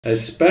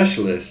As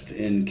specialist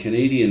in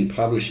Canadian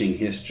publishing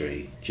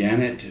history,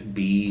 Janet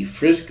B.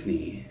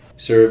 Friskney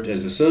served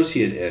as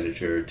associate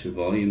editor to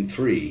Volume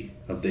 3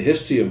 of the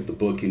History of the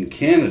Book in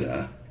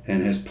Canada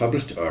and has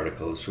published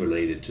articles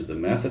related to the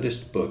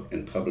Methodist Book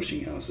and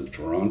Publishing House of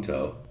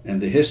Toronto and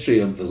the history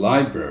of the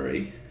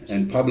library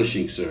and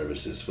publishing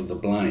services for the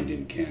blind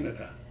in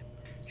Canada.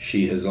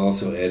 She has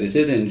also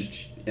edited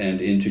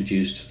and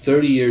introduced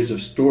 30 Years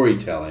of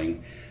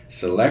Storytelling,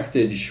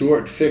 selected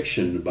short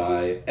fiction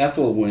by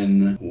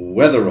Ethelwyn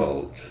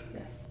Wetherald.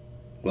 Yes.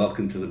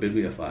 Welcome to the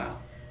Bibliophile.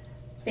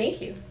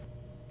 Thank you.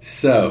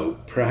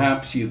 So,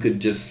 perhaps you could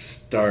just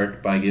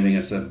start by giving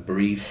us a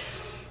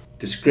brief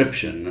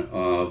description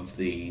of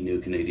the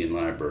New Canadian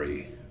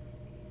Library.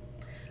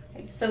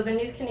 Okay, so the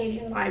New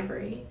Canadian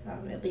Library,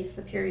 at least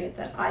the period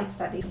that I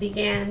studied,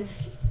 began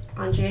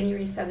on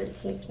January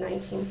 17th,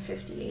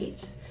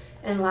 1958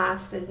 and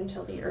lasted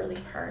until the early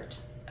part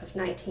of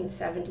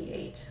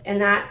 1978. And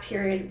that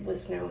period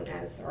was known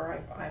as,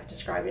 or I've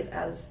described it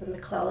as, the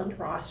McClelland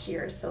Ross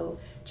years. So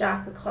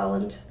Jack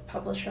McClelland, the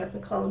publisher of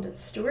McClelland and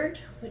Stewart,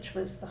 which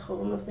was the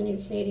home of the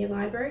New Canadian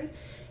Library,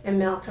 and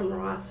Malcolm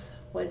Ross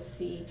was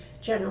the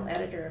general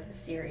editor of the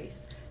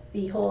series.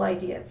 The whole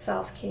idea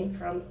itself came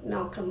from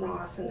Malcolm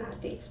Ross, and that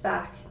dates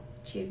back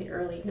to the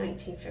early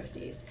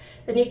 1950s.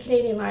 The New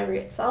Canadian Library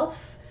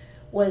itself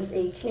was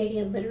a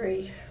Canadian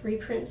literary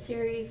reprint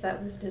series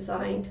that was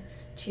designed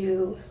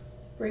to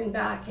bring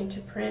back into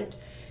print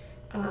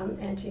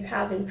and to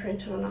have in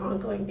print on an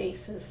ongoing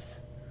basis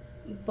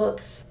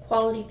books,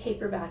 quality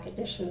paperback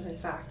editions, in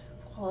fact,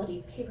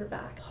 quality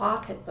paperback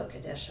pocketbook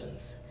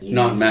editions.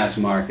 Not mass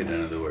market,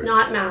 in other words.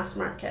 Not mass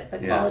market. The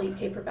quality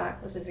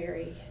paperback was a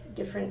very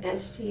different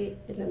entity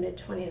in the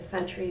mid-20th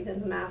century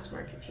than the mass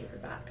market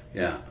paperback.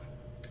 Yeah.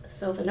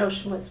 So the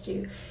notion was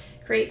to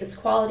create this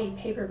quality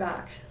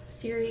paperback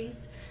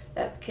series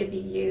that could be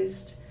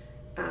used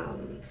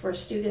for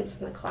students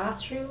in the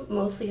classroom,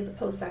 mostly at the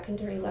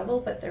post-secondary level,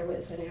 but there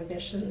was an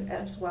ambition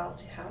as well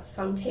to have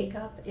some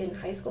take-up in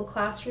high school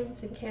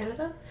classrooms in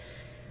Canada,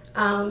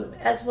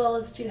 as well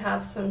as to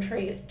have some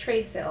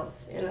trade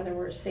sales, in other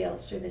words,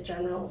 sales through the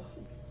general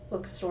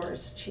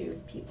bookstores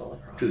to people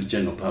across. To the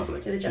general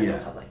public. To the general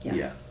public, yes.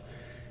 Yeah.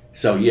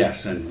 So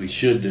yes, and we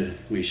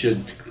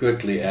should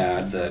quickly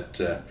add that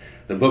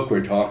the book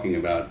we're talking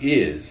about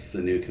is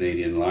the New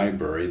Canadian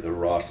Library, the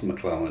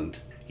Ross-McClelland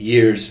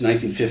Years,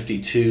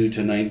 1952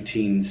 to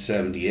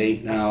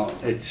 1978. Now,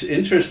 it's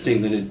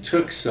interesting that it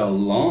took so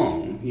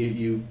long.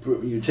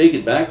 You take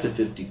it back to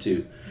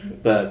 52,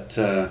 but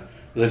that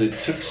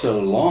it took so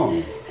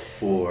long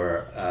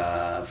for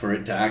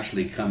it to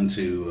actually come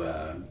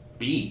to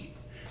be.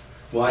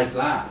 Why is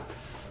that?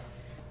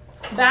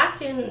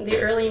 Back in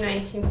the early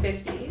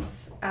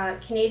 1950s,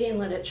 Canadian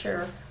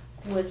literature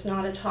was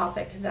not a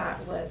topic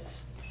that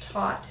was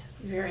taught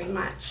very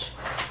much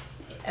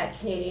at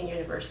Canadian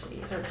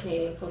universities or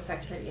Canadian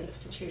post-secondary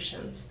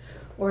institutions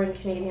or in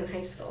Canadian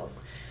high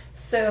schools.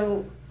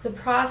 So the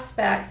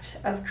prospect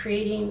of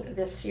creating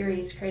this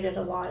series created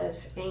a lot of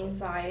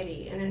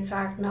anxiety. And in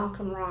fact,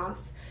 Malcolm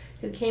Ross,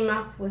 who came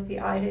up with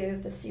the idea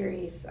of the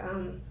series,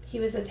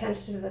 he was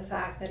attentive to the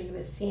fact that he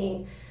was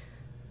seeing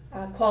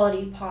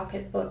quality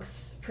pocket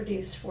books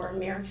produced for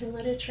American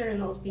literature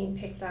and those being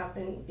picked up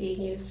and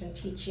being used in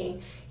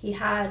teaching. He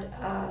had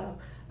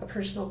a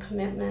personal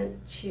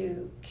commitment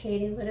to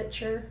Canadian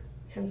literature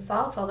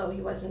himself, although he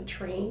wasn't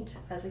trained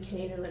as a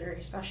Canadian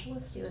literary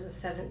specialist. He was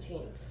a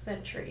 17th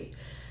century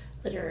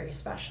literary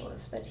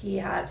specialist, but he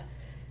had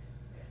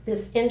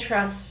this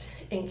interest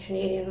in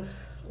Canadian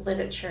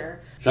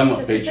literature.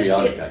 Somewhat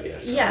patriotic, I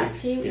guess.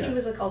 Yes, he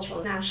was a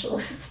cultural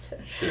nationalist.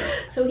 Sure.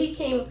 So he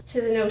came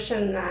to the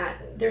notion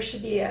that there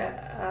should be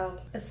a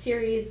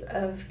series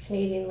of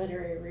Canadian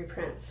literary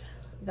reprints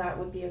that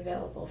would be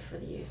available for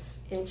the use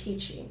in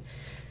teaching.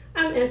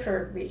 And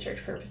for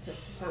research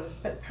purposes to some,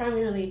 but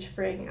primarily to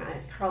bring,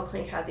 Carl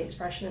Klink had the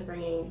expression of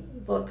bringing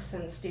books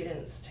and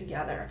students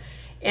together.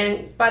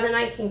 And by the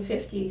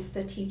 1950s,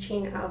 the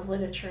teaching of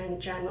literature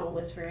in general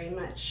was very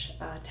much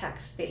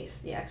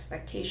text-based. The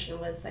expectation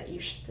was that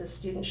the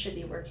students should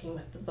be working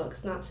with the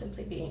books, not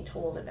simply being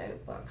told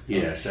about books.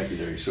 Yeah,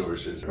 secondary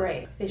sources.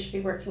 Right, they should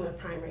be working with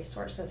primary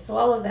sources. So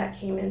all of that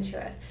came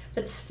into it.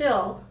 But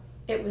still,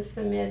 it was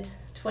the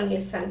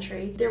mid-20th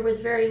century. There was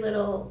very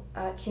little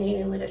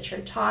Canadian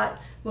literature taught.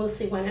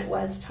 Mostly when it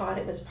was taught,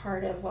 it was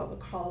part of what were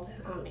called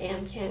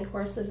AmCan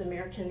courses,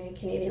 American and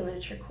Canadian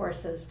literature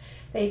courses.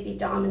 They'd be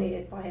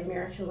dominated by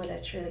American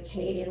literature. The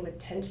Canadian would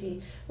tend to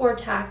be more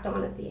tacked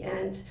on at the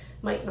end,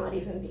 might not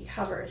even be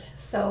covered.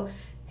 So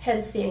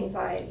hence the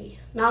anxiety.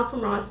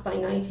 Malcolm Ross, by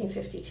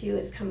 1952,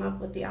 has come up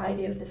with the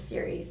idea of the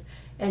series,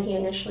 and he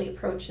initially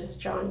approaches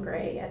John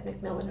Gray at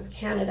Macmillan of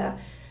Canada,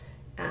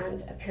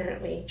 and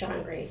apparently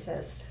John Gray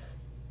says,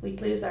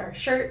 "We'd lose our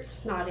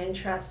shirts, not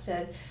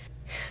interested."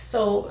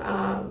 So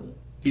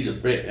he's a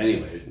Brit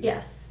anyway, isn't he?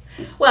 Yeah.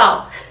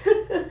 Well,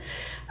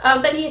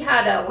 But he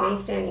had a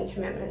long-standing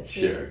commitment to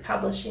Sure.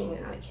 publishing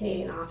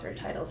Canadian author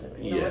titles in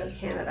Yes.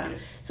 Canada.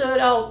 Yes. So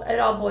it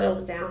all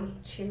boils down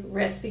to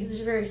risk, because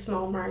there's very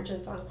small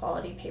margins on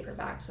quality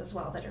paperbacks as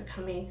well that are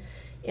coming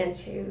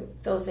into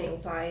those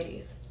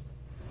anxieties.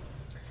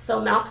 So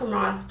Malcolm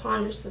Ross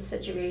ponders the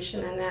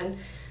situation, and then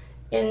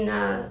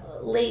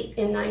late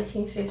in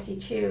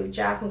 1952,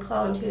 Jack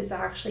McClelland, who is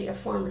actually a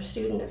former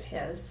student of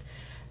his,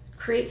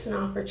 creates an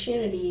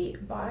opportunity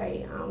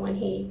by when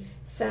he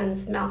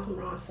sends Malcolm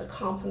Ross a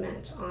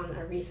compliment on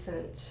a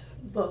recent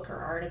book or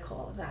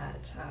article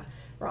that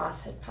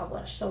Ross had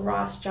published. So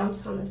Ross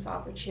jumps on this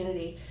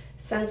opportunity,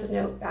 sends a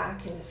note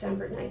back in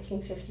December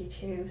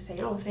 1952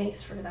 saying, "Oh,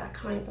 thanks for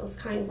those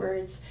kind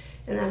words."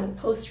 And then a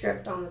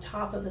postscript on the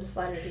top of this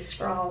letter, he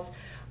scrawls,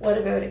 "What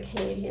about a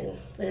Canadian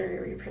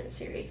literary reprint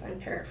series?" I'm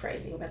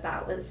paraphrasing, but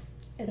that was...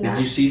 Did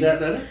you see that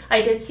letter?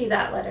 I did see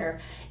that letter,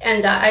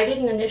 and I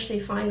didn't initially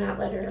find that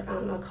letter.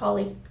 A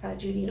colleague,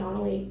 Judy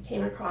Donnelly,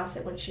 came across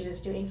it when she was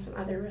doing some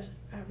other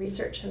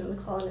research in the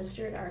McClelland and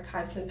Stewart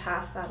archives and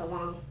passed that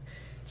along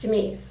to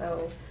me.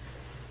 So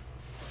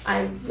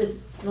I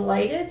was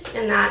delighted,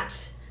 and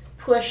that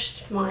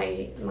pushed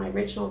my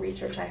original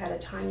research. I had a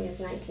timing of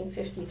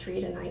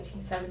 1953 to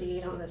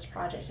 1978 on this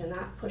project, and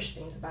that pushed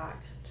things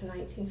back to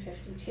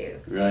 1952.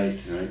 Right.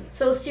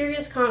 So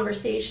serious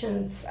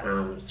conversations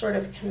sort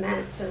of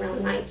commence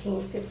around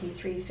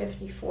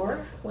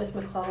 1953-54 with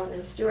McClelland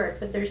and Stewart,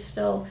 but there's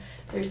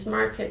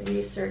market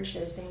research,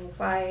 there's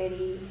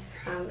anxiety,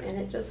 and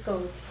it just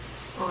goes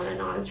on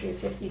and on through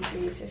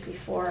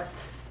 53-54.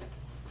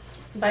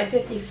 By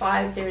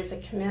 55, there's a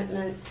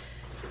commitment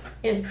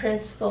in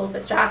principle,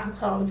 but Jack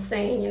McClelland's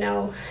saying,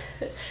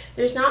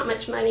 there's not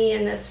much money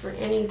in this for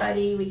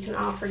anybody. We can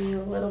offer you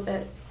a little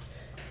bit.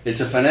 It's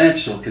a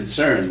financial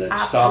concern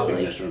that's Absolutely.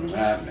 stopping this from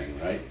happening,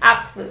 right?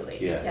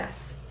 Absolutely, Yeah.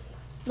 yes.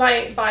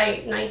 By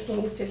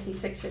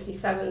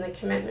 1956-57, the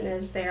commitment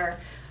is there.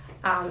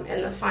 And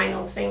the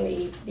final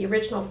thing, the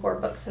original 4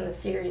 books in the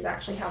series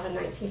actually have a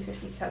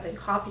 1957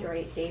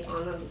 copyright date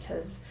on them,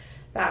 because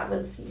that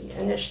was the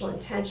initial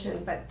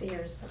intention, but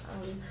there's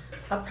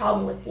a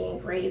problem with the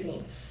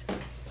engravings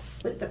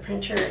with the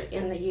printer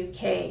in the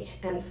UK,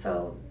 and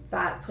so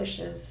that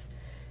pushes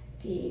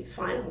the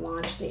final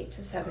launch date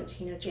to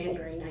 17th of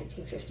January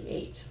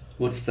 1958.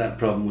 What's that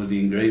problem with the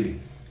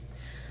engraving?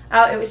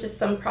 It was just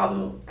some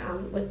problem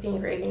with the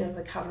engraving of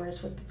the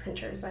covers with the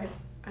printers. I'm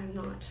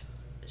not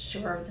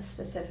sure of the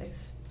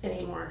specifics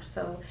anymore.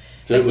 So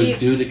it was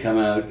due to come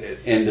out at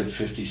end of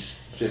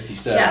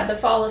 57? Yeah, the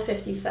fall of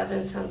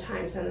 57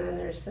 sometimes, and then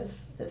there's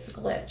this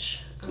glitch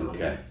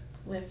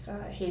with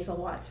Hazel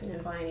Watson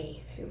and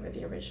Viney, who were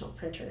the original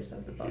printers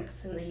of the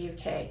books in the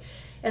UK.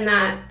 And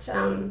that...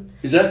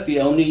 is that the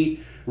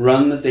only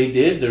run that they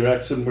did? The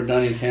rest of them were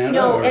done in Canada?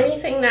 No,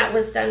 anything that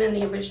was done in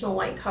the original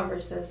white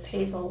covers is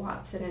Hazel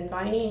Watson and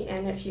Viney,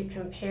 and if you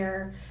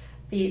compare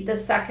the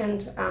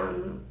second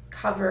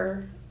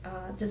cover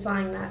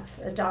design that's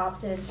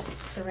adopted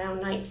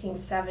around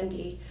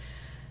 1970,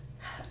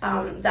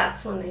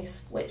 that's when they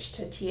switched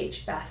to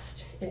T.H.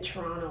 Best in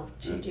Toronto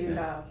to do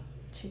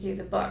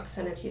the books.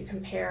 And if you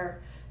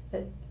compare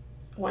the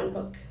one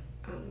book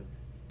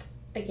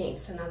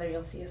against another,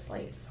 you'll see a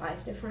slight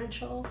size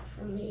differential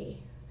from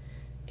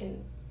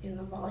in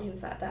the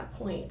volumes at that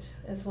point,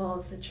 as well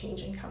as the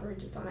change in cover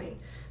design.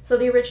 So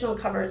the original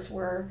covers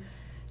were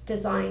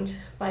designed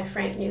by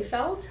Frank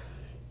Newfeld.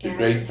 The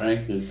great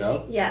Frank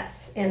Newfeld?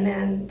 Yes, and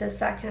then the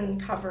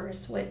second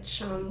covers,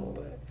 which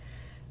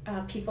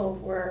people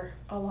were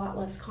a lot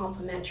less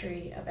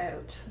complimentary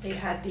about. They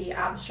had the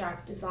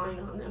abstract design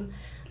on them.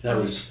 That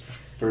was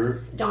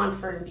Don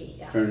Fernby,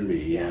 yes.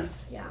 Fernby, yeah.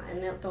 Yes, yeah,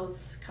 and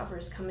those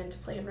covers come into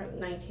play around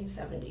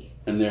 1970.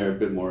 And they're a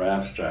bit more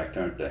abstract,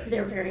 aren't they?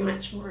 They're very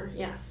much more,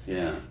 yes.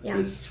 Yeah,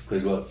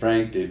 because what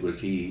Frank did was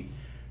he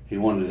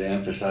wanted to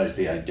emphasize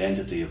the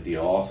identity of the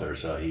author,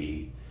 so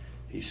he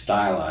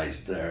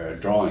stylized their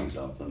drawings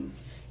of them.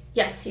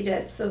 Yes, he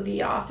did. So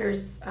the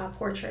author's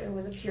portrait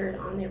appeared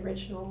on the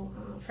original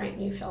Frank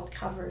Newfeld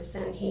covers,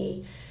 and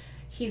he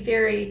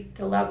varied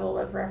the level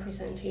of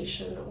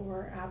representation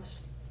or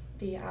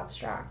the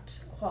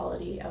abstract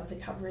quality of the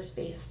covers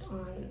based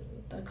on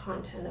the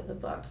content of the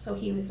book. So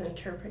he was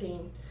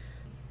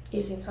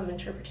using some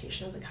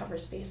interpretation of the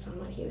covers based on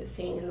what he was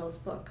seeing in those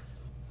books.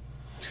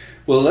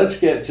 Well, let's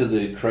get to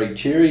the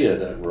criteria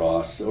that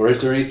Ross, or is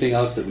there anything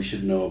else that we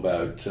should know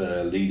about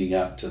leading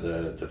up to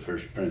the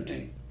first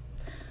printing?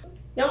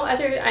 No,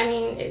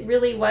 it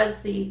really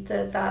was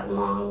that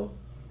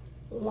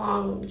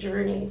long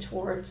journey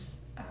towards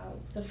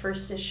the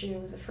first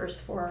issue. The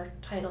first 4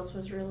 titles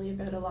was really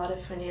about a lot of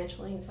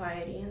financial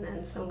anxiety, and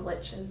then some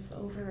glitches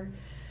over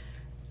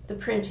the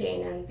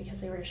printing, and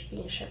because they were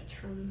being shipped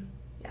from,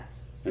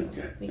 yes. So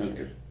we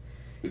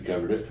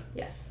covered it?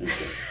 Yes.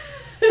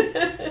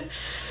 Okay.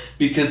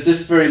 Because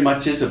this very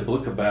much is a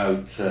book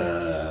about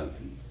the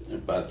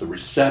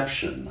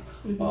reception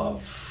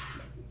of,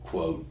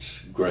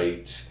 quote,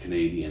 great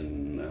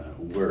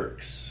Canadian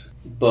works.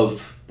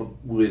 both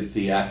with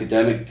the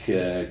academic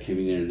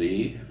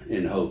community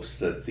in hopes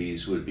that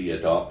these would be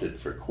adopted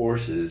for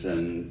courses,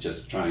 and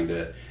just trying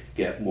to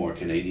get more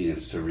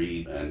Canadians to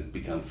read and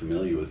become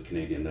familiar with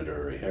Canadian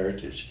literary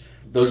heritage.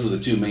 Those were the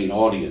two main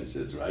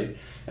audiences, right?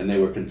 And they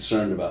were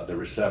concerned about the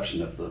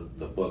reception of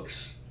the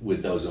books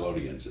with those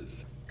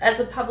audiences. As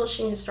a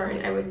publishing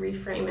historian, I would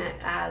reframe it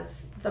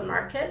as the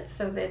market.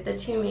 So the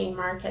two main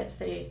markets,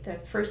 the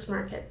first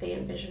market they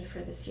envisioned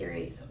for the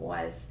series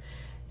was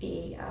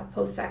the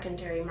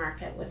post-secondary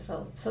market,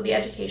 the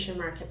education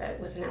market, but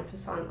with an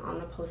emphasis on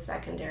the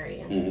post-secondary,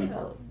 and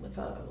with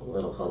a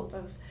little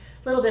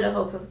bit of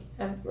hope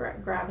of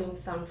grabbing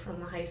some from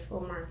the high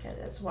school market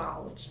as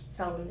well, which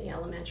fell in the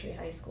elementary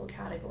high school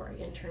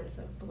category in terms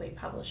of the way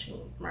publishing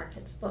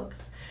markets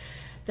books.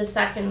 The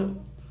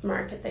second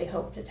market they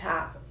hoped to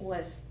tap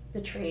was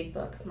the trade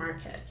book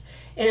market.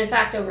 And in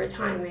fact, over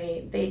time,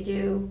 they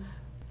do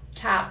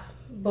tap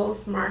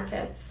both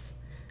markets,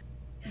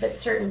 but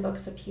certain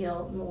books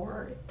appeal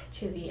more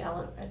to the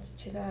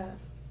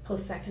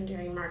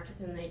post-secondary market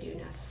than they do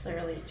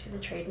necessarily to the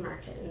trade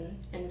market,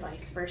 and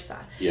vice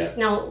versa. Yeah.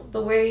 Now,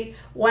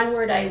 one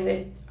word I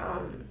would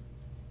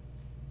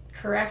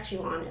correct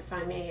you on, if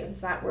I may,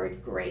 is that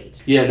word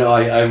 "great." Yeah, no,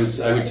 I was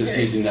just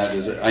using that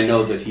as I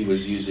know that he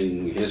was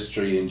using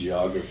history and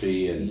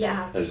geography and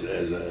yes.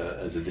 as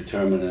a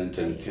determinant,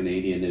 and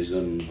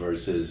Canadianism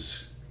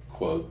versus,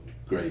 quote,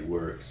 great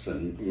works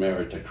and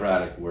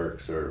meritocratic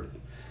works, or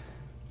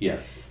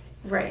yes.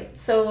 Right.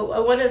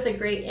 So one of the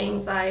great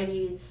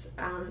anxieties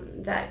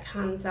that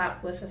comes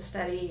up with a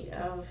study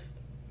of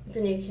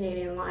the New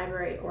Canadian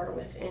Library, or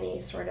with any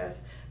sort of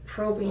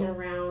probing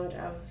around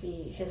of the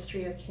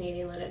history of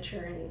Canadian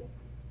literature and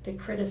the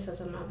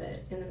criticism of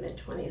it in the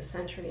mid-20th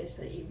century, is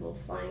that you will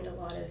find a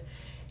lot of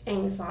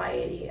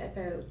anxiety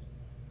about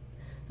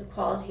the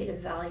qualitative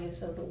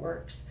values of the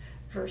works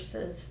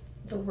versus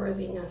the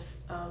worthiness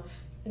of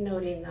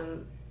noting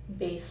them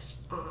based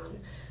on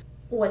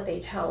what they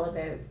tell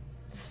about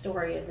the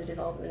story of the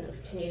development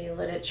of Canadian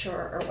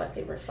literature, or what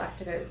they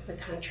reflect about the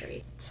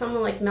country.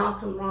 Someone like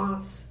Malcolm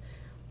Ross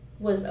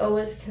was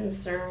always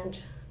concerned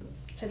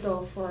to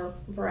go for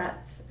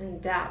breadth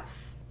and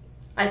depth.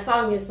 I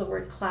saw him use the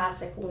word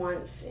classic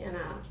once in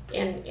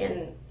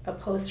a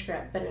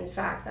postscript, but in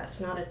fact that's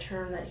not a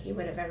term that he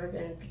would have ever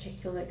been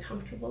particularly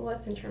comfortable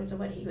with in terms of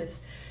what he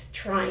was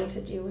trying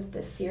to do with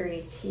this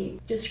series. He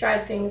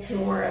described things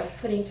more of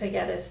putting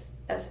together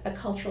as a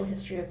cultural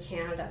history of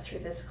Canada through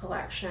this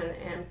collection,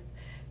 and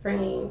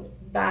bringing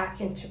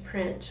back into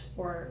print,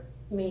 or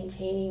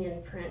maintaining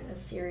in print, a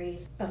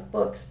series of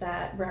books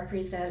that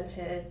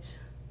represented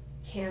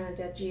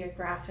Canada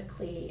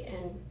geographically,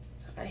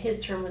 and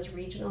his term was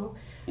regional,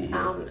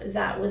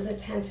 that was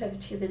attentive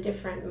to the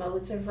different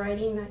modes of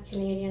writing that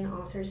Canadian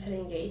authors had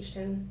engaged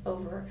in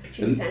over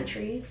two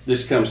centuries.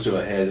 This comes to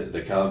a head at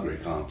the Calgary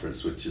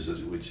conference, which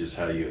is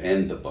how you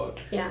end the book.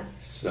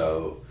 Yes.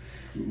 So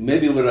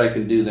maybe what I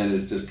can do then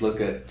is just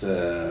look at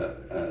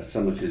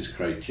some of his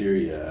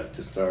criteria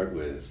to start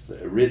with.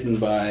 Written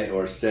by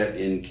or set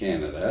in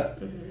Canada.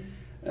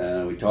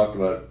 We talked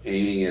about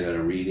aiming at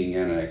a reading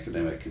and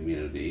academic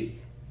community.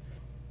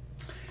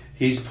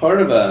 He's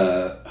part of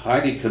a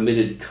highly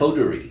committed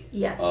coterie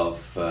yes.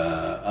 of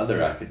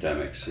other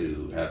academics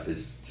who have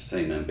his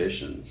same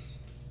ambitions.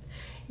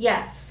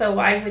 Yes, so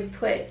I would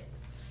put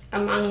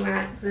among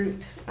that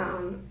group,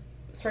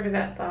 sort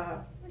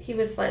of he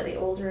was slightly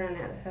older, and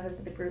at the head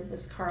of the group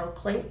was Carl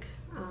Klink,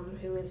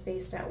 who was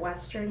based at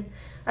Western.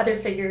 Other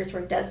figures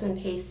were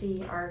Desmond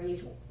Pacey,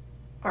 R.E.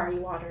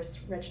 Waters,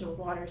 Reginald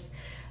Waters,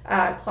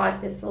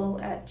 Claude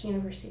Bissell at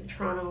University of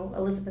Toronto,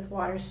 Elizabeth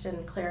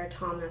Waterston, Clara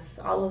Thomas.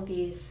 All of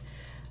these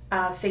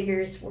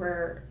figures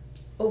were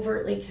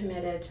overtly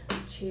committed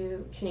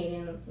to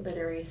Canadian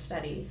literary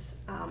studies,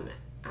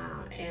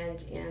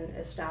 and in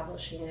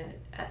establishing it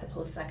at the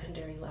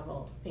post-secondary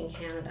level in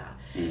Canada.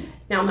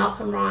 Now,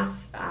 Malcolm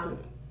Ross,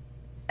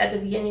 at the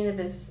beginning of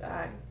his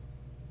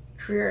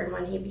career, and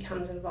when he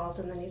becomes involved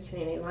in the New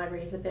Canadian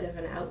Library, he's a bit of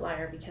an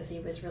outlier, because he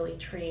was really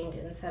trained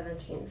in as a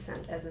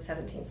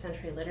 17th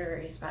century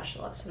literary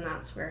specialist, and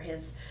that's where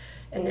his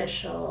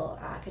initial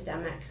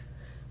academic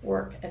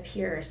work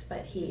appears.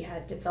 But he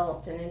had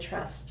developed an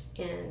interest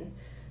in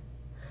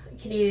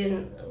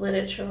Canadian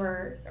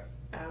literature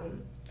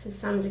to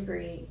some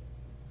degree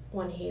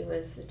when he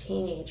was a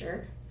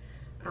teenager,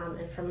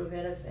 and from a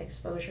bit of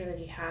exposure that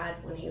he had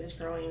when he was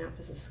growing up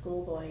as a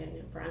schoolboy in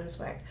New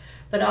Brunswick.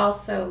 But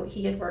also,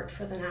 he had worked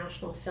for the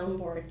National Film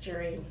Board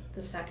during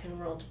the Second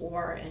World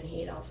War, and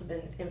he had also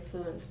been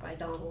influenced by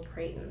Donald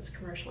Creighton's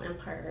Commercial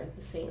Empire of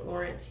the St.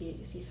 Lawrence.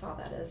 He saw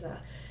that as an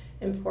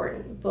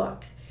important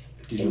book.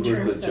 Did you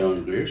work with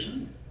John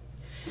Grierson?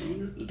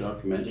 The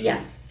documentary?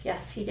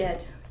 Yes, he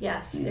did.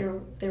 Yes,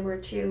 there were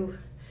two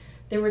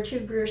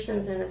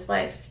Griersons in his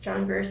life.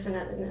 John Grierson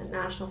at the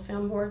National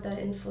Film Board that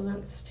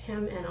influenced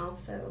him, and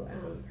also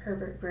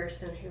Herbert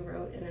Grierson, who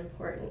wrote an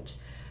important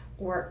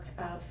work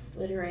of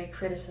literary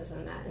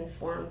criticism that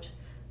informed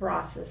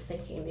Ross's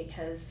thinking,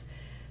 because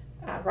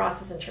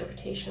Ross's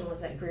interpretation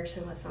was that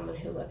Grierson was someone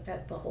who looked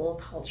at the whole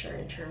culture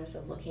in terms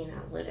of looking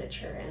at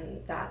literature,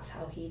 and that's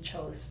how he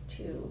chose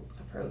to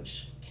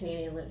approach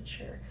Canadian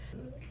literature.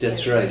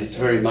 That's right. It's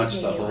very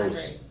much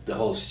the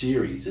whole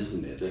series,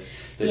 isn't it?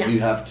 That Yes. you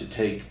have to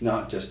take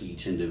not just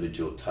each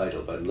individual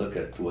title, but look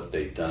at what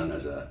they've done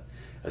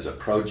as a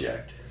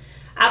project.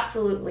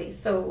 Absolutely.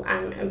 So,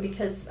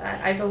 because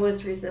I've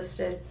always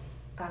resisted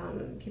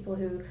people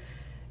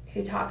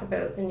who talk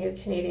about the New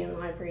Canadian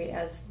Library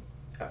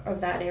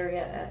of that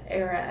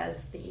era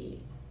as the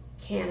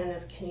canon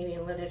of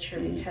Canadian literature,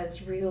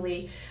 because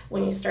really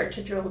when you start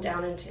to drill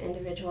down into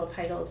individual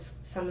titles,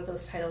 some of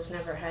those titles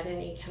never had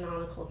any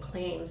canonical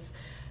claims.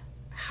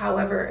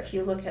 However, if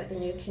you look at the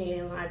New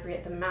Canadian Library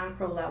at the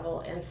macro level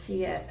and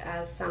see it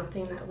as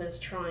something that was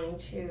trying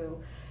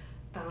to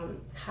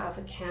have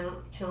a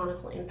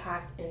canonical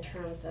impact in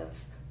terms of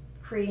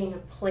creating a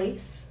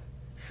place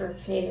for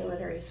Canadian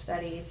literary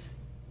studies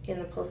in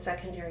the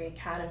post-secondary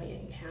academy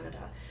in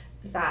Canada,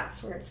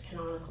 that's where its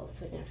canonical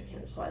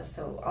significance was.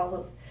 So all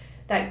of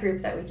that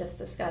group that we just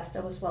discussed,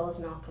 as well as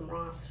Malcolm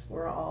Ross,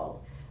 were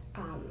all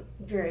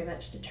very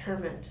much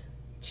determined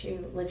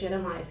to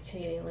legitimize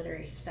Canadian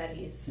literary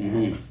studies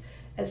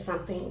as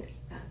something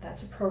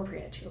that's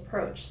appropriate to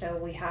approach. So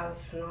we have a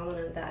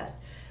phenomenon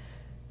that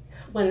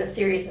when the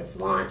series is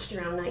launched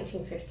around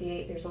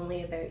 1958, there's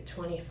only about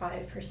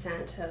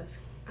 25% of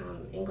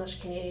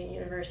English Canadian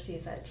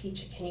universities that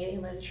teach a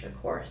Canadian literature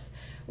course,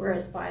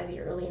 whereas by the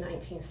early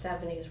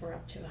 1970s we're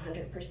up to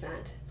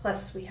 100%.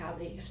 Plus we have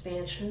the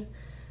expansion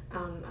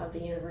of the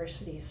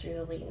universities through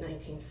the late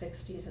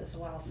 1960s as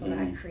well, so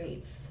that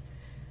creates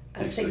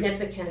a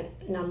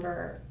significant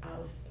number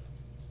of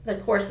the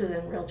courses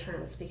in real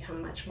terms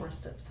become much more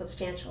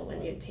substantial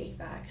when you take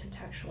that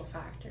contextual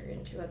factor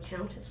into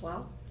account as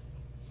well.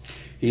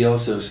 He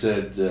also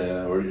said,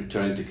 or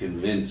trying to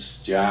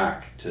convince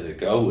Jack to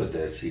go with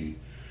this, he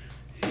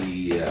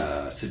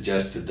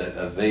suggested that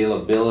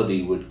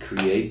availability would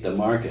create the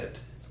market.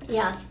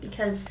 Yes,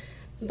 because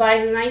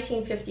by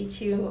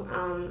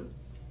 1952,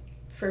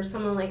 for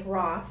someone like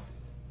Ross,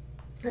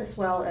 as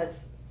well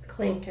as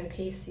Clink and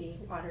Pacey,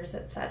 Waters,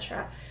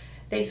 etc.,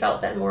 they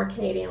felt that more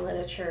Canadian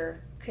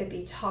literature could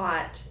be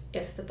taught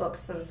if the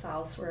books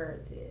themselves were,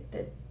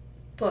 the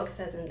books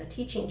as in the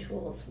teaching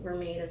tools, were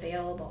made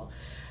available.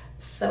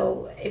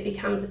 So it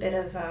becomes a bit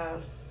of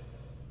a,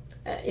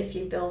 if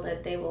you build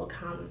it, they will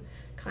come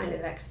kind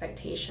of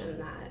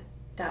expectation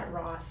that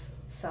Ross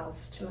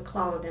sells to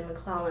McClelland, and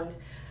McClelland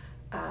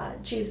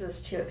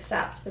chooses to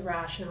accept the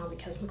rationale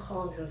because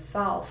McClelland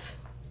himself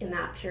in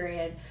that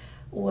period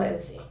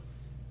was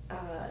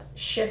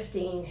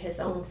shifting his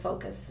own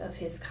focus of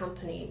his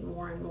company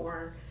more and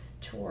more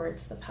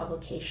towards the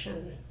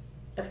publication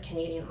of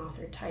Canadian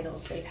authored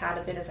titles. They'd had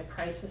a bit of a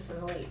crisis in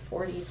the late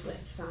 40s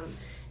with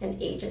an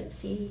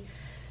agency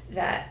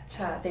that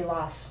they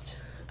lost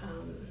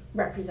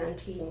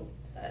representing,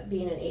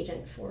 being an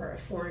agent for a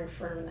foreign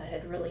firm that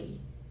had really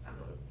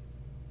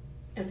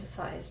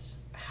emphasized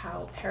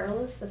how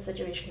perilous the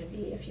situation could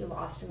be if you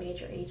lost a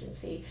major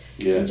agency.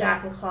 Yeah. And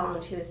Jack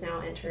McClelland, who has now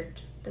entered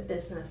the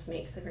business,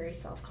 makes a very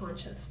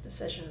self-conscious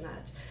decision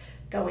that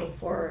going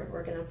forward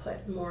we're going to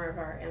put more of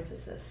our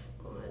emphasis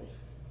on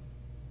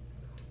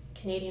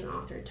Canadian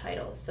authored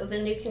titles. So the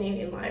New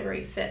Canadian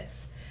Library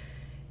fits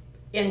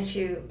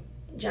into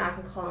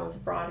Jack McClelland's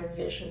broader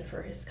vision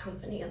for his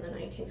company in the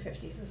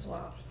 1950s as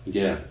well.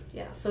 Yeah.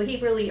 Yeah, so he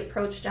really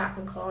approached Jack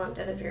McClelland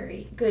at a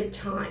very good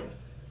time.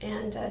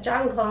 And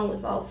Jack McClelland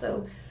was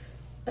also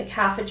like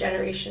half a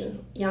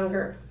generation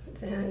younger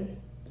than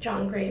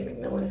John Gray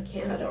Macmillan of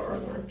Canada or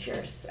Lorne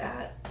Pierce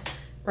at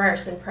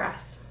Ryerson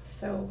Press.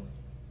 So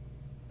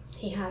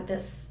he had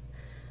this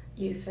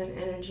youth and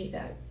energy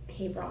that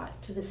he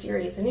brought to the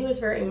series, and he was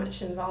very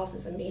much involved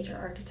as a major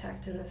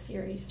architect in the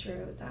series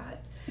throughout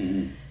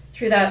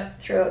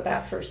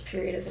that first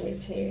period of the New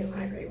Canadian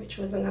Library, which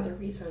was another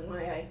reason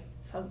why I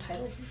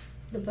subtitled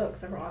the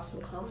book The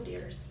Ross-McClelland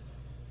Years.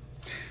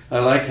 I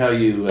like how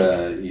you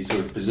sort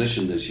of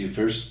position this. You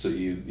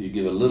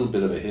give a little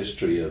bit of a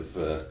history of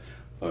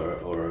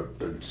or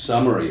a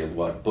summary of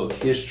what book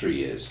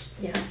history is.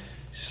 Yes.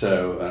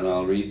 So, and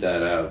I'll read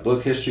that out.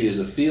 Book history is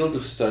a field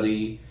of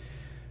study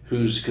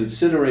whose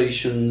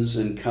considerations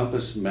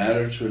encompass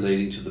matters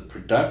relating to the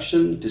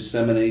production,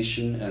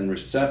 dissemination, and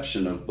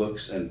reception of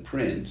books and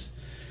print,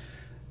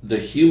 the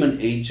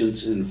human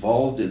agents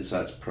involved in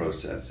such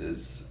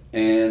processes,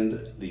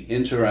 and the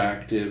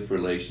interactive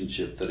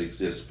relationship that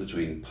exists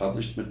between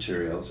published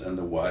materials and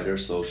the wider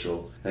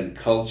social and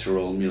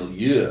cultural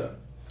milieu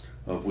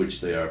of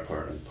which they are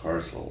part and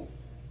parcel.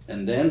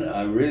 And then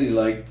I really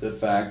like the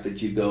fact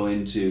that you go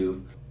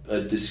into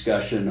a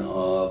discussion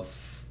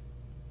of,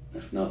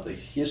 if not the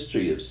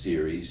history of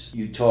series,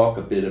 you talk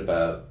a bit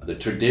about the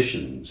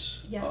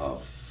traditions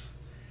of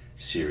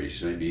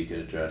series. Maybe you could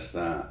address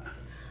that.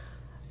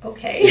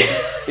 Okay.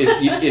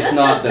 If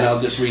not, then I'll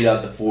just read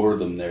out the four of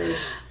them.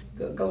 There's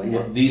Go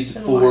ahead. These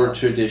four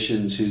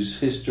traditions whose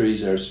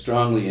histories are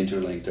strongly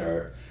interlinked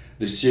are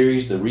The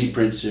series, the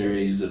reprint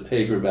series, the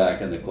paperback,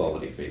 and the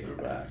quality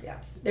paperback.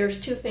 Yes. There's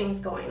two things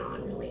going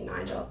on, really,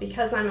 Nigel.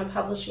 Because I'm a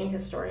publishing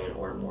historian,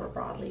 or more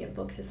broadly, a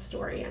book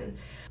historian,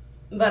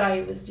 but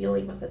I was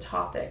dealing with a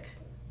topic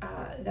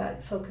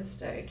that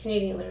focused a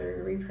Canadian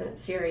literary reprint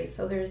series.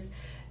 So there's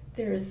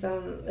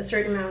a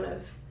certain amount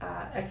of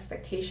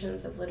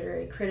expectations of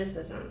literary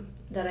criticism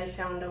that I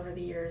found over the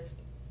years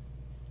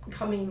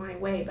coming my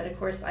way. But of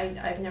course,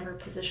 I've never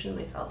positioned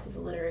myself as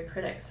a literary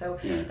critic. So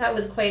that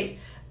was quite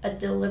a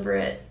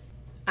deliberate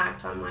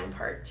act on my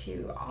part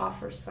to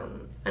offer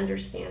some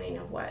understanding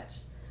of what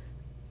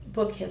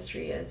book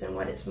history is and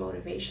what its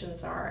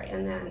motivations are,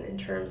 and then in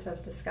terms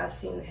of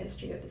discussing the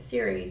history of the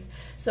series.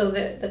 So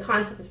the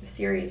concept of the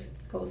series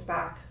goes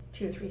back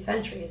 2 or 3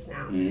 centuries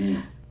now,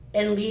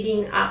 and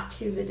leading up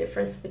to the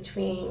difference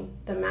between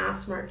the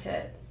mass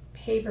market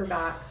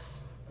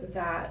paperbacks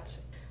that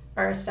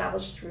are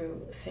established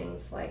through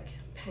things like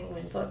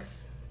Penguin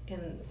Books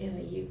in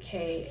the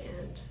UK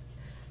and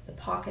the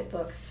pocket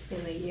books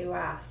in the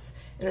US,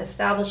 and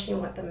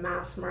establishing what the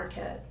mass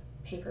market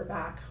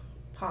paperback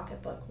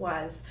pocketbook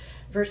was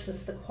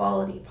versus the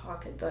quality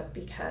pocketbook,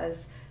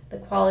 because the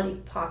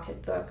quality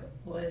pocketbook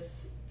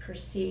was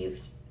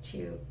perceived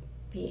to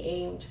be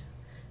aimed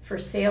for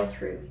sale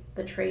through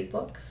the trade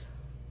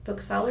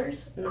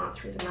booksellers, not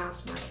through the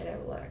mass market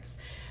outlets.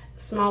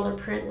 Smaller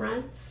print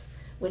runs,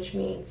 which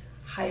means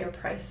higher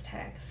price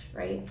tags,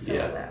 right?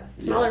 So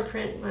smaller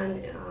print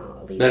run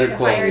leads better to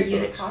higher books.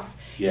 Unit costs.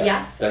 Yeah.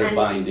 Yes, Better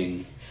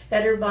binding.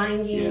 Better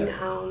binding,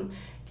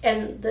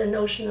 and the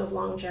notion of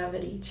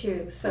longevity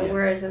too. So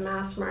whereas a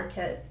mass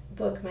market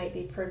book might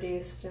be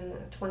produced in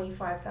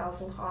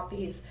 25,000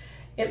 copies,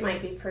 it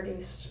might be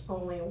produced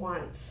only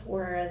once,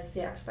 whereas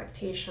the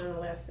expectation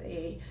with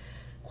a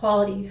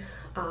quality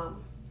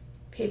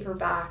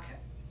paperback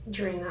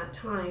during that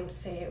time,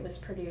 say it was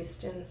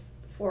produced in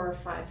 4,000 or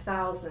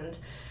 5,000,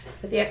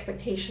 but the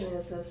expectation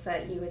is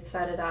that you would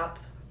set it up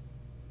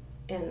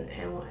and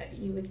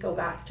you would go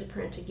back to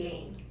print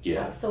again.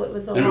 So it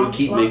was a long-term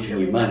keep making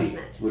you money,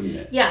 investment, wouldn't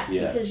it? Yes,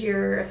 because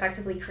you're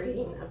effectively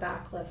creating a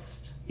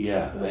backlist.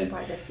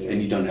 By the series.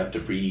 And you don't have to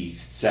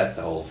reset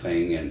the whole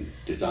thing and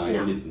design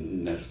it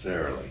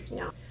necessarily.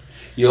 No.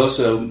 You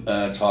also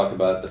talk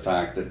about the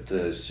fact that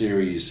the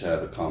series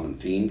have a common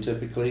theme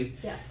typically.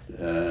 Yes.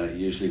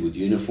 Usually with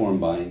uniform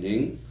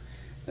binding,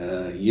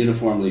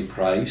 uniformly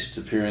priced,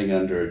 appearing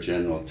under a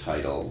general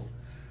title.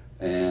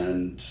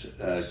 And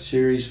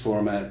series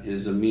format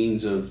is a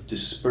means of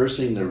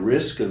dispersing the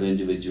risk of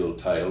individual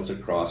titles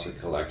across a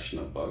collection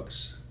of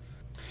books.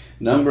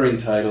 Numbering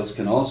titles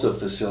can also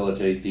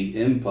facilitate the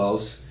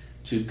impulse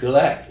to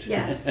collect.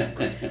 Yes.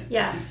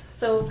 Yes.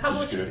 So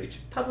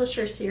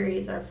publisher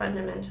series are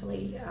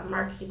fundamentally a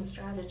marketing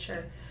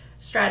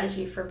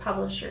strategy for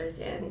publishers,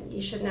 and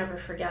you should never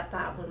forget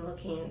that when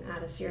looking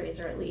at a series,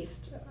 or at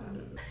least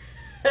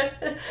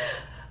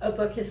a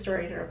book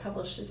historian or a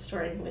published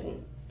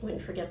historian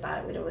wouldn't forget that.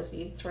 It would always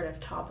be sort of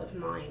top of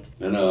mind.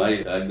 I know,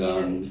 I've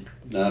gone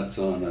nuts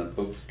on a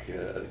book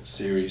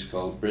series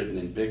called Written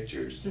in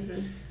Pictures.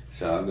 Mm-hmm.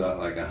 So I've got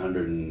like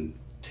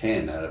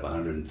 110 out of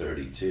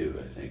 132,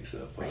 I think,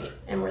 so far. Right.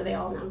 And were they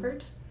all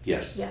numbered?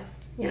 Yes. Yes.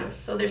 Yeah.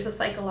 So there's a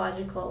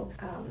psychological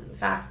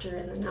factor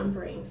in the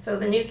numbering. So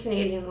the New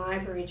Canadian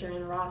Library during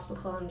the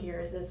Ross-McClelland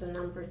Years is a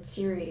numbered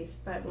series,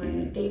 but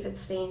when David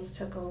Staines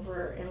took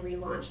over and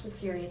relaunched the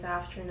series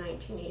after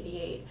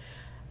 1988,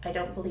 I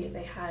don't believe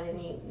they had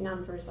any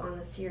numbers on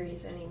the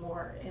series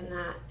anymore, and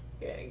that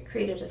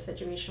created a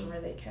situation where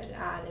they could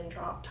add and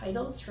drop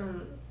titles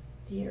from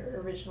the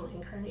original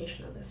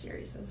incarnation of the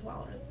series as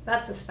well.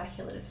 That's a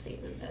speculative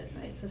statement, but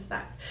I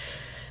suspect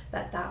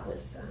that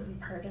was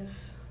part of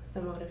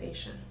the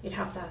motivation. You'd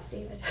have to ask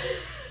David.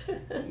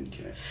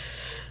 Okay.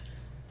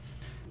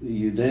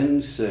 You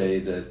then say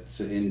that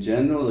in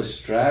general, the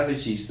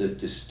strategies that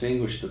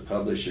distinguish the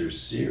publisher's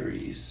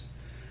series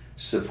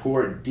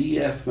support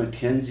D.F.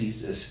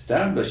 Mackenzie's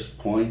established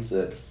point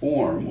that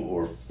form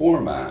or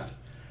format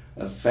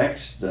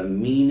affects the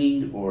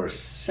meaning or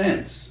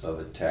sense of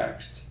a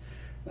text.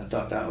 I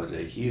thought that was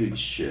a hugely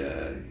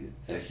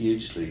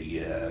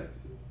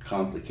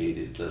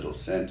complicated little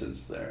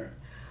sentence there.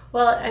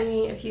 Well, I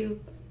mean,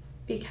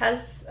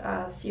 because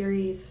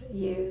series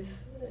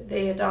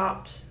they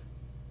adopt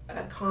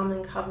a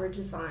common cover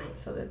design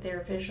so that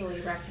they're visually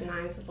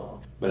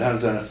recognizable. But how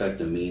does that affect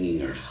the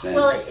meaning or sense?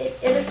 Well,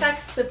 it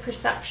affects the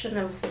perception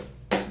of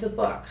the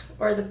book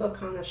or the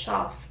book on the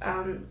shelf.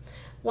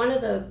 One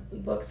of the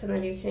books in the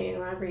New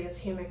Canadian Library is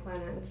Hugh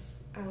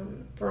McLennan's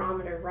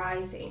Barometer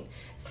Rising.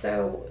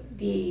 So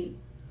the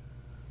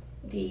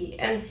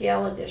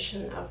NCL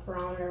edition of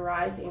Barometer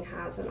Rising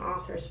has an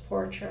author's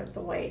portrait of the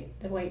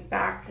white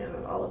background.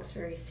 It all looks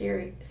very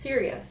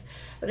serious.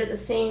 But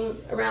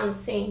around the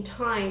same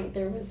time,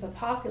 there was a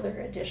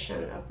popular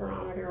edition of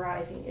Barometer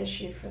Rising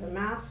issued for the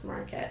mass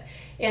market,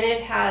 and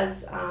it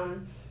has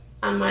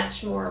a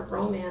much more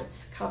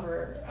romance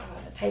cover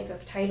type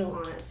of title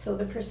on it. So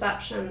the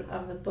perception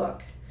of the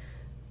book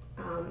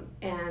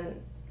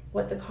and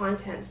what the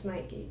contents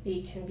might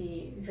be can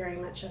be very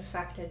much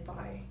affected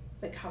by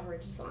the cover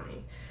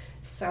design.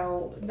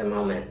 So the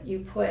moment you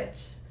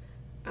put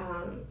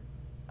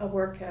a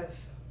work of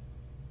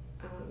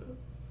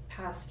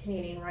past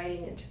Canadian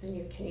writing into the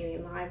New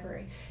Canadian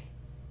Library,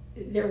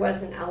 there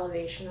was an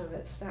elevation of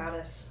its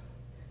status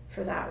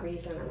for that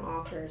reason, and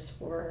authors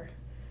were...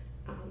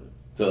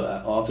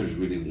 the authors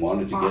really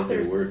wanted to get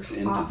their works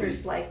into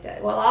authors liked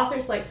it. Well,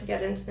 authors like to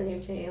get into the New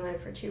Canadian Library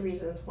for two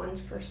reasons. One,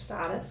 for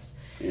status,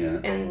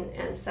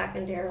 and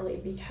secondarily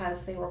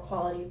because they were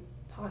quality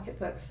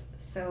pocketbooks,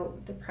 so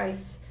the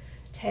price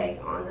tag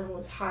on them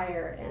was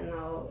higher,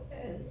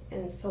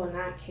 and so in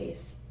that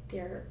case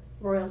their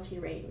royalty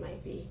rate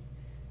might be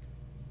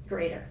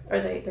greater, or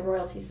the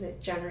royalties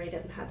that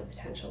generated had the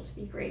potential to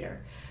be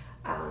greater.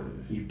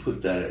 You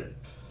put that at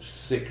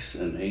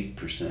 6% and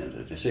 8%.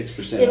 At the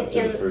 6% up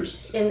to the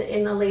first.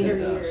 In the later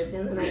 10,000. years,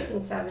 in the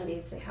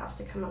 1970s, they have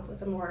to come up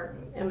with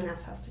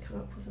M&S has to come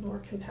up with a more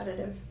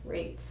competitive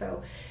rate.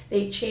 So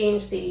they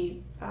changed the.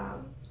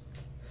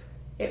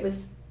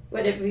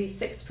 Would it be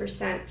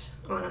 6%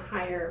 on a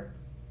higher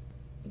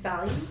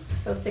value?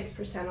 So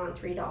 6% on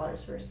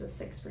 $3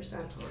 versus 6%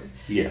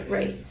 on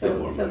rate.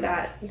 So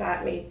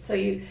that made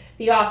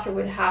the author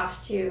would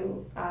have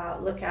to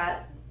look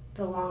at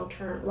the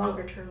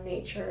longer term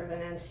nature of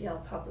an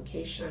NCL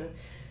publication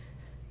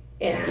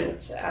and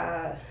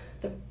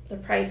the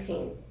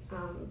pricing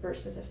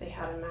versus if they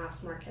had a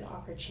mass market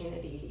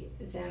opportunity,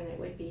 then it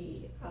would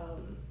be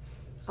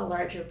a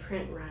larger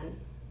print run,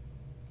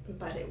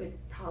 but it would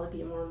probably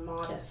be a more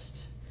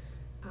modest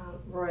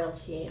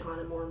royalty on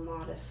a more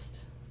modest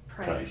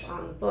price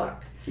on the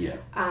book.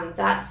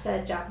 That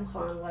said, Jack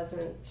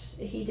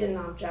McClelland didn't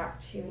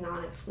object to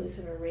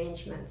non-exclusive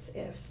arrangements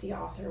if the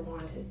author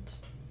wanted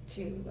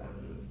to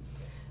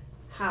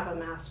have a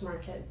mass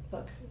market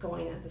book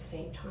going at the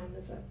same time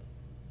as the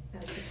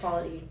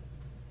quality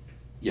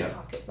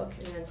pocket book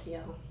in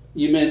NCL.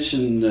 You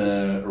mentioned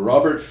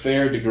Robert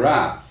Fair de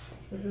Graaf.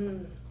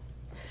 Mm-hmm.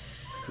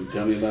 Can you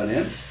tell me about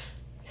him?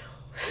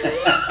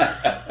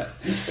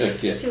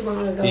 Okay. It's too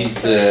long ago. He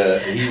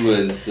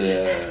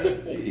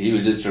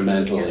was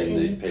instrumental in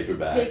the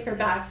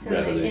paperbacks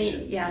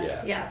revolution. In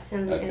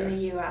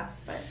the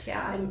U.S. But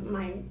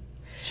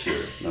Sure,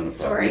 not a problem.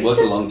 Sorry. It was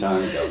a long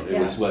time ago. It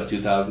was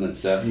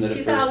 2007 that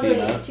it first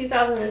came out?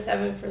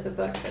 2007 for the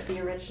book, but the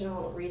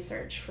original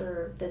research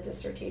for the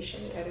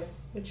dissertation out of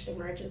which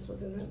emerges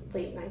was in the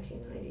late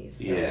 1990s.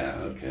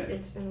 So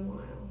it's been a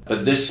while.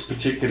 But this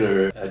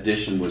particular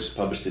edition was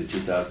published in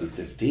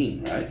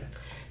 2015, right?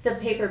 The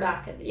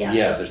paperback,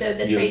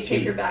 the trade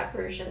paperback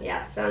version,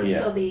 yes. So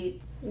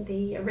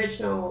the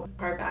original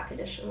hardback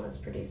edition was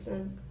produced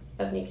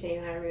of New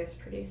Canadian Library was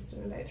produced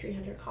in about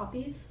 300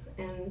 copies,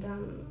 and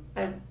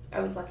I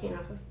was lucky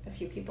enough a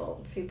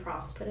few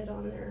profs put it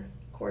on their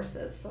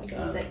courses, so I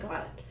guess it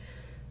got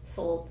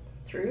sold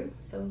through.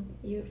 So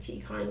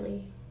UTP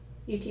kindly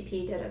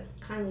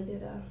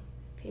did a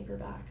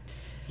paperback.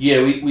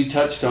 Yeah, we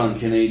touched on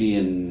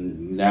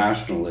Canadian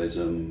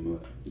nationalism.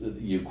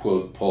 You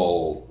quote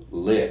Paul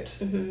Litt,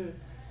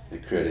 the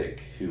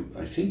critic, who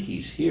I think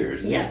he's here,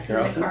 isn't he? Yes,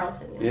 Carleton?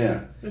 Carleton, yes.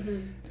 Yeah. Mm-hmm.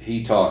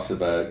 He talks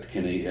about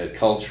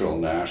cultural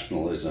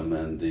nationalism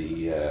and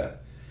the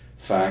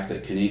fact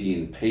that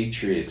Canadian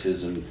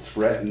patriotism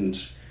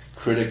threatened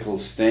critical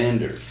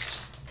standards.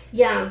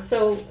 Yeah,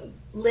 so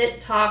Litt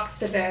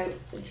talks about,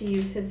 to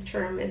use his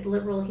term, is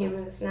liberal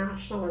humanist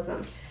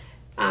nationalism.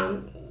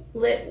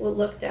 Litt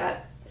looked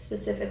at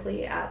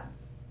specifically at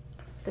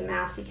the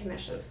Massey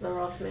Commission, so the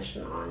Royal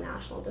Commission on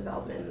National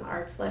Development in the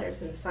Arts,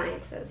 Letters and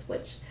Sciences,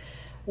 which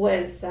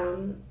was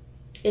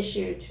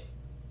issued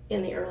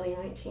in the early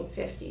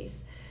 1950s.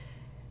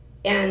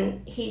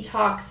 And he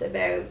talks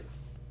about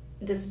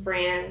this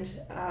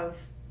brand of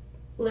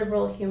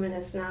liberal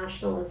humanist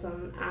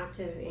nationalism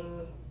active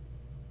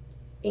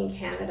in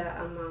Canada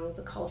among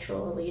the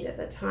cultural elite at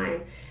the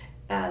time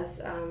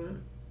as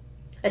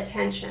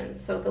attention.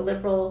 So the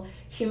liberal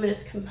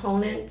humanist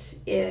component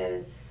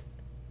is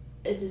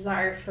a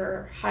desire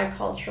for high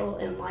cultural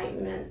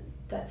enlightenment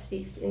that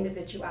speaks to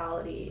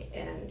individuality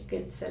and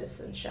good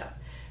citizenship.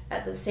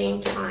 At the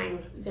same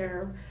time,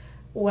 there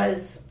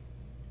was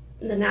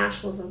the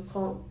nationalism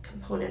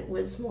component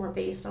was more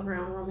based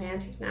around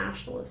romantic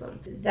nationalism.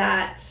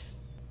 That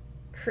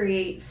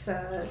creates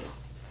an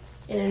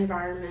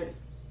environment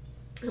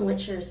in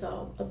which there's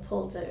a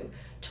pull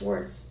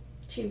towards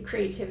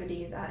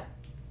creativity that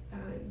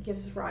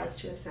gives rise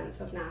to a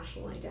sense of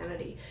national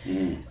identity.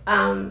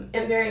 And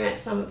very much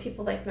some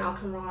people like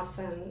Malcolm Ross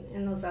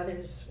and those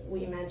others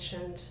we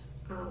mentioned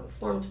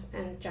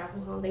and Jack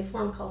McClelland, they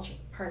formed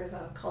part of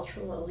a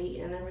cultural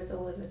elite, and there was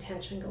always a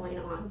tension going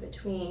on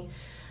between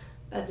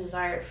a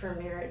desire for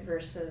merit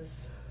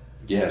versus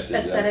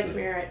aesthetic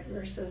merit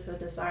versus a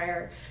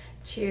desire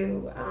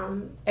to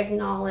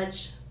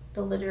acknowledge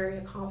the literary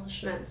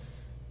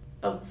accomplishments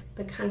of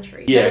the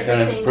country. Yeah,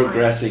 kind of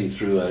progressing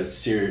through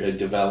a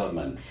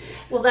development.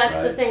 Well, that's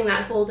the thing,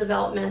 that whole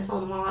developmental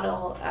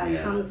model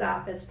comes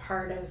up as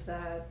part of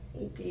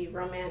the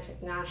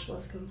romantic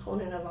nationalist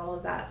component of all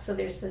of that. So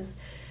there's this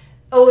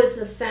was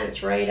the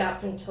sense right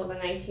up until the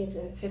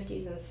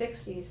 1950s and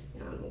 60s,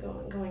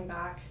 going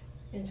back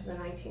into the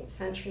 19th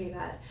century,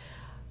 that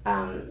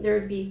there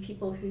would be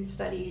people who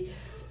studied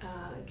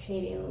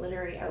Canadian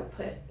literary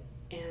output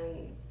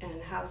and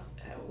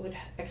would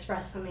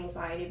express some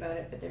anxiety about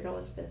it, but there'd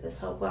always been this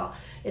hope, well,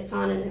 it's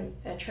on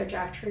a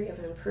trajectory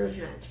of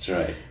improvement. That's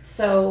right.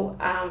 So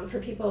for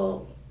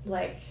people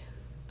like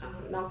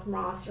Malcolm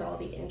Ross, or all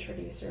the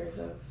introducers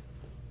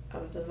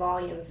of the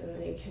volumes in the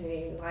New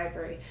Canadian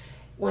Library,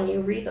 when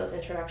you read those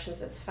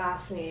introductions, it's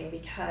fascinating,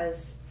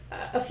 because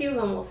a few of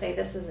them will say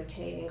this is a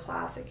Canadian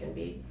classic and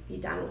be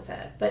done with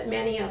it. But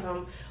many of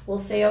them will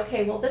say,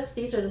 okay, well,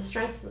 these are the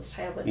strengths of this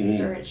title, but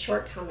these are its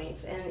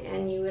shortcomings.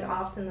 And you would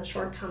often, the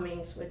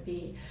shortcomings would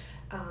be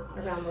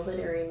around the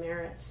literary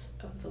merits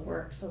of the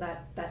work. So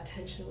that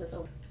tension was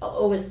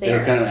always there.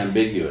 They're kind of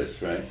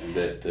ambiguous, right? A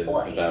bit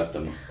about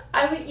them.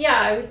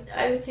 I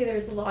would say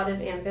there's a lot of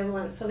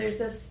ambivalence. So there's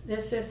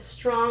this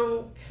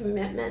strong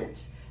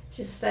commitment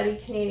to study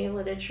Canadian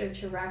literature,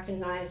 to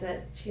recognize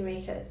it, to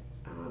make it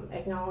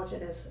acknowledge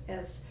it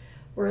as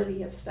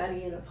worthy of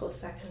study in the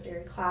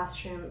post-secondary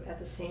classroom. At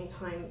the same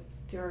time,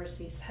 there are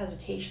these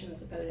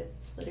hesitations about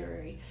its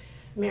literary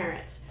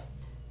merits.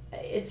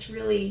 It's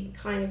really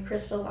kind of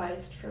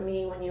crystallized for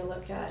me when you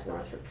look at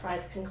Northrop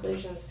Frye's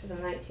conclusions to the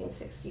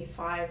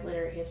 1965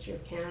 Literary History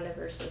of Canada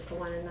versus the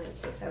one in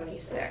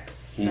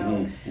 1976.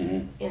 So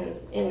in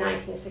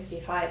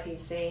 1965, he's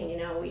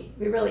saying,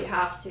 we really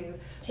have to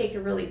take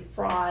a really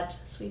broad,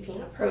 sweeping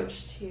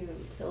approach to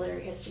the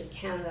literary history of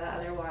Canada.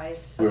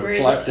 Otherwise, we're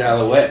plucked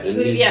alouette,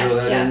 didn't he throw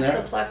that in there?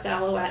 Yes, the plucked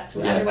alouette.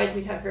 So otherwise,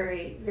 we'd have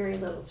very, very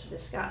little to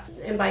discuss.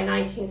 And by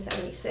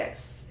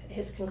 1976,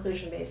 his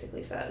conclusion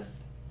basically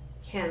says,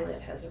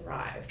 CanLit has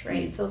arrived,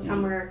 right? So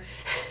somewhere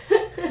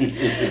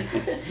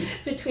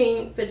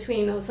between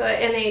those,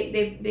 and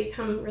they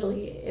become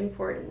really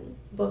important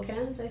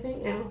bookends, I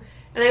think, now.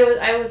 And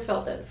I always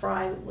felt that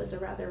Frye was a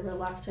rather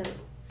reluctant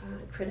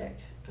critic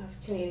of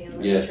Canadian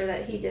literature,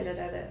 that he did it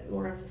at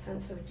more of a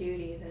sense of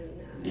duty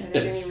than out of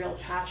any real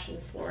passion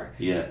for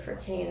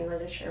Canadian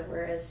literature,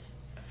 whereas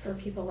for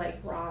people like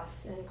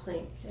Ross and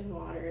Klink and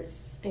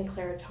Waters and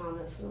Clara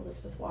Thomas and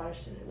Elizabeth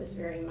Waterston, it was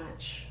very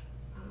much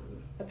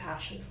a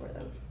passion for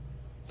them.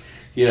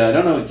 Yeah, I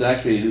don't know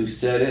exactly who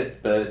said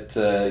it, but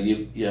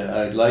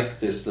I like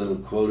this little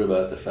quote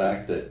about the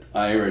fact that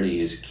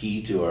irony is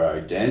key to our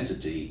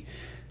identity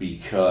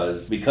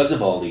because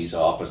of all these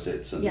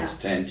opposites and this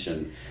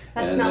tension.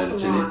 That's and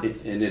Malcolm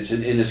Ross. It's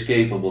an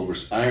inescapable,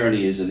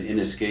 irony is an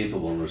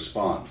inescapable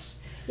response.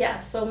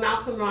 Yes, so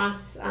Malcolm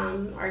Ross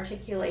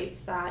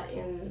articulates that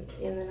in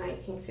the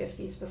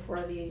 1950s,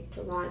 before the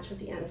launch of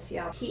the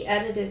NCL. He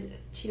edited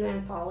 2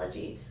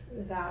 anthologies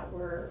that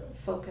were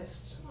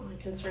focused on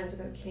concerns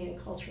about Canadian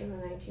culture in the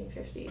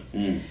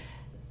 1950s.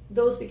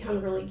 Those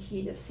become really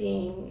key to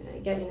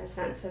getting a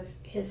sense of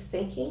his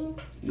thinking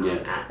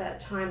at that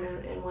time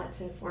and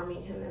what's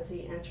informing him as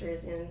he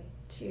enters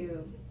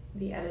into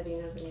the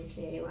editing of the New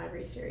Canadian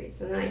Library series.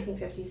 In the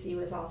 1950s, he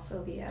was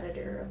also the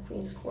editor of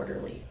Queen's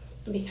Quarterly.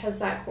 Because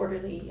that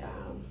quarterly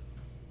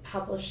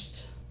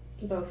published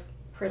both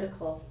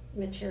critical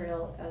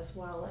material as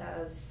well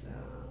as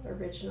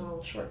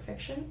original short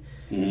fiction,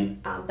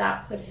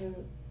 that put him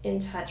in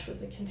touch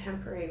with the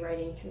contemporary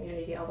writing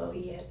community, although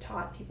he had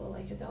taught people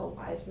like Adele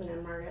Wiseman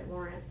and Margaret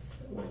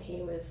Lawrence when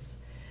he was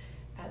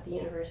at the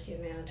University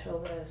of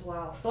Manitoba as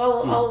well. So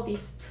all of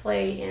these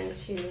play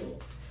into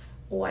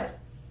what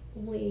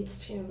leads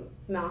to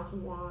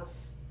Malcolm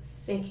Ross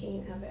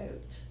thinking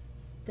about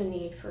the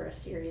need for a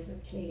series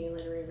of Canadian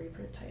literary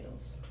reprint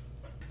titles.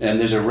 And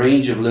there's a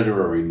range of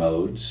literary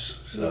modes,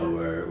 so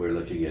we're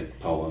looking at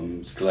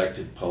poems,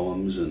 collected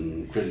poems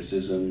and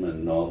criticism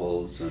and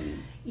novels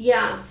and...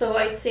 Yeah, so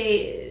I'd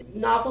say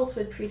novels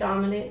would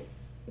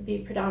be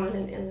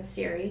predominant in the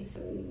series.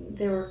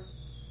 There were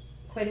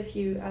quite a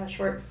few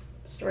short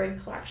story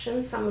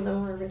collections. Some of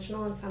them were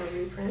original and some were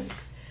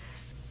reprints.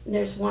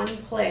 There's one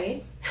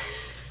play.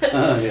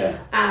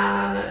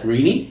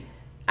 Reenie?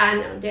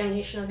 No,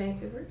 Damnation of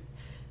Vancouver.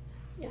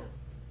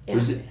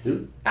 Who's it?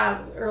 Who?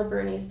 Earl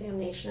Burney's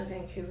Damnation of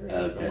Vancouver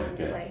is the one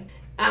play.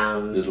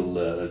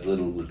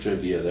 Little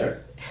trivia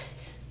there.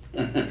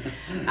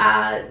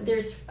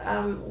 There's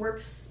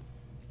works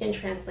in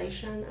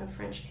translation of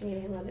French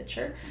Canadian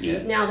literature.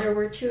 Yeah. Now there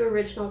were 2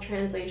 original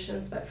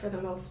translations, but for the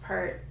most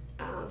part,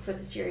 for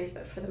the series,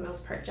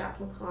 Jack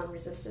McClelland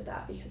resisted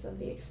that because of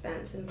the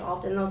expense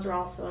involved, and those were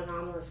also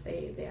anomalous.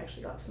 They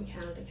actually got some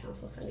Canada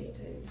Council funding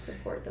to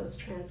support those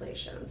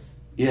translations.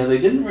 Yeah, they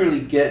didn't really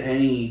get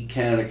any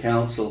Canada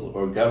Council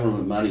or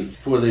government money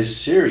for this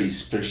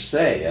series per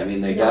se. I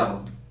mean, they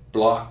got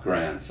block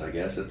grants, I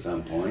guess, at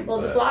some point. Well,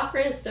 the block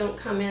grants don't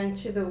come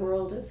into the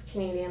world of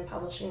Canadian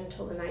publishing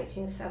until the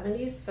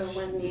 1970s. So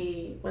when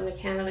the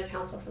Canada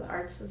Council for the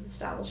Arts was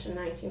established in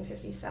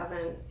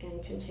 1957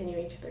 and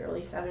continuing to the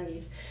early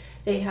 70s,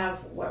 they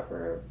have what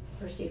were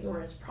perceived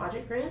more as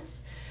project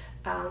grants.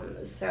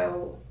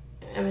 So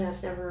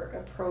M&S never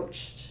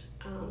approached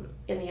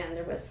in the end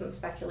there was some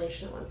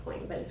speculation at one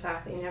point, but in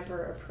fact they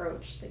never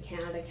approached the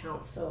Canada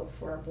Council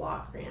for a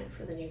block grant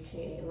for the new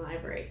Canadian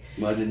Library.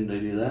 Why didn't they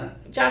do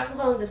that? Jack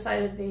McClelland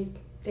decided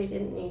they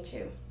didn't need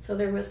to. So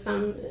there was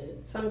some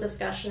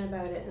discussion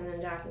about it, and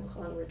then Jack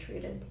McClelland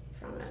retreated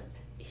from it.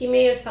 He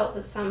may have felt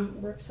that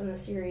some works in the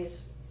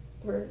series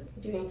were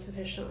doing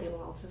sufficiently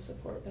well to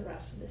support the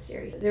rest of the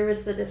series. There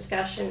was the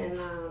discussion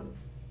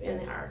in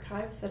the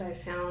archives that I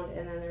found,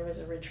 and then there was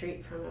a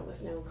retreat from it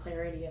with no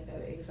clarity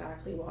about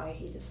exactly why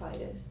he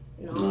decided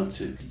not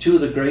to. Two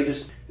of the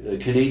greatest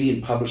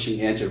Canadian publishing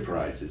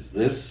enterprises,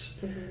 this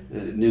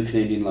new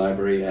Canadian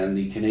Library and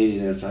the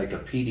Canadian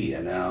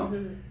Encyclopedia now,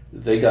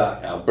 they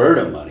got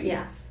Alberta money.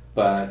 Yes.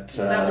 But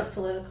that was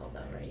political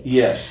though, right?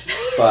 Yes,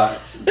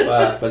 but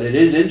it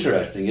is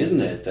interesting,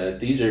 isn't it, that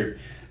these are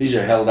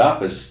held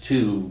up as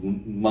two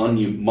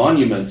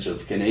monuments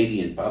of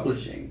Canadian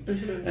publishing,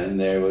 and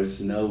there was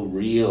no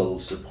real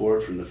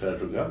support from the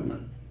federal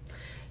government.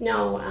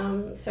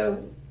 No,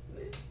 so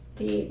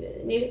the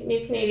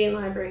new Canadian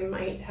Library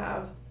might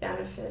have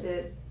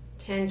benefited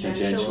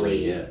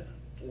tangentially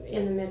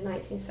in the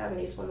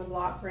mid-1970s when the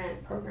block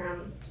grant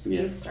programs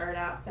do start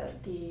up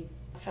at the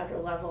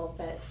federal level,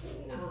 but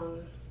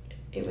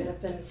it would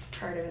have been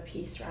part of a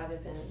piece rather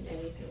than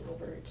anything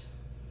overt.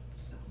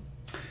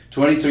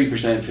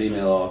 23%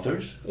 female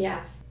authors.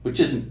 Yes. Which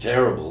isn't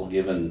terrible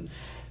given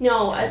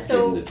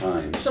the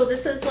times. So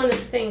this is one of the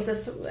things.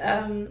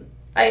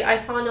 I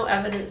saw no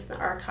evidence in the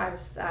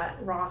archives that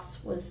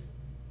Ross was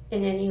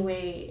in any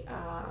way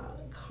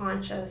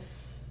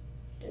conscious,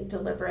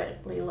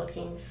 deliberately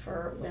looking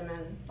for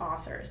women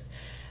authors.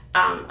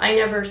 I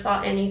never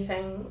saw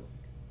anything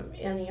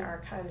in the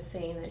archives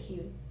saying that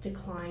he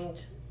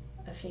declined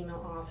a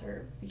female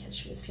author because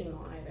she was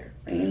female either.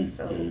 Right?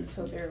 So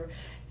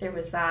there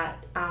was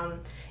that.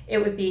 It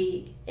would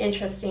be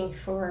interesting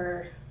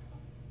for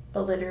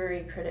a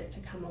literary critic to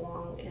come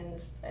along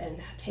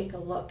and take a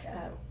look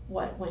at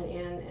what went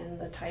in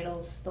and the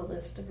titles, the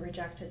list of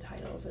rejected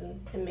titles, and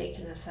make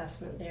an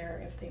assessment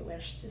there if they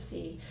wish to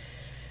see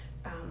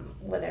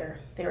whether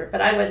they were.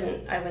 But I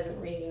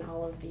wasn't reading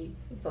all of the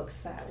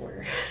books that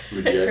were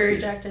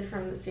rejected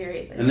from the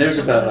series. And there's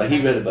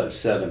he read about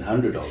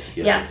 700 altogether.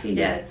 Yes, he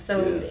did.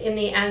 So in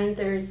the end,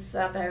 there's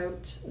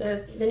about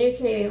the new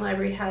Canadian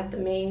Library had the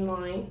main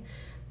line,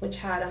 which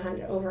had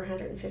over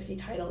 150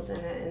 titles in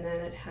it, and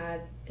then it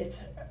had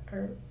its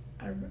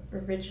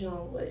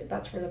original.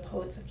 That's where the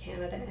Poets of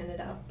Canada ended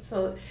up.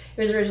 So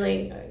it was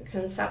originally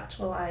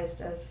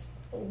conceptualized as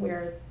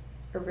where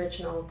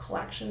original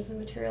collections and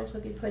materials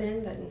would be put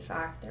in, but in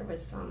fact there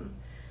was some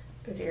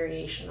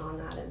variation on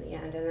that in the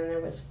end. And then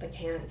there was the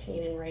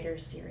Canadian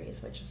Writers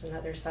series, which is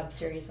another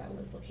sub-series that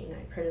was looking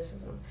at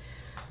criticism.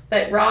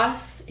 But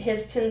Ross,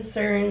 his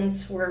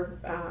concerns were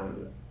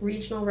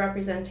regional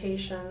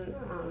representation,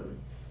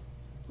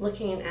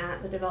 looking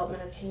at the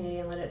development of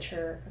Canadian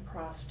literature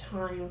across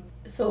time.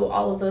 So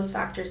all of those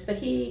factors. But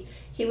he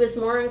was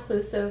more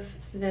inclusive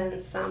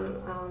than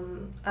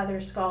some other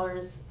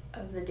scholars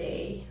of the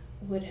day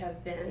would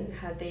have been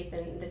had they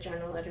been the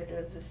general editor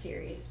of the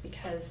series,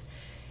 because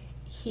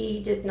he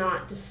did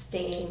not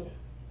disdain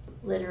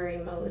literary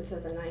modes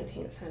of the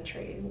 19th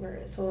century.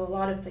 So a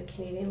lot of the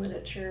Canadian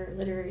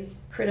literary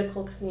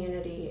critical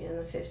community in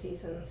the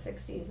 50s and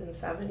 60s and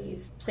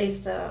 70s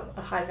placed a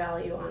high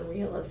value on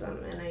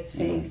realism, and I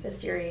think the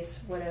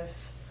series would have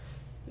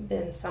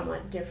been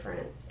somewhat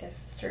different if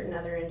certain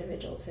other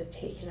individuals had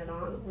taken it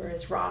on,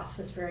 whereas Ross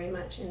was very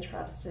much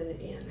interested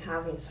in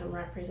having some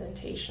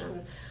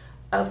representation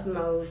of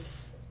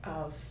modes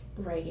of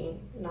writing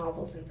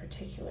novels in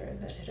particular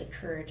that had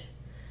occurred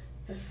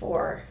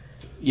before.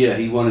 Yeah,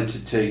 he wanted to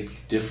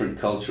take different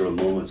cultural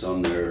moments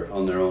on their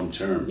own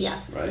terms.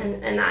 Yes, right?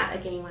 And that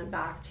again went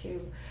back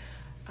to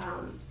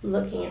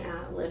looking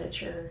at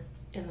literature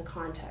in the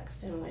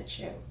context in which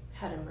it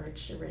had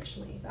emerged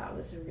originally. That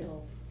was a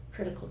real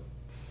critical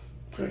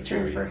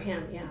concern for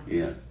him.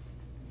 Yeah.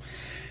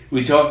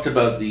 We talked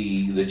about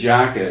the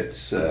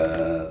jackets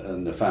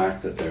and the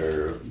fact that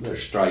they're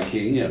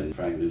striking, and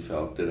Frank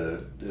Newfeld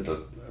did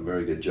a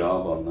very good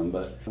job on them.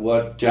 But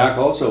what Jack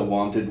also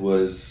wanted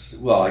was,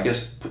 well, I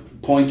guess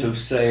point of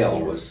sale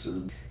was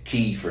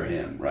key for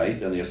him,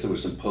 right? And I guess there were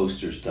some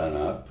posters done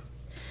up.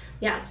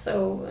 Yeah,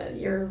 so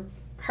you're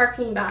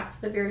harkening back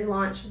to the very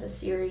launch of the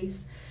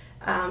series.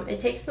 It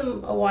takes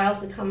them a while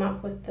to come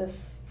up with the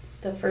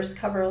first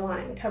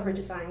cover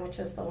design, which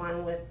is the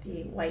one with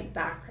the white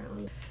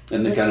background.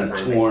 And the kind of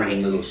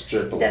torn little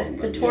strip along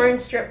the torn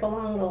strip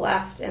along the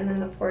left, and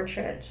then a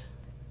portrait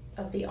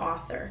of the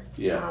author,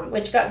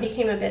 which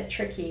became a bit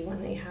tricky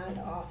when they had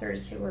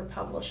authors who were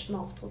published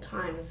multiple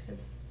times,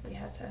 because they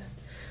had to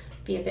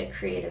be a bit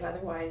creative,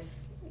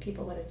 otherwise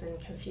people would have been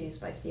confused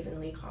by Stephen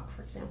Leacock,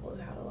 for example,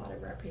 who had a lot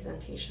of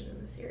representation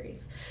in the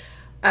series.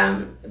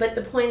 But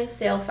the point of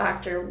sale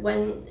factor,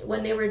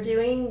 when they were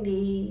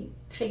doing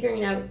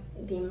figuring out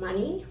the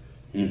money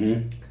for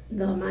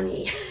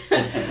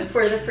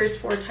the first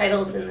 4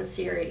 titles in the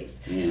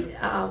series.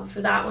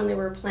 For that one, they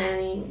were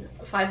planning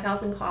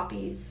 5,000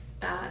 copies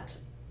at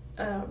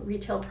a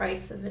retail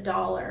price of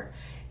 $1.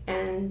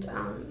 And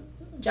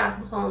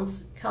Jack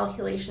McClelland's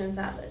calculations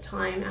at the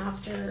time,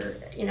 after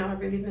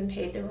everybody had been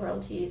paid their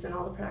royalties and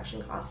all the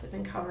production costs had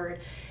been covered,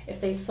 if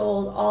they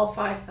sold all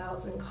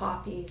 5,000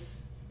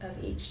 copies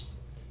of each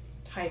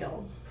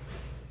title,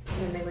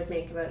 then they would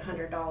make about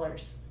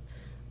 $100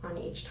 on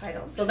each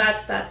title. So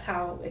that's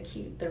how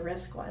acute the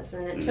risk was,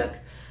 and it took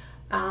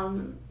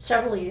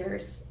several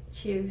years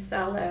to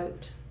sell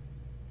out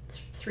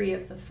 3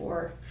 of the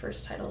 4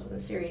 first titles in the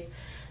series.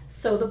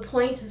 So the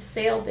point of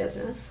sale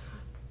business,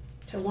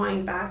 to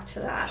wind back to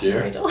that,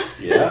 sure. Nigel.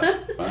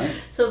 Yeah, fine.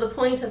 So the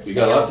point of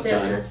sale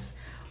business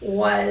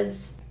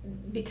was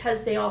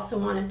because they also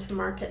wanted to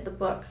market the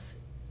books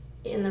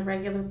in the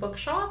regular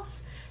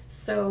bookshops.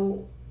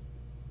 So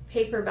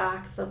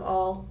paperbacks of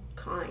all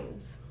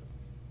kinds,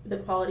 the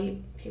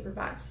quality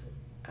paperbacks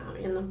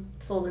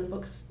sold in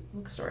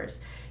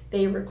bookstores,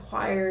 they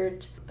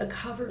required a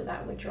cover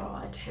that would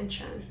draw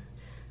attention,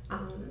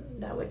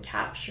 that would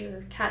catch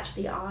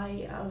the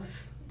eye of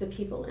the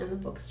people in the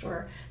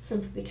bookstore,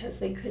 simply because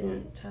they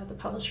couldn't, the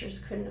publishers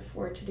couldn't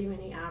afford to do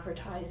any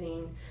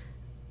advertising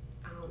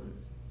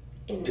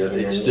in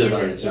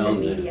the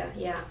media.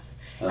 Yes.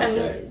 Okay. I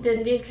mean, the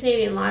New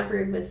Canadian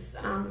Library was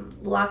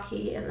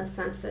lucky in the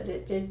sense that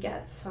it did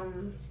get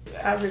some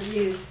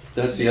reviews.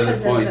 That's the other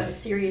point. Because of the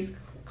series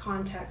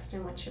context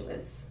in which it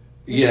was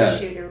yeah.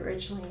 issued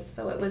originally,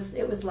 so it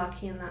was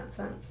lucky in that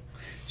sense.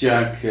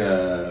 Jack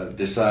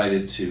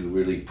decided to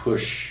really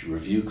push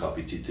review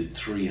copies. He did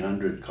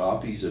 300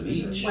 copies of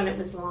each when it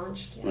was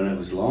launched. Yeah. When it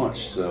was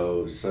launched,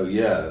 yeah. So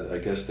yeah, I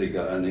guess they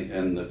got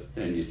and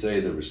you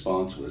say the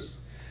response was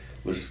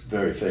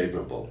very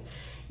favorable.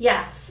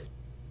 Yes,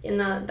 in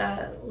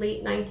the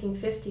late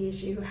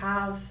 1950s, you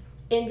have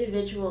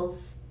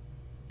individuals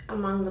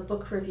among the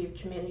book review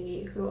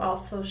community who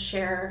also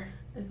share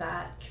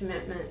that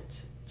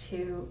commitment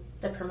to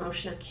the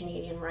promotion of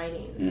Canadian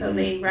writing. Mm-hmm. So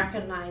they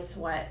recognize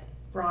what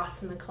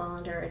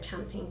Ross-McClelland are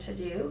attempting to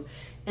do,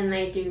 and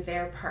they do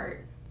their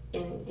part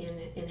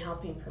in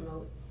helping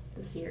promote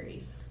the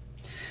series.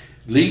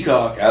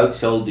 Leacock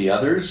outsold the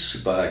others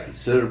by a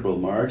considerable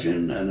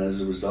margin, and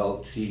as a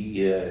result,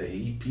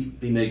 he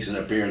makes an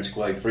appearance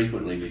quite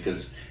frequently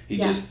because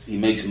he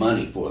makes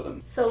money for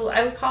them. So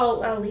I would call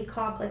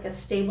Leacock like a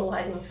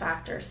stabilizing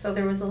factor. So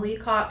there was a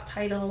Leacock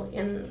title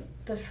in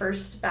the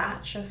first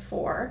batch of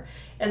 4,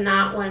 and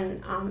that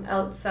one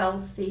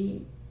outsells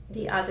the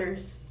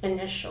others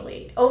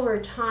initially. Over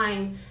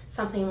time,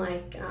 something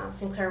like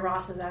Sinclair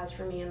Ross's As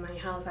for Me in My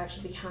House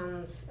actually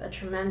becomes a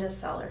tremendous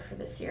seller for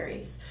the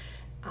series.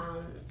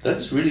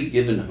 That's really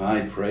given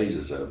high praise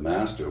as a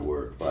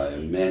masterwork by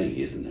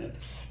many, isn't it?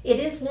 It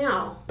is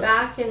now.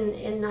 Back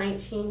in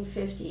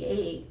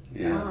 1958,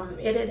 yeah.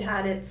 It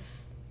had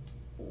its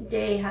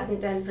day,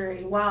 hadn't done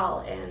very well,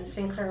 and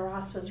Sinclair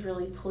Ross was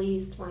really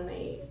pleased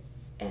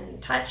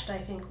and touched, I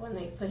think, when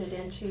they put it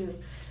into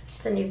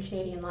the New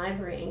Canadian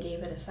Library and gave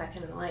it a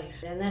second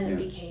life. And then it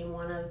became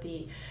one of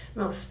the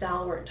most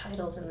stalwart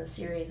titles in the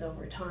series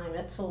over time.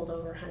 It sold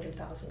over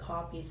 100,000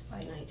 copies by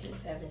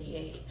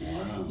 1978.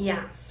 Wow.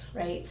 Yes,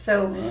 right.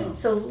 So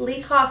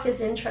Leacock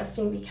is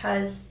interesting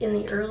because in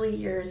the early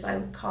years, I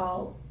would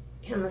call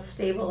him a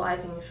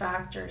stabilizing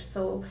factor.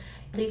 So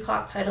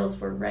Leacock titles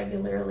were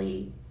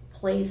regularly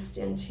placed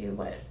into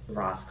what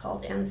Ross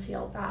called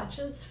NCL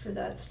batches for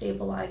that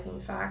stabilizing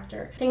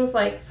factor. Things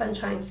like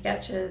Sunshine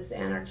Sketches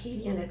and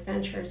Arcadian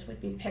Adventures would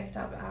be picked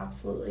up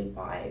absolutely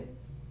by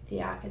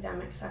the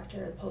academic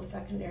sector, the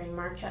post-secondary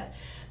market,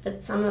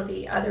 but some of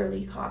the other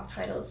Leacock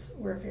titles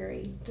were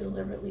very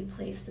deliberately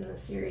placed in the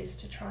series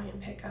to try and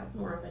pick up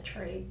more of a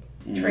trade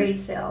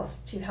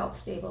sales to help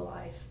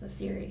stabilize the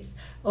series.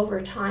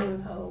 Over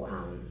time, though,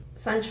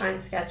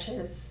 Sunshine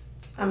Sketches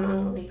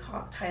among the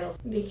Leacock titles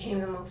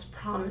became the most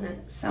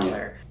prominent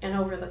seller, and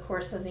over the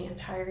course of the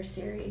entire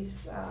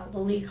series, the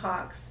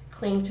Leacock's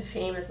claim to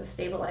fame as a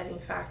stabilizing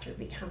factor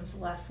becomes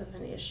less of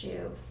an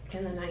issue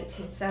in the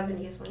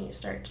 1970s when you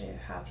start to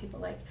have people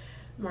like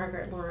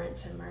Margaret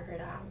Lawrence and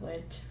Margaret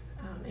Atwood,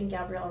 and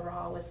Gabrielle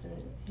Raw was an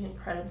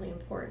incredibly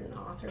important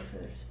author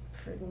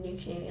for the New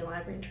Canadian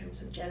Library in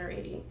terms of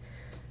generating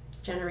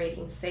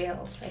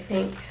sales, I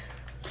think.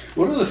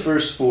 What are the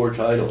first 4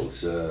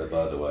 titles,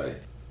 by the way?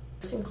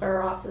 Sinclair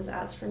Ross's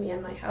As for Me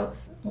in My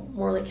House,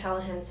 Morley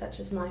Callahan,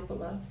 Such Is My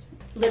Beloved,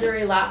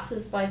 Literary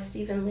Lapses by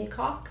Stephen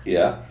Leacock,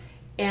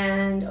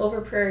 and Over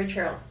Prairie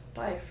Trails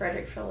by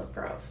Frederick Philip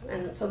Grove.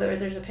 And so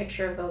there's a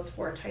picture of those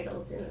 4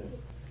 titles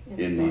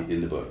in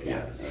the book.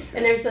 Yeah. Okay.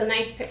 And there's a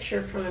nice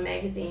picture from a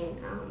magazine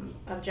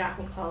of Jack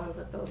McClelland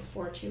with those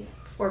 4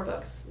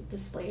 books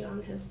displayed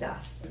on his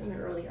desk in an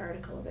early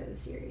article about the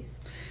series.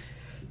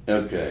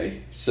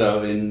 Okay,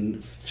 so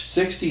in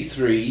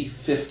 63,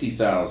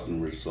 50,000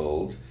 were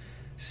sold.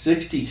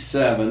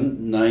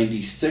 67,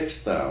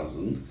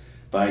 96,000.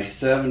 By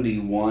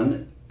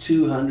 71,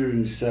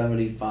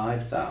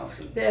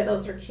 275,000.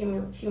 Those are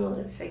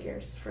cumulative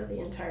figures for the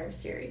entire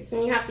series.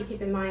 And you have to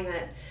keep in mind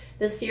that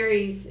the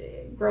series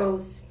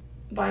grows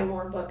by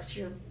more books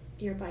year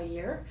by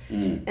year.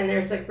 And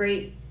there's a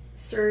great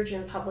surge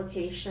in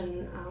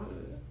publication.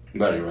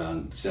 Right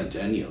around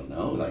Centennial,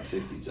 no? Like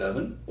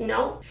 67?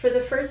 No, for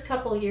the first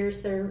couple of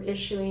years they're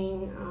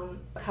issuing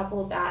a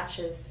couple of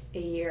batches a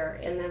year,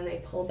 and then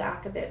they pull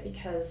back a bit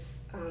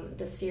because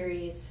the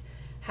series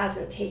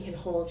hasn't taken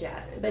hold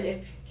yet. But if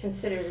you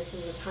consider this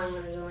is a time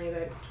when there's only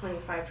about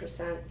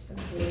 25%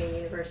 of Canadian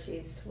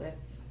universities with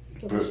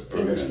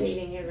English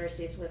Canadian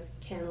universities with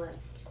CanLit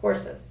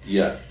courses.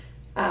 Yeah.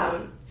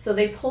 So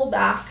they pull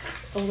back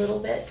a little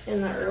bit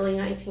in the early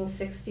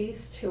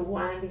 1960s to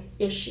one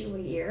issue a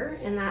year,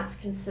 and that's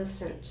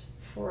consistent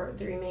for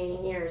the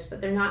remaining years,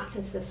 but they're not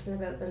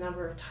consistent about the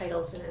number of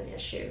titles in an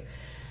issue.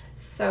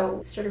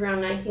 So sort of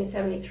around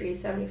 1973,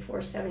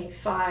 74,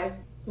 75,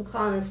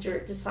 McClelland and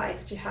Stewart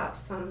decides to have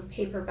some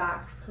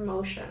paperback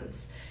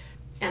promotions.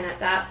 And at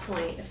that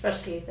point,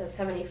 especially the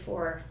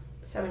 74,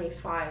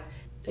 75,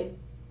 they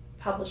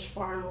published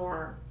far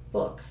more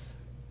books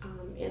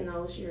in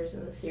those years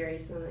in the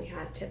series than they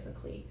had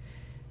typically.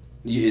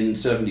 In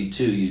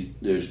 72,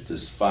 there's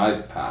this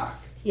 5-pack.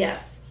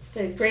 Yes,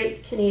 the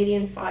Great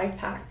Canadian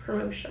 5-pack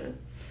promotion.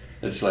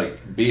 It's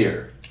like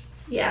beer.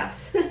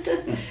 Yes.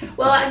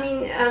 Well, I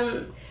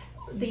mean,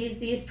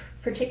 these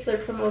particular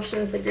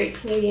promotions, the Great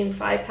Canadian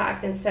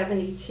 5-pack in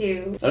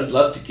 72. I'd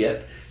love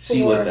to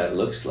see what that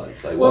looks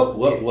like. Like, well,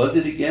 what was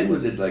it again?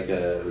 Was it like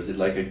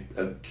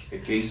a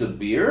case of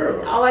beer?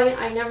 Or? Oh,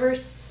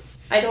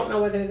 I don't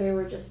know whether they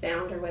were just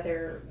bound or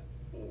whether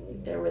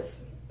there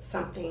was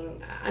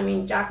something. I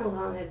mean, Jack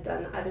McClelland had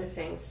done other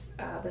things.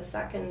 The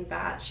second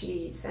batch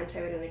he sent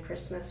out in a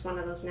Christmas, one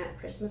of those net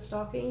Christmas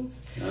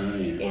stockings. Oh,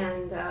 yeah.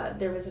 And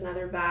there was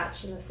another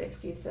batch in the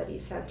 60s that he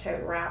sent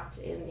out wrapped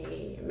in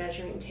the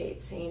measuring tape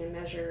saying a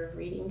measure of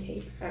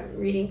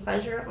reading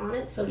pleasure on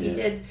it. So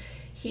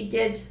he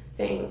did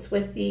things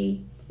with the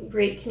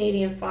Great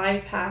Canadian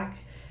 5-pack.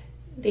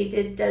 They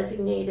did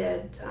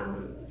designated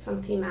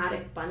some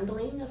thematic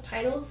bundling of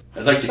titles.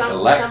 I'd like to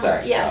collect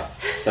that yes.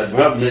 stuff. But the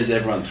problem is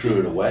everyone threw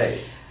it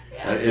away.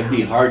 It'd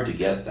be hard to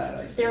get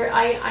that, I think.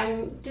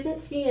 I didn't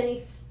see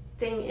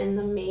anything in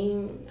the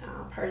main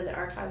part of the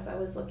archives I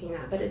was looking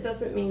at, but it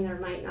doesn't mean there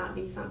might not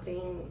be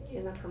something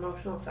in the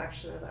promotional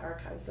section of the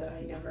archives that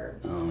I never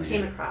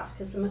came across,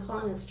 because the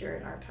McClelland and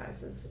Stewart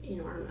archives is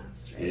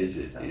enormous. Right? Is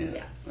it? So, yeah.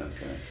 Yes.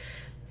 Okay.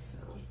 So.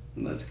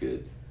 That's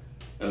good.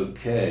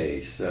 Okay,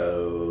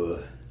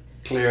 so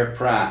Claire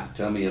Pratt.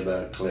 Tell me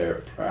about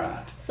Claire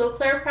Pratt. So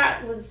Claire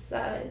Pratt was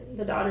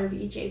the daughter of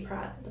E.J.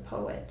 Pratt, the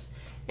poet.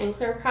 And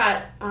Claire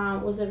Pratt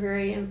was a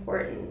very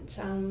important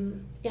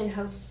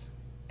in-house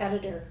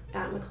editor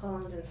at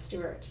McClelland and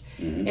Stewart.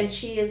 Mm-hmm. And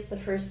she is the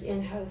first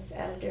in-house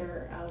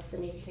editor of the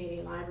New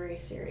Canadian Library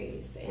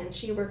series. And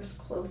she works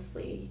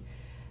closely.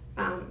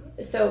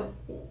 So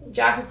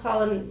Jack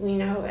McClelland we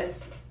know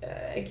as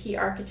a key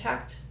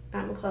architect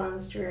at McClelland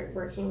and Stewart,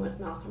 working with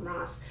Malcolm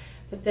Ross.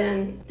 But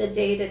then the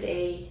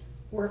day-to-day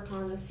work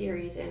on the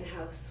series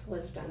in-house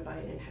was done by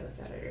an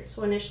in-house editor.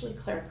 So initially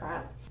Claire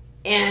Pratt.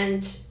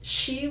 And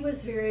she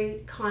was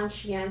very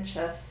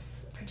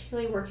conscientious,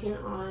 particularly working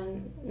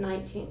on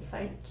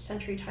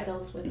 19th-century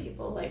titles with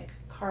people like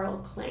Carl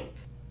Klink.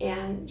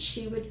 And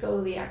she would go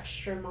the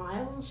extra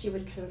mile. She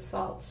would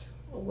consult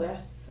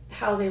with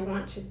how they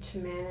wanted to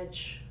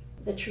manage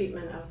the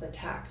treatment of the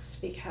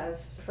text,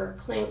 because for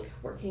Klink,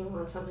 working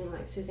on something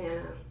like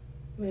Susanna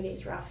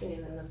Moody's Roughing It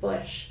in the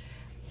Bush,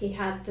 he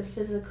had the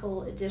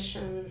physical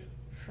edition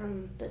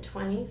from the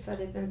 20s that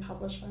had been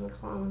published by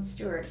McClelland and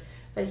Stewart,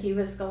 but he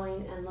was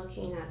going and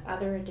looking at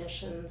other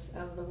editions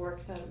of the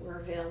work that were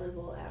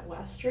available at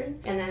Western,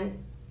 and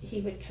then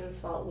he would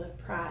consult with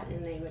Pratt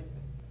and they would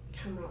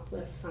come up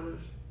with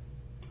some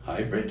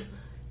hybrid.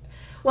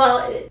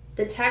 Well,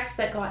 the text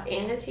that got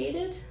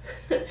annotated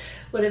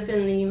would have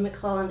been the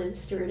McClelland and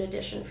Stewart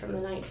edition from the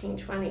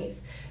 1920s.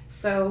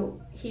 So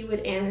he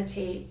would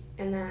annotate,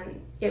 and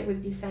then it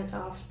would be sent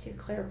off to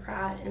Claire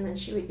Pratt, and then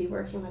she would be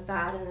working with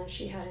that, and if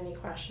she had any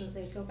questions,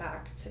 they'd go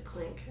back to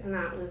Klink. And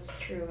that was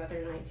true of other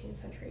 19th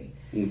century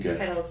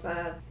titles,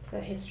 the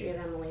history of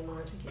Emily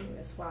Montague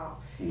as well.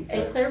 Okay.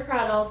 And Claire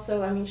Pratt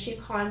also, I mean, she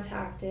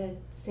contacted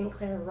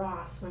Sinclair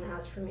Ross when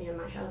As For Me in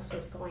My House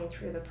was going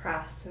through the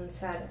press and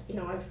said, you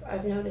know,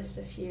 I've noticed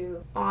a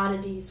few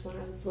oddities when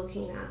I was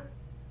looking at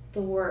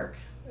the work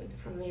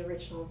from the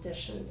original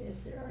edition.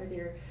 Are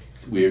there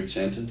weird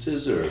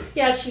sentences or?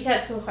 Yeah, she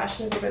had some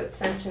questions about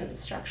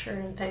sentence structure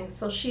and things.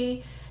 So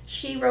she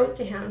wrote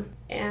to him,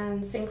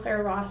 and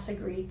Sinclair Ross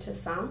agreed to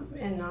some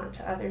and not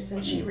to others,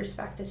 and she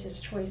respected his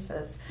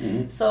choices.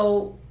 Mm-hmm.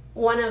 So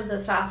one of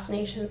the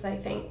fascinations, I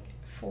think,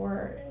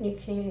 for New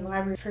Canadian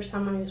Library, for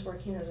someone who's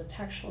working as a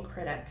textual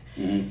critic,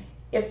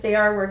 if they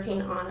are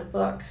working on a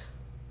book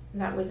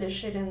that was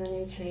issued in the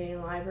New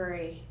Canadian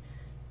Library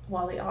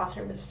while the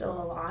author was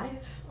still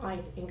alive,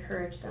 I'd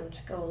encourage them to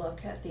go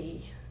look at the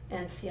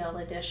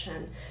NCL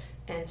edition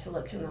and to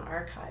look in the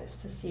archives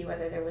to see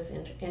whether there was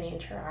any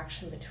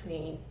interaction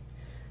between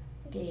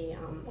the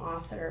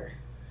author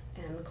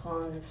and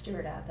McClelland and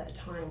Stewart at that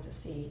time, to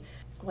see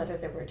whether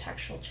there were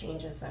textual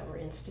changes that were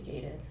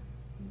instigated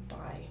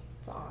by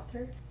the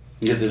author.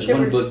 Yeah, there's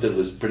one book that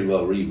was pretty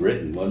well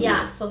rewritten, wasn't it?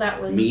 Yeah, so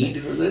that was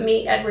Mead, was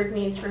it? Edward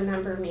Mead's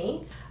Remember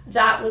Me.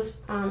 That was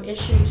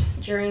issued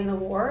during the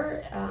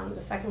war,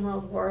 the Second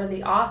World War.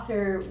 The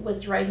author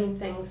was writing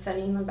things,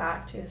 sending them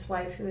back to his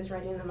wife, who was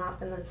writing them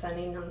up, and then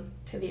sending them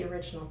to the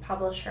original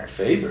publisher.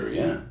 Faber,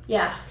 yeah.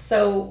 Yeah,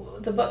 so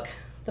the book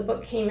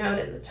came out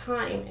at the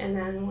time, and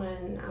then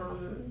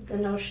when the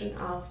notion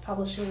of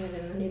publishing it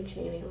in the New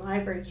Canadian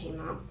Library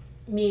came up,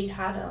 Mead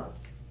had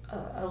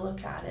a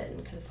look at it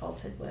and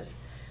consulted with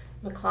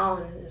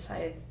McClelland and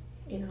decided,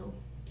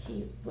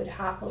 he would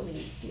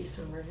happily do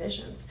some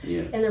revisions.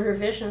 Yeah. And the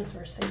revisions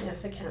were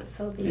significant.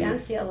 So the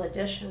NCL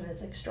edition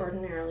is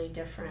extraordinarily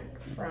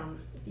different from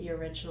the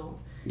original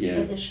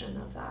edition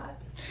of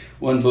that.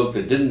 One book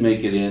that didn't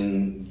make it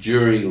in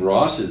during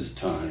Ross's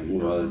time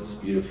was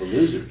Beautiful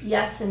Losers.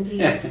 Yes,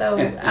 indeed. So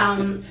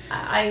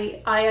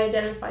I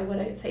identify what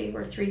I'd say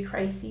were three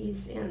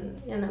crises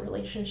in the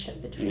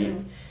relationship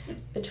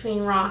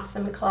between Ross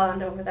and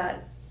McClelland over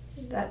that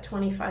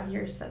 25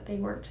 years that they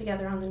worked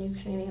together on the New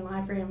Canadian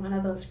Library, and one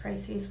of those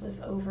crises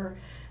was over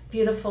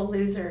Beautiful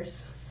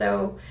Losers.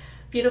 So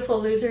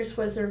Beautiful Losers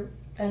was an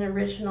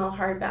original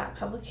hardback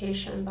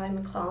publication by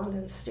McClelland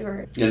and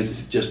Stewart.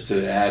 And just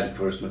to add, of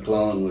course,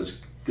 McClelland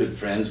was good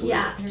friends with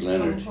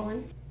Leonard.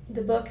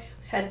 The book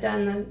had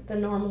done the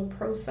normal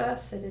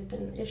process. It had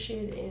been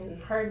issued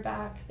in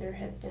hardback. There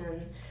had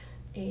been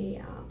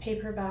a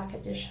paperback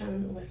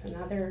edition with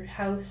another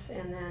house,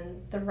 and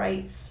then the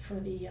rights for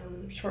the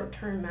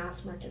short-term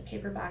mass market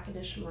paperback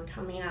edition were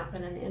coming up,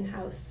 and an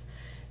in-house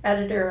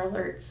editor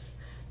alerts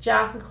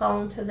Jack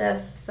McClelland to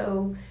this,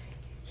 so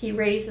he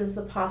raises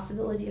the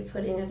possibility of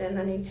putting it in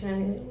the New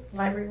Canadian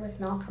Library with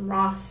Malcolm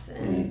Ross,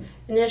 and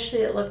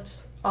initially it looked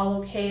all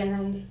okay, and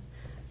then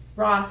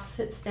Ross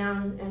sits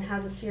down and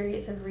has a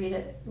series of read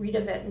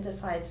of it and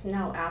decides,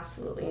 no,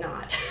 absolutely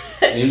not.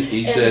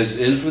 He says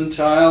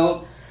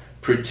infantile,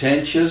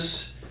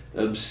 pretentious,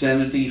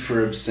 obscenity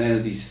for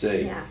obscenity's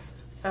sake. Yes.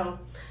 So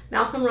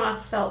Malcolm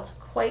Ross felt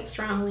quite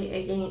strongly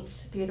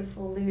against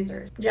Beautiful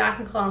Losers. Jack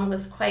McClelland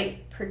was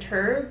quite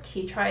perturbed.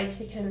 He tried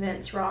to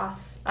convince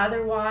Ross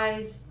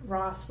otherwise.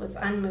 Ross was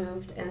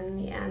unmoved, and in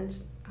the end,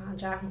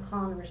 Jack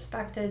McClelland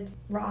respected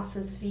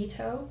Ross's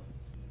veto.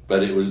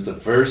 But it was the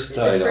first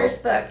title. The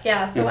first book,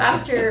 yeah. So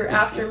after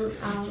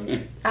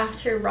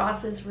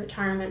Ross's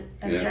retirement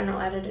as general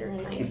editor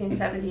in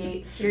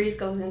 1978, the series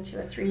goes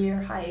into a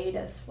 3-year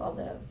hiatus while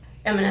the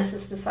M&S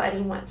is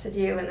deciding what to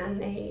do, and then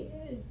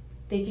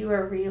they do a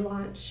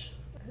relaunch.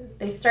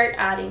 They start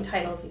adding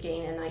titles again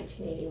in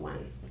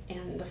 1981,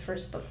 and the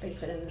first book they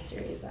put in the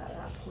series at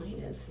that point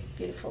is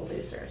Beautiful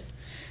Losers.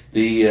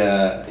 He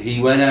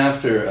went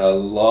after a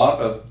lot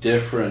of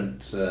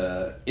different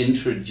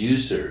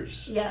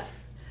introducers. Yes.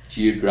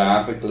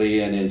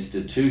 Geographically and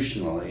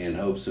institutionally, in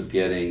hopes of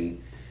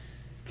getting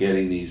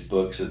these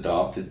books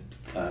adopted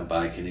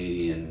by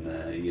Canadian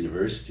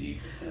University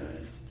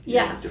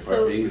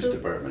English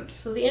departments.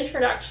 So the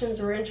introductions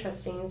were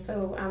interesting.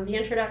 So the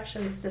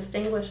introductions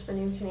distinguished the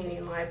New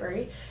Canadian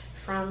Library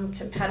from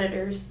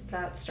competitors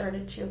that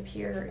started to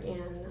appear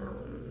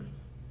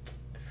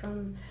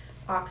from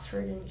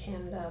Oxford and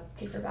Canada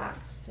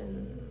paperbacks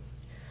and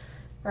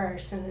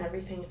Ryerson and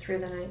everything through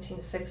the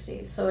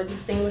 1960s. So a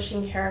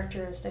distinguishing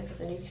characteristic of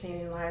the New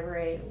Canadian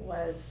Library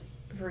was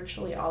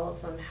virtually all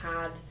of them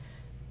had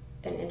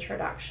an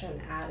introduction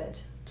added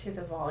to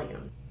the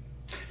volume.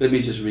 Let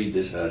me just read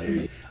this out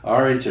here.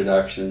 Our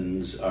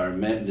introductions are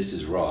meant, this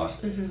is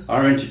Ross,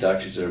 our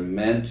introductions are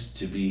meant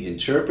to be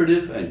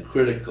interpretive and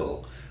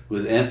critical,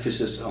 with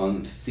emphasis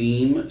on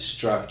theme,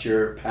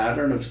 structure,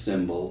 pattern of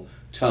symbol,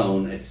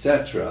 tone,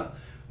 etc.,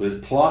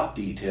 with plot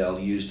detail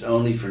used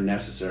only for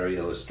necessary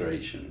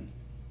illustration.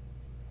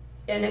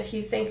 And if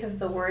you think of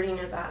the wording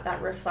of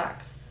that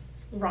reflects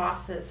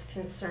Ross's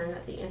concern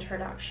that the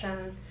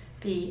introduction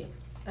be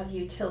of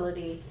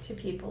utility to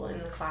people in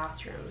the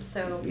classroom.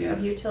 So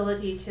of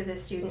utility to the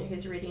student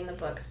who's reading the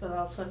books, but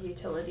also of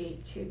utility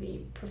to the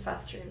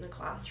professor in the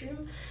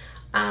classroom.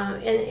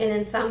 And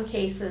in some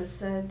cases,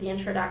 the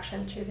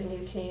introduction to the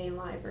New Canadian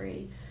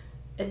Library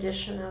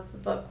edition of the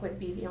book would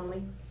be the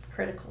only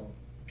critical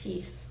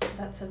piece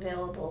that's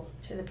available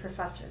to the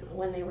professor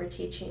when they were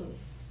teaching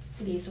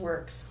these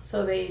works.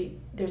 So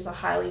there's a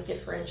highly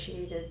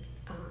differentiated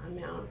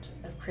amount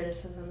of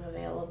criticism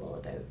available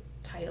about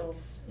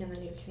titles in the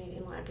New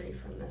Canadian Library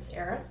from this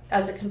era.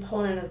 As a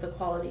component of the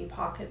quality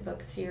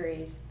pocketbook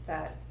series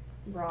that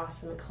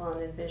Ross and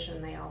McClelland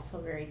envisioned, they also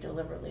very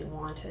deliberately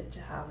wanted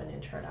to have an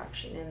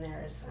introduction in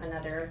there as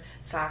another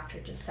factor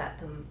to set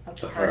them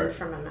apart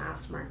from a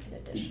mass market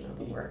edition of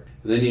the work.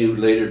 Then you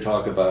later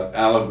talk about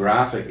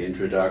allographic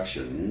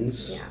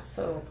introductions. Yeah,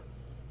 so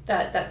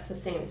that's the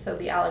same. So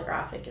the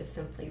allographic is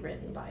simply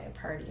written by a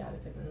party other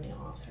than the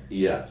author.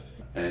 Yeah,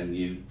 and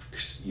you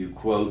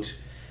quote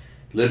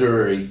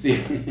literary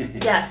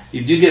Yes.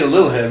 You do get a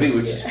little heavy,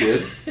 which is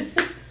good.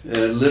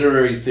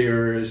 Literary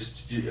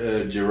theorist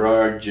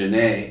Gerard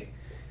Genet,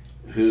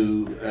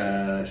 who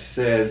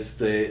says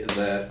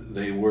that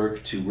they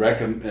work to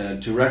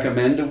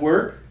recommend a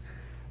work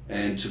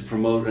and to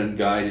promote and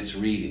guide its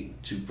reading,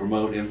 to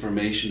promote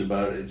information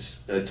about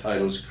its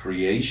title's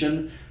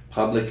creation,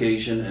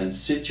 publication, and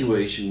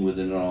situation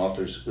within an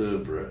author's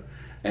oeuvre,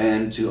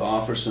 and to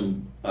offer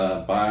some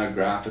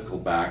biographical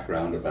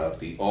background about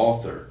the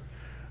author.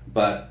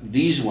 But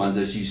these ones,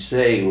 as you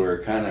say,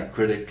 were kind of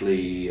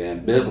critically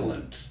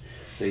ambivalent.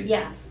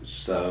 Yes.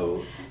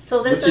 So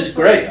this which is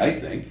great, I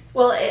think.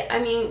 Well,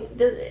 and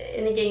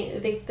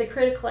again, the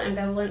critical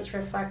ambivalence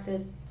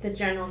reflected the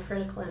general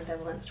critical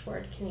ambivalence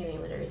toward Canadian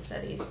literary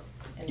studies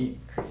and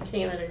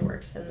Canadian literary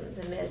works in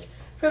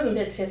from the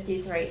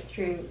mid-50s right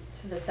through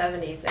to the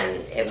 70s.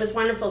 And it was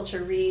wonderful to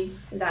read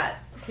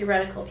that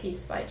theoretical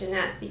piece by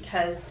Jeanette,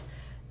 because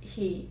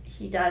he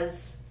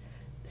does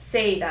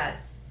say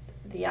that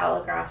the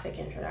allographic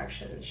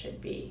introduction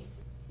should be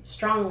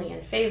strongly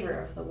in favor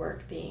of the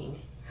work being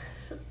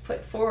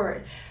put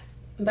forward.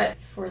 But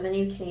for the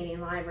New Canadian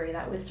Library,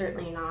 that was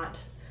certainly not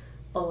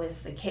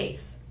always the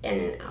case.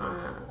 And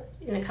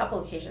in a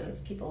couple occasions,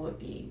 people would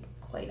be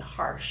quite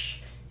harsh,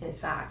 in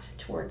fact,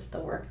 towards the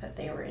work that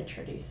they were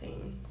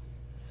introducing.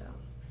 So,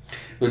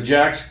 but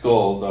Jack's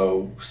goal,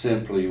 though,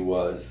 simply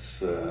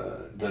was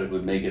that it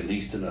would make at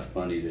least enough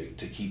money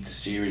to keep the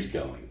series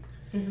going.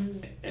 Mm-hmm.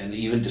 And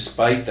even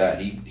despite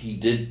that, he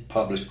did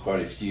publish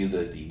quite a few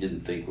that he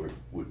didn't think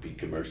would be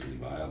commercially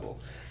viable,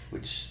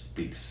 which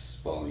speaks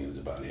volumes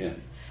about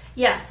him.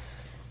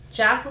 Yes.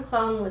 Jack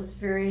McClelland was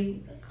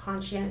very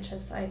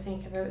conscientious, I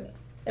think, about,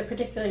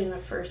 particularly in the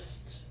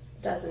first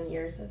dozen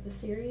years of the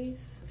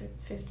series,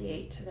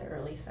 58 to the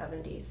early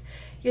 70s.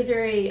 He was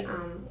very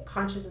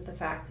conscious of the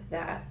fact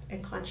that,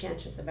 and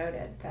conscientious about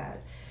it,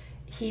 that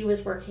he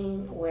was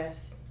working with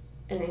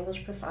an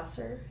English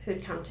professor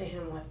who'd come to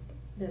him with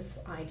this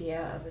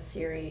idea of a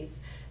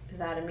series,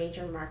 that a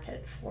major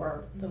market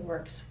for the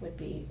works would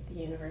be the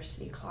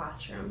university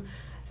classroom.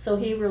 So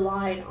he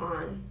relied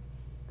on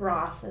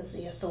Ross as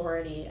the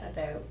authority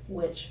about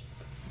which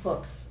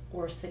books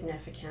were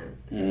significant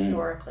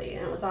historically,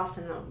 and it was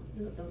often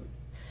the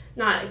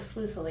not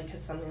exclusively,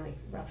 because something like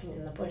Roughing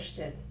in the Bush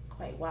did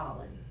quite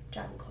well, and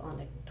Jack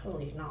McClelland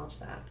totally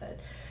acknowledged that, but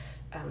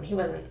he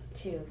wasn't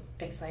too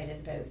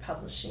excited about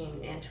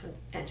publishing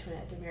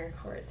Antoinette de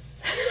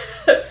Méricourt's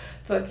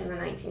book in the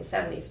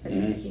 1970s, but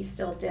he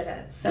still did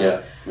it.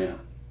 So yeah.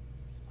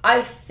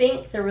 I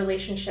think the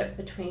relationship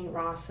between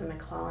Ross and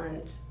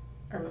McClelland,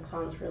 or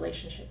McClelland's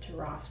relationship to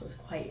Ross, was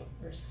quite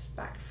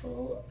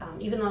respectful,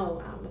 even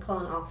though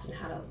McClelland often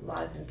had a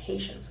lot of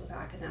impatience with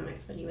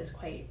academics, but he was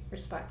quite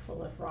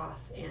respectful of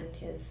Ross and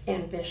his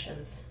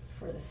ambitions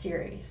for the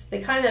series.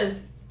 They kind of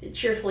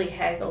cheerfully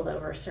haggled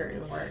over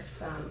certain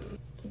works.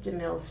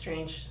 DeMille's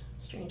strange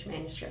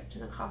manuscript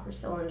in a copper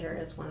cylinder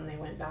is one they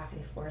went back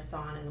and forth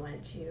on, and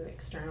went to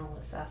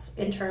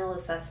internal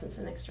assessments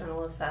and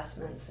external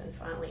assessments, and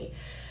finally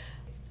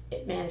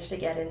it managed to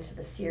get into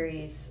the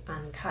series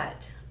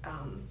uncut,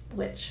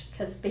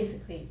 because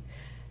basically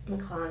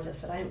McClelland just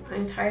said,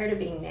 I'm tired of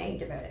being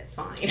nagged about it,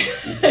 fine.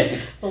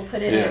 We'll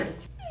put it in.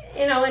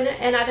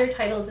 And other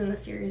titles in the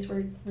series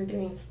were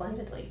doing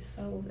splendidly,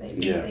 so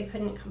they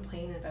couldn't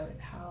complain about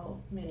how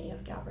many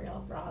of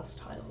Gabrielle Bra's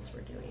titles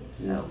were doing.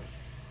 So,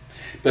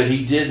 but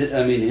he did.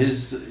 I mean,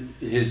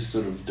 his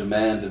sort of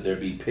demand that there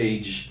be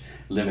page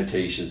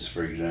limitations,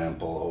 for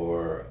example,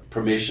 or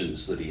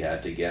permissions that he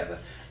had to get,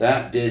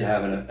 that did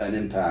have an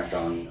impact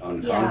on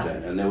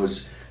content, and there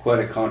was quite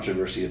a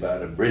controversy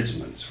about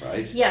abridgments,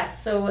 right?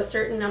 Yes, so a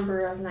certain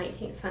number of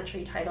 19th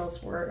century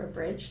titles were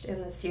abridged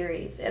in the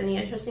series. And the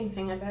interesting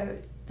thing about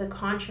the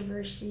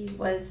controversy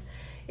was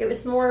it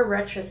was more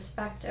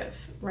retrospective,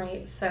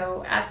 right?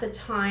 So at the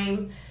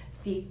time,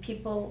 the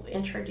people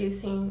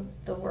introducing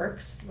the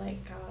works, like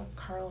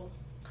Carl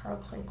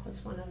Klink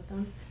was one of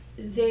them,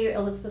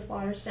 Elizabeth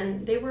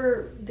Waterston, they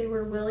were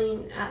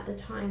willing at the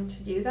time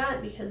to do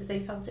that, because they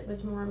felt it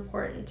was more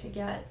important to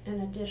get an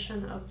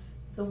edition of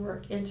the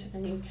work into the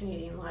New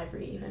Canadian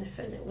Library, even if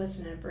it was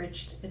an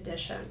abridged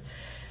edition.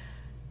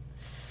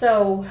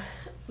 So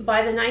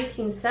by the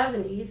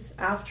 1970s,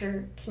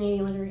 after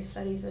Canadian Literary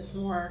Studies is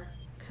more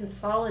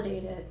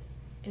consolidated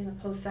in the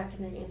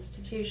post-secondary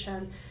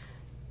institution,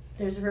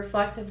 there's a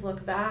reflective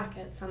look back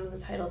at some of the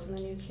titles in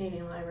the New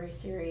Canadian Library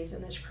series,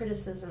 and there's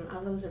criticism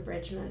of those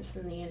abridgments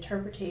and the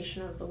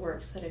interpretation of the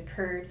works that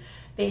occurred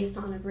based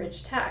on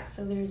abridged text.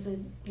 So there's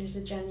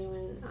a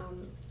genuine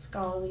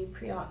scholarly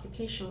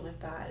preoccupation with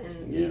that,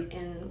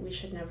 and we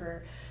should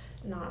never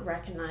not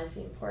recognize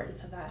the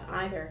importance of that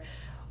either.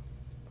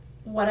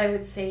 What I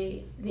would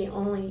say the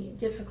only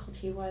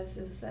difficulty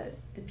is that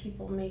the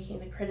people making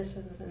the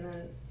criticism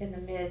in the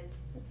mid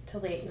to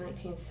late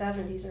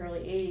 1970s,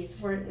 early 80s,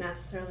 weren't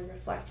necessarily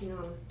reflecting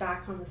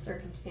back on the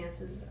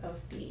circumstances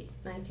of the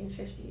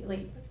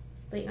late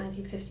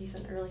 1950s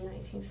and early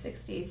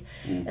 1960s,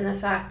 and the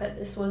fact that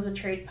this was a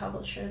trade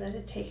publisher that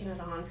had taken it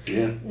on,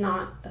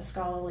 not a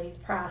scholarly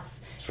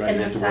press. Trying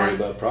not to worry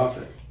about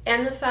profit.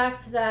 And the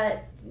fact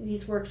that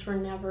these works were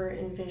never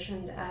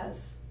envisioned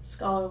as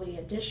scholarly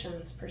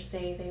editions per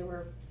se, they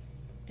were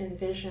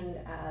envisioned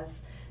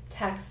as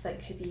texts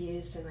that could be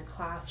used in the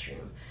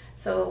classroom.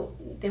 So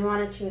they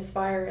wanted to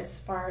aspire as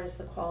far as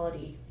the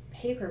quality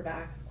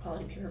paperback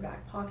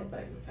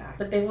pocketbook, in fact,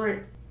 but they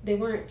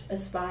weren't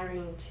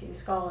aspiring to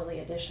scholarly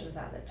editions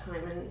at the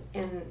time.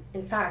 And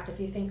in fact, if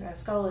you think a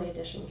scholarly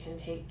edition can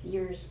take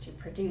years to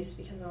produce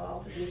because of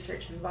all the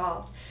research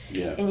involved,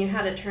 and you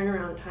had a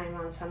turnaround time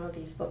on some of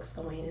these books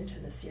going into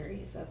the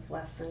series of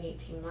less than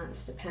 18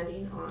 months,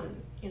 depending on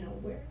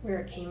where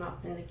it came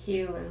up in the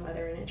queue and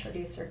whether an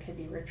introducer could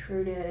be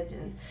recruited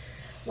and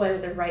whether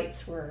the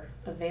rights were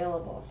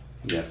available.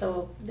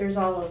 So there's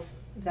all of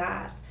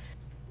that.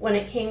 When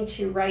it came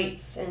to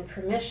rights and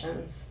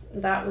permissions,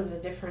 that was a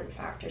different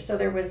factor. So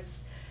there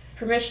was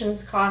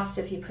permissions cost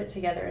if you put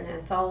together an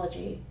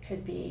anthology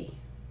could be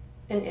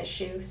an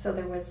issue. So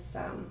there was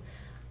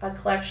a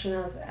collection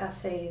of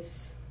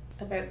essays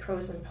about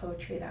prose and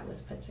poetry that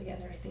was put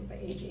together, I think, by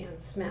A.G.M.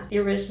 Smith. The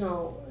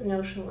original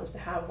notion was to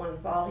have one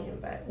volume,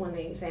 but when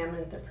they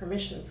examined the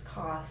permissions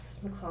costs,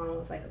 McClelland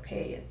was like,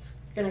 okay, it's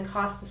going to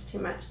cost us too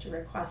much to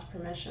request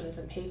permissions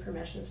and pay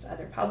permissions to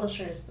other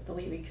publishers, but the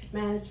way we could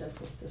manage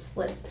this is to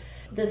split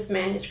this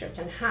manuscript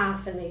in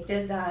half, and they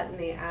did that, and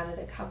they added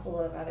a couple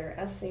of other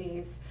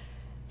essays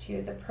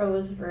to the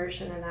prose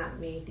version, and that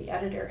made the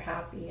editor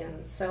happy.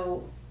 And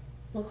so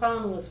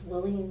McClelland was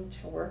willing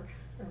to work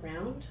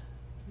around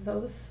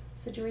those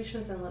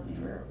situations and look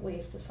for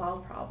ways to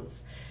solve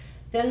problems.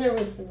 Then there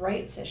was the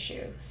rights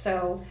issue.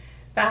 So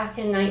back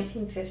in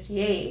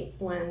 1958,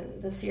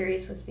 when the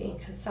series was being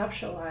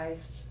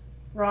conceptualized,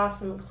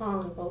 Ross and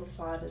McClelland both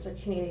saw it as a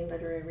Canadian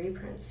literary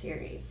reprint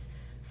series.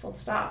 Full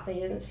stop. They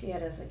didn't see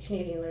it as a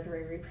Canadian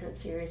literary reprint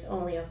series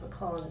only of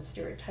McClelland and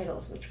Stewart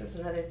titles, which was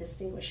another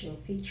distinguishing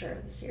feature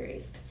of the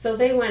series. So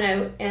they went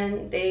out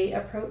and they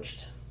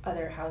approached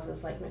other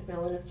houses like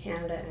Macmillan of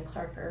Canada and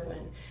Clark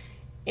Irwin,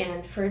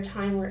 and for a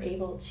time were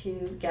able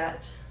to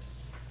get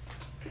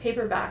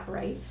paperback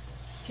rights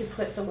to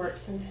put the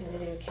works into the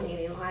new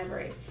Canadian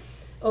Library.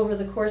 Over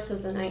the course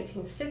of the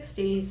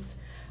 1960s,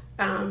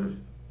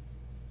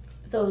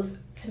 those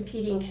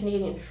competing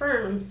Canadian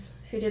firms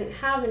who didn't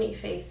have any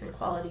faith in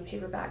quality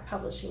paperback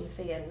publishing,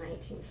 say in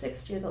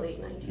 1960 or the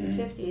late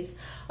 1950s,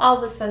 all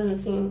of a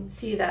sudden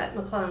see that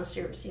McClelland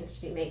Stewart seems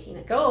to be making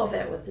a go of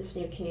it with this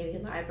new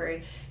Canadian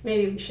Library.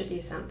 Maybe we should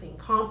do something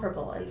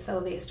comparable. And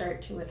so they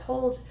start to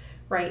withhold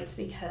rights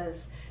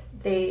because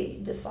they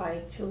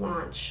decide to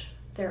launch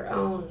their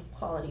own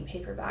quality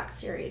paperback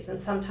series.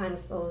 And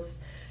sometimes those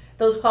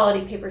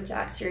quality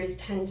paperback series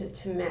tended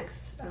to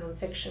mix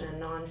fiction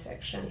and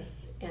nonfiction,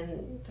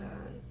 and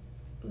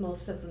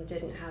most of them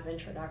didn't have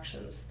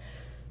introductions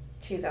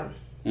to them.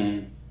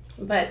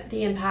 But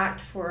the impact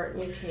for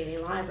New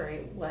Canadian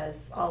Library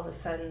was all of a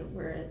sudden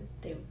where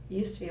they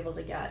used to be able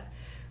to get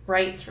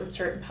rights from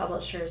certain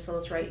publishers,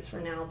 those rights were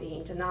now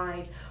being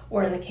denied.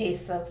 Or in the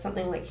case of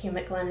something like Hugh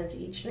McLennan's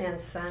Each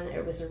Man's Son,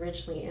 it was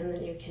originally in the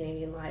New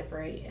Canadian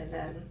Library, and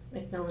then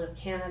Macmillan of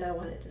Canada,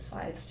 when it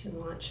decides to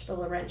launch the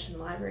Laurentian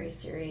Library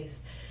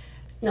series,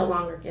 no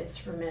longer gives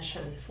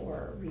permission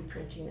for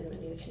reprinting in the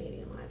New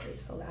Canadian Library.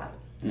 So that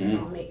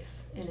all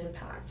makes an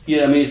impact.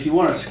 Yeah, I mean, if you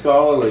want a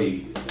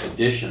scholarly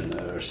edition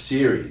or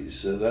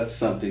series, that's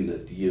something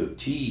that U of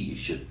T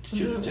should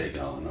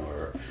take on,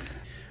 or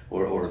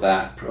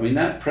that. I mean,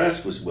 that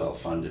press was well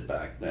funded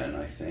back then.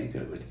 I think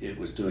it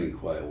was doing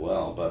quite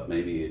well, but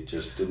maybe it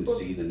just didn't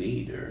see the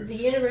need. Or the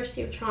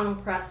University of Toronto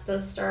Press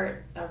does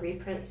start a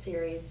reprint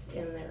series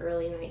in the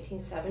early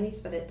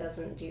 1970s, but it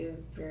doesn't do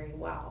very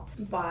well.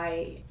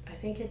 By I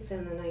think it's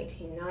in the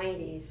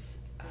 1990s.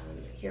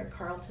 Here at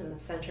Carleton, the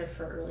Center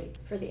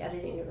for the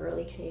Editing of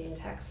Early Canadian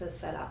Texts is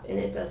set up, and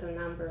it does a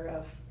number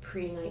of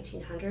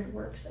pre-1900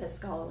 works as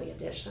scholarly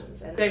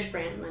editions, and there's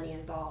grant money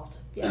involved.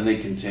 Yeah. And they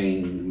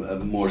contain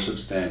more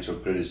substantial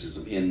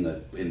criticism in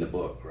the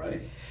book,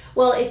 right?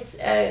 Well, it's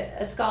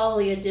a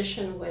scholarly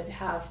edition would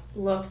have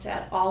looked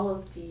at all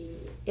of the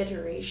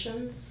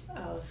iterations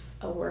of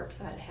a work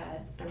that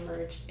had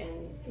emerged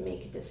and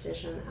make a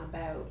decision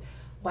about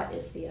what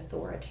is the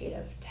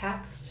authoritative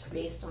text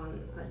based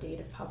on a date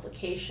of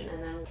publication,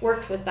 and then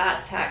worked with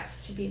that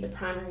text to be the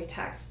primary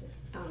text,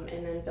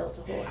 and then built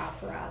a whole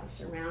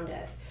apparatus around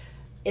it.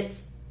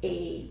 It's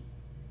a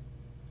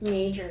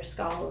major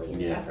scholarly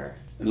endeavor.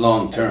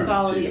 Long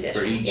term too,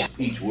 for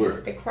each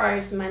work. It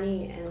requires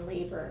money and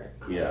labor,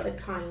 the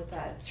kind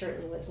that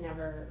certainly was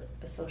never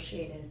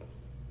associated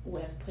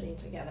with putting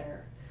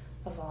together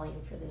a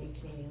volume for the New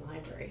Canadian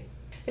Library.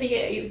 But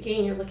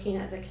again, you're looking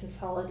at the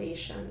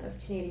consolidation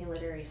of Canadian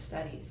literary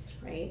studies,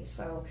 right?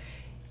 So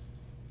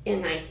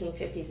in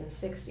 1950s and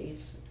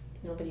 60s,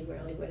 nobody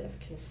really would have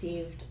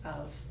conceived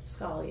of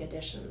scholarly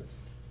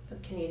editions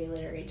of Canadian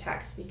literary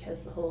texts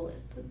because the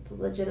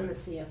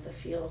legitimacy of the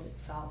field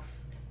itself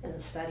and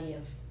the study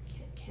of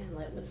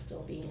CanLit was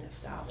still being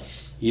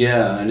established.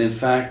 Yeah, and in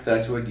fact,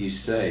 that's what you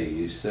say.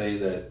 You say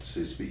that,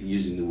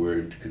 using the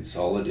word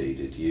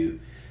consolidated, you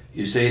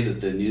say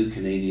that the New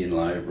Canadian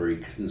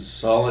Library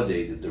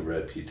consolidated the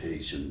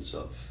reputations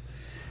of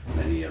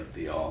many of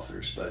the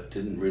authors, but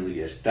didn't really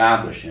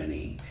establish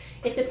any.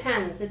 It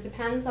depends. It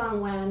depends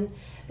on when.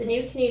 The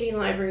New Canadian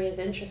Library is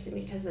interesting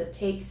because it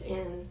takes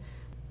in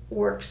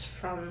works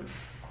from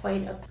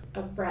quite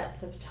a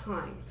breadth of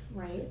time,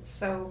 right?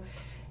 So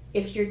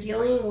if you're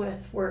dealing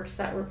with works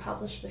that were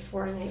published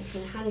before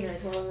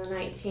 1900, well, in the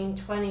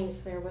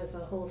 1920s there was a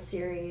whole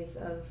series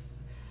of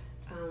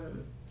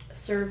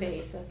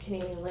surveys of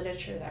Canadian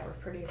literature that were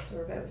produced. There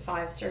were about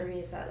 5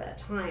 surveys at that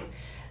time.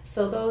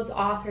 So those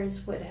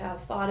authors would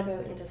have thought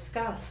about and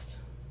discussed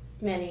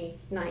many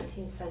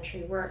 19th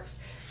century works.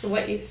 So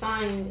what you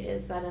find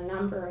is that a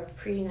number of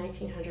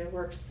pre-1900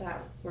 works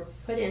that were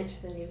put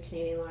into the New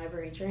Canadian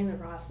Library during the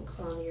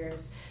Ross-McClelland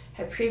years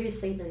had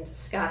previously been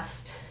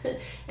discussed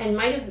and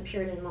might have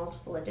appeared in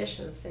multiple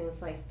editions,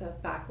 things like The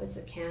Backwoods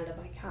of Canada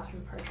by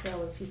Catherine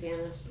Partrell and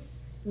Susanna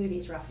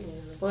Moody's Roughing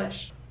in the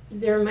Bush.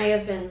 There may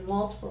have been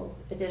multiple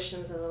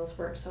editions of those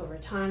works over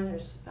time.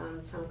 There's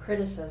some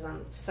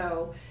criticism.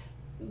 So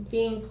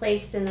being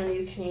placed in the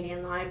New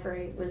Canadian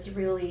Library was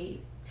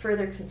really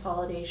further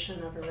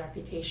consolidation of a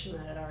reputation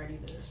that had already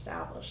been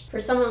established. For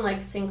someone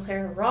like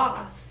Sinclair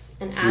Ross,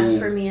 and As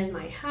for Me and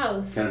My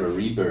House... Kind of a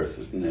rebirth,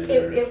 isn't it?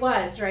 It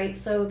was, right?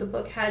 So the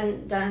book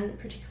hadn't done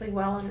particularly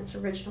well in its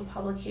original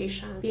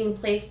publication. Being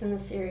placed in the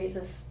series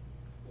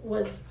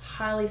was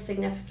highly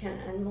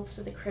significant, and most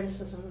of the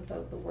criticism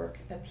about the work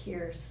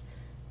appears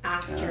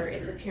after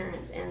its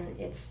appearance and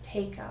its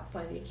take-up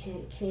by the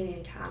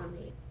Canadian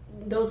Academy.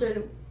 Those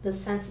are the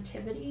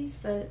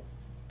sensitivities that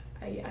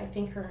I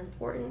think are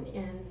important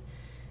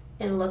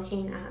in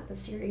looking at the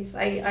series.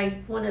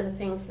 One of the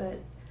things that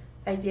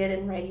I did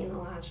in writing the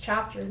last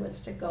chapter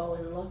was to go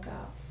and look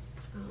up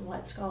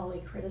what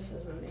scholarly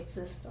criticism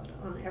exists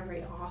on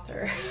every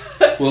author.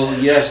 Well,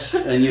 yes,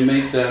 and you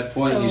make that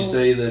point. So, you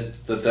say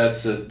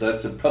that's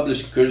a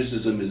published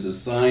criticism is a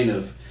sign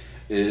of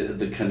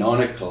the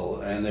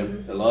canonical,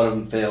 and a lot of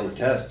them fail the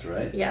test,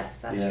 right? Yes,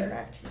 that's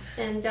correct.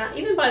 And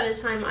even by the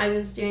time I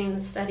was doing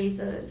the study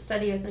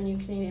of the New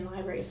Canadian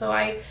Library, so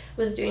I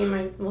was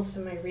doing most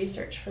of my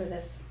research for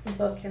this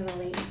book in the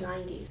late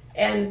 90s.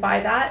 And by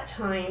that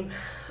time,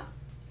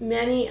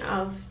 many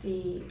of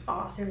the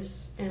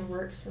authors and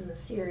works in the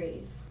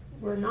series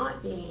were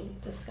not being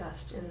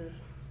discussed in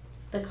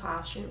the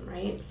classroom,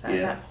 right? So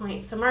at that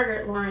point, so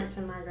Margaret Lawrence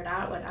and Margaret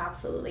Atwood,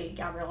 absolutely.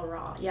 Gabrielle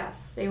Raw,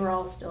 yes, they were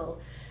all still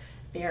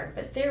there,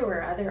 but there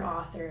were other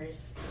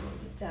authors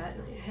that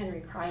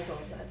Henry Kreisel,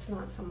 that's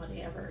not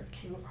somebody I ever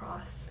came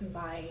across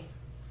by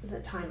the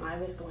time I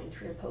was going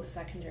through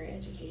post-secondary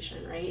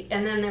education, right?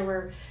 And then there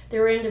were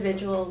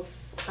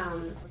individuals,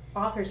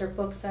 authors or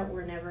books that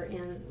were never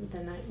in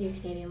the New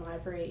Canadian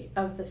Library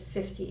of the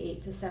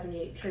 58 to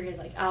 78 period,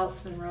 like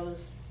Alice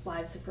Munro's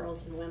Lives of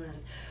Girls and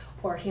Women,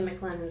 or Hugh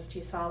McLennan's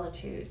Two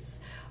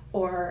Solitudes,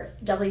 or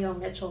W.O.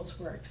 Mitchell's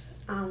works.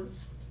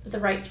 The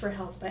rights were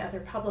held by other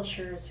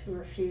publishers who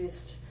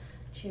refused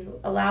to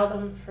allow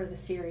them for the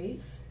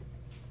series.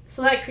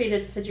 So that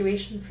created a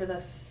situation for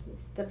the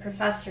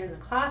professor in the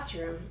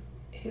classroom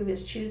who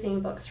is choosing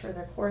books for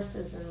their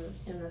courses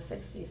in the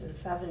 60s and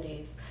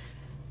 70s.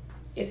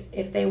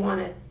 If they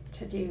wanted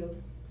to do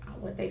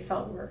what they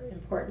felt were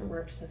important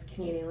works of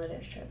Canadian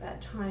literature at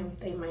that time,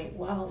 they might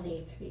well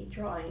need to be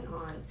drawing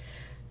on,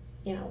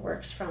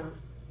 works from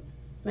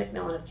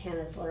Macmillan of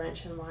Canada's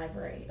Laurentian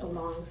Library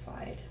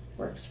alongside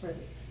works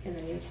in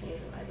the New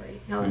Canadian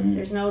Library. Now,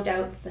 there's no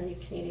doubt that the New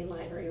Canadian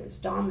Library was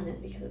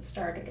dominant because it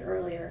started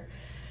earlier,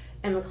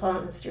 and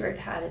McClelland and Stewart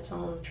had its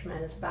own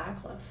tremendous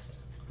backlist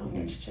on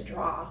which to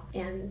draw.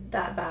 And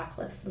that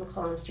backlist, the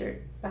McClelland and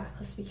Stewart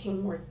backlist,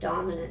 became more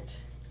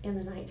dominant in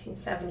the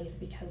 1970s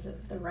because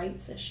of the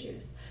rights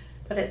issues.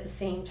 But at the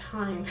same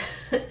time,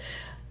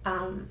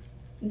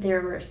 there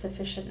were a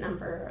sufficient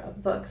number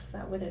of books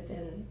that would have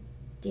been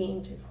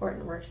deemed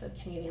important works of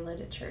Canadian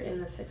literature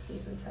in the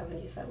 60s and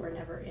 70s that were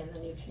never in the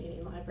New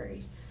Canadian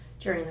Library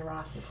during the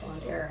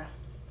Ross-McClelland era.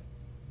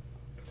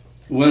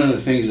 One of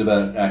the things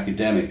about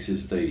academics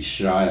is they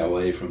shy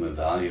away from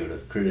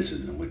evaluative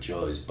criticism, which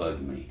always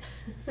bugged me.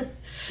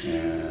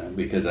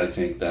 Because I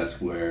think that's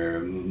where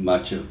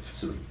much of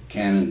sort of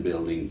canon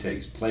building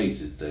takes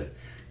place, is the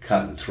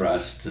cut and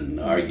thrust and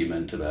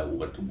argument about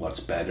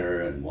what's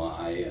better and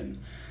why,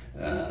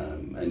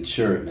 and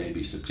sure, it may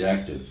be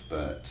subjective,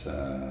 but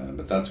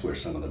that's where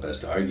some of the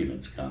best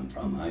arguments come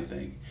from, I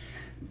think.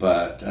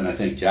 And I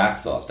think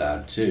Jack thought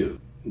that too.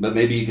 But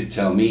maybe you could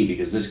tell me,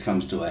 because this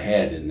comes to a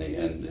head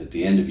at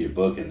the end of your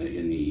book in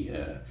the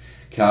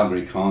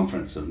Calgary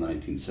Conference of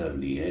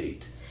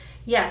 1978.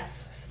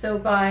 Yes. So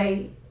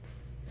by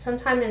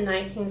sometime in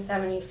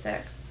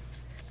 1976,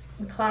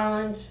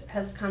 McClelland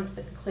has come to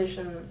the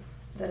conclusion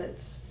that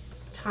it's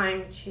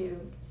time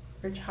to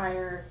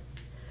retire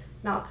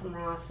Malcolm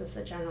Ross as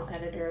the general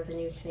editor of the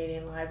New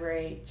Canadian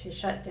Library, to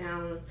shut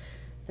down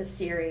the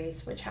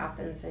series, which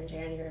happens in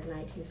January of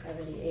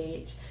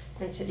 1978,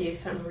 and to do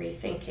some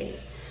rethinking.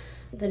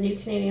 The New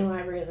Canadian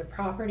Library as a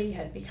property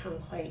had become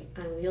quite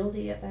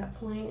unwieldy at that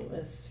point. It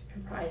was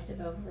comprised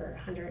of over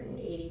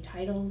 180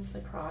 titles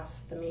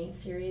across the main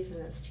series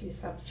and its 2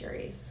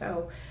 sub-series.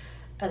 So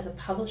as a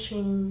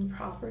publishing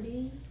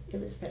property, it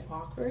was a bit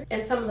awkward.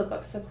 And some of the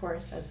books, of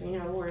course, as we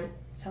know, weren't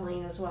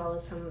selling as well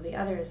as some of the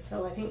others.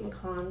 So I think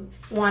McClelland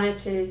wanted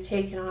to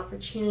take an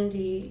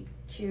opportunity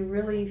to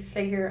really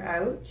figure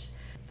out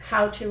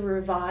how to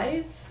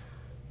revise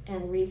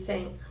and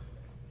rethink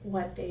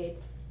what they'd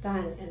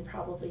done, and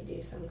probably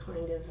do some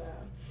kind of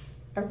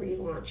a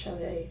relaunch of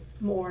a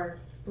more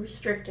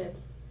restricted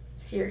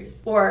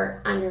series,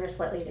 or under a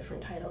slightly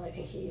different title. I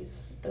think he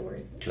used the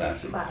word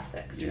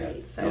classics,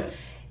 right? So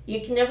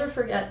you can never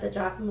forget that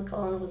Jack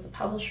McClelland was a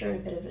publisher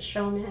and a bit of a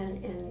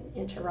showman and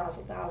into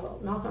razzle dazzle.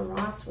 Malcolm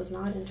Ross was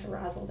not into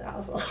razzle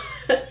dazzle.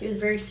 He was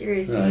very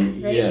serious, right?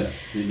 Yeah,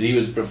 he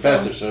was a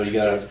professor, so he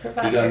got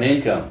an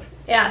income.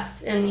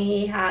 Yes, and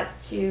he had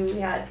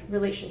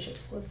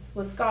relationships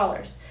with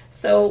scholars.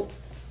 So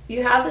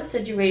you have a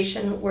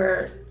situation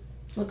where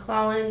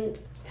McClelland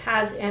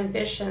has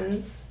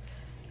ambitions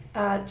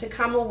to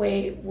come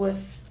away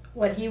with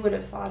what he would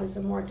have thought is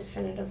a more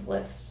definitive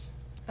list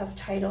of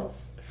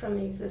titles from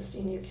the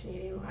existing New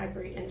Canadian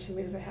Library, and to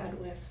move ahead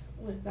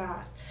with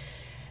that.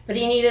 But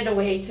he needed a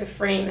way to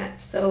frame it,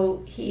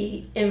 so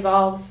he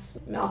involves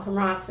Malcolm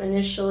Ross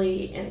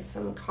initially in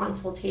some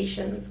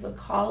consultations with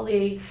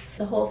colleagues.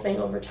 The whole thing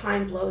over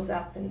time blows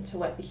up into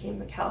what became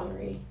the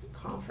Calgary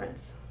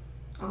Conference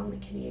on the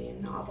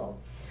Canadian novel,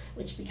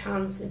 which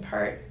becomes in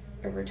part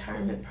a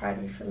retirement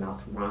party for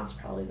Malcolm Ross,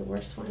 probably the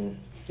worst one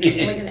we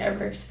can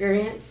ever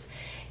experience.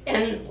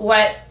 And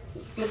what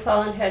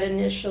McClelland had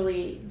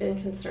initially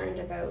been concerned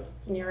about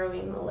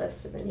narrowing the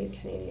list of the New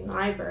Canadian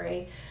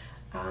Library,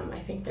 I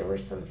think there were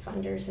some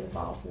funders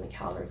involved in the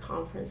Calgary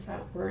Conference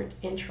that weren't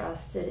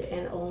interested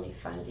in only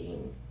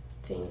funding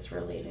things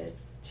related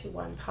to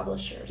one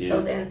publisher. Yeah.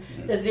 So then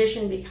the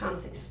vision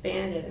becomes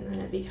expanded, and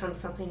then it becomes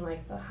something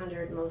like the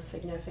 100 most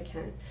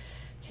significant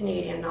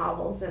Canadian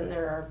novels, and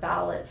there are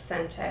ballots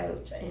sent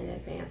out in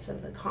advance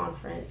of the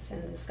conference,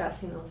 and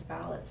discussing those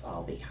ballots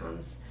all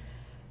becomes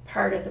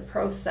part of the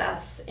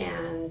process,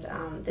 and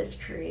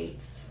this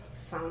creates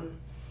some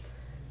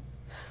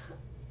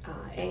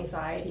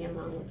anxiety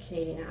among the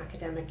Canadian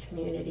academic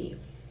community.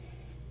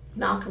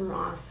 Malcolm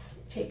Ross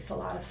takes a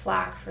lot of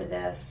flack for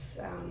this.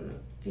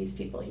 These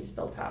people he's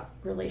built up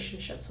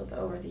relationships with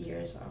over the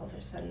years, all of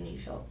a sudden he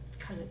felt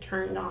kind of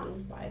turned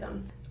on by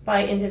them.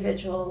 By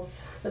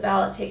individuals, the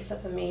ballot takes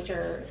up a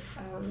major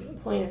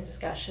point of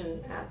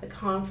discussion at the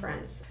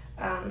conference.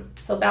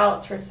 So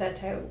ballots were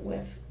sent out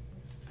with,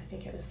 I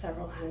think it was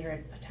several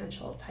hundred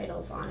potential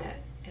titles on it,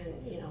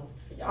 and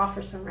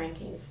offer some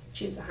rankings,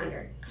 choose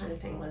 100 kind of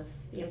thing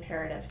was the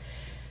imperative.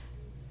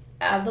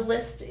 The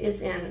list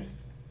is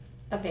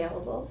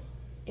available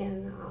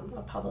in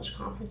a published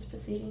conference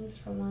proceedings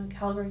from the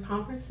Calgary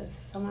Conference if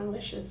someone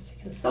wishes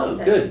to consult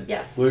it. Oh, good.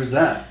 Yes. Where's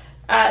that?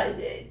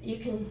 You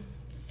can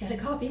get a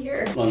copy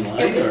here. Online?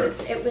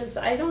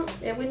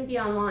 It wouldn't be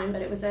online,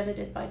 but it was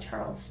edited by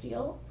Charles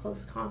Steele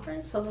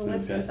post-conference, so the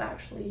list is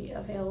actually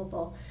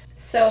available.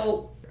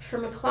 So for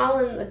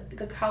McClelland,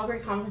 the Calgary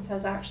Conference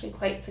was actually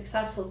quite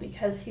successful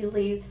because he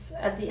leaves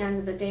at the end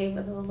of the day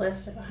with a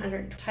list of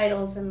 100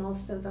 titles, and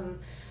most of them,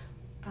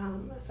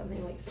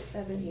 something like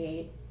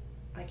 78,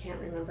 I can't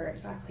remember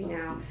exactly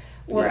now,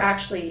 were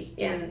actually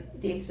in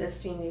the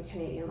existing New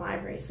Canadian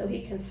Library, so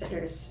he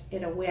considers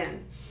it a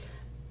win.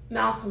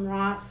 Malcolm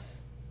Ross,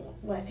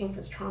 I think,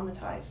 was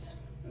traumatized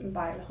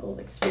by the whole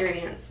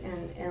experience,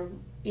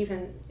 and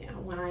even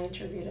when I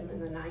interviewed him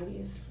in the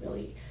 90s,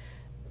 really,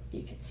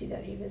 you could see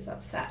that he was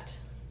upset,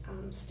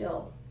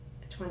 still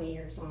 20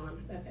 years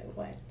on, about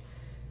what.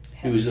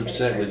 He was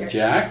upset with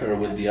Jack or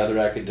with the other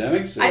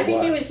academics? I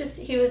think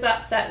he was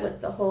upset with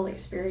the whole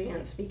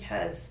experience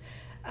because,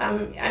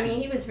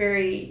 he was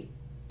very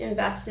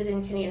invested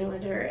in Canadian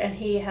literature, and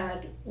he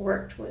had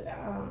worked with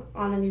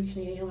on the New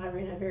Canadian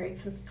Library in a very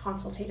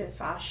consultative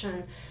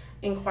fashion,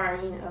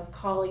 inquiring of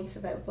colleagues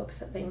about books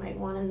that they might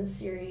want in the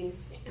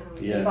series,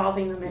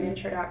 involving them in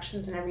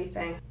introductions and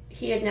everything.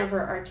 He had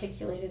never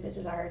articulated a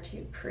desire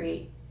to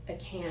create a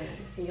canon.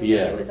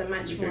 It was a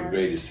much more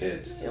greatest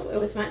hits. It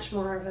was much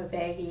more of a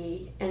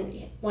baggy,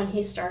 and when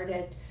he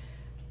started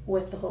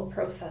with the whole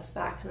process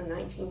back in the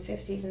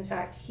 1950s, in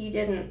fact, he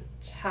didn't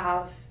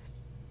have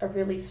a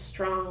really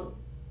strong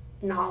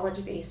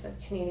knowledge base of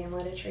Canadian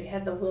literature. He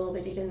had the will,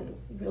 but he didn't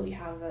really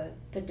have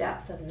the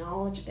depth of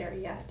knowledge there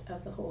yet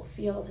of the whole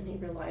field, and he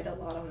relied a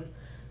lot on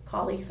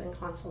colleagues and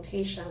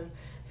consultation.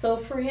 So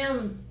for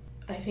him,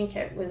 I think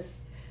it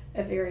was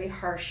a very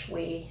harsh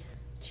way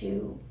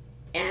to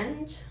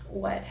end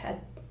what had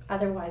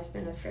otherwise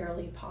been a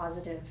fairly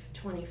positive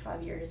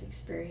 25 years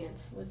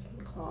experience with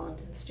McClelland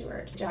and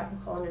Stewart. Jack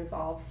McClelland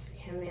involves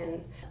him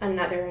in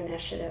another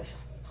initiative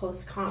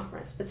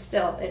post-conference, but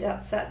still it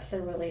upsets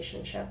their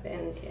relationship,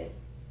 and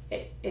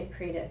it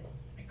created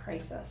a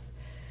crisis.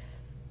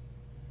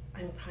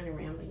 I'm kind of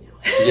rambling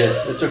now.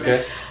 Yeah, it's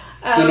okay.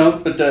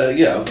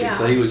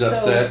 So he was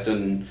upset,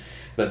 and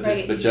But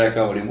Jack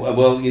got what he wanted.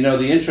 Well,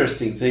 the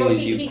interesting thing is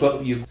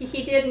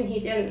he did and he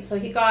didn't. So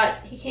he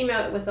came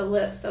out with a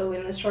list. So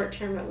in the short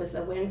term, it was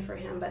a win for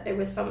him. But there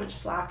was so much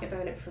flack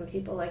about it from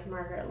people like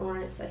Margaret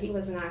Lawrence that he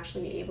wasn't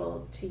actually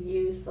able to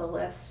use the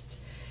list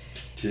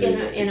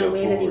in a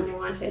way forward. that he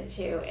wanted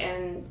to.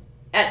 And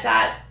at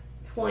that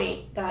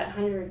point, that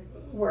 100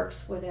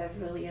 works would have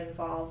really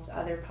involved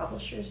other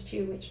publishers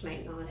too, which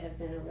might not have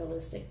been a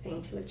realistic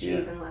thing to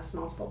achieve unless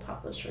multiple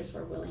publishers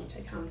were willing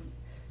to come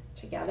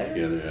together.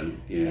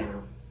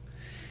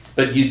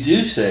 But you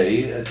do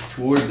say,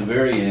 toward the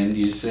very end,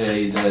 you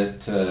say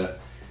that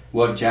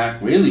what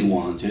Jack really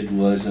wanted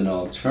was an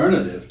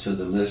alternative to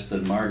the list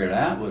that Margaret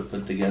Atwood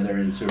put together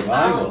in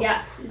Survival. Oh,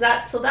 yes.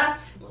 That's a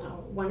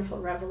wonderful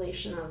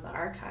revelation of the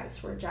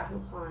archives where Jack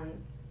McClelland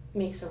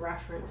makes a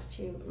reference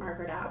to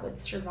Margaret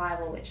Atwood's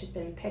Survival, which had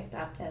been picked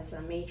up as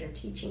a major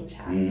teaching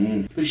text.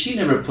 Mm-hmm. But she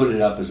never put it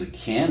up as a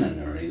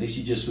canon or anything.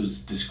 She just was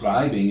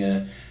describing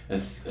a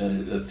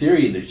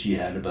theory that she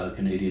had about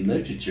Canadian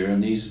literature,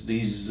 and these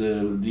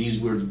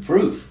were the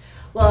proof.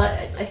 Well,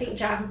 I think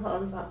Jack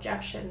McClelland's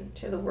objection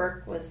to the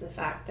work was the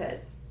fact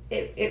that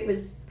it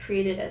was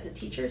created as a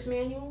teacher's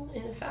manual,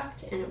 in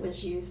effect, and it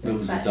was used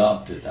as such.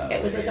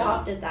 It was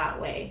adopted that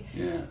way.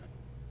 Yeah.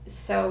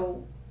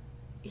 So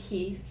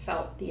he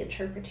felt the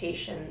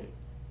interpretation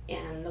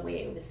and the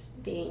way it was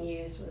being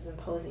used was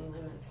imposing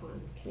limits on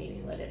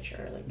Canadian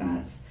literature.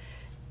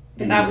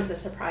 That was a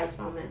surprise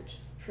moment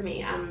for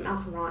me.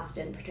 Malcolm Ross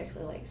didn't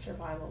particularly like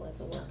Survival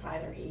as a work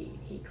either.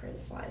 He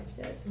criticized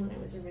it when it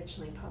was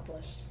originally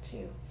published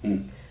too.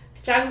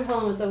 Jack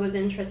McClelland was always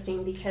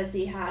interesting because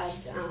he had,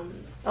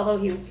 although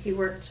he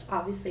worked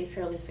obviously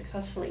fairly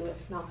successfully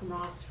with Malcolm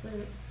Ross for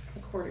a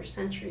quarter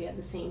century, at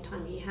the same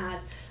time he had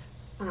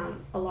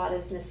a lot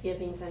of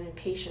misgivings and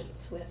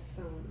impatience with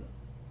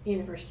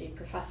university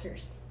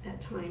professors at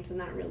times, and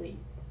that really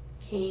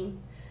came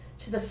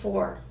to the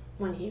fore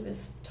when he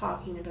was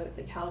talking about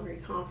the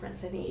Calgary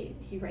Conference. I think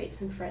he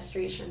writes in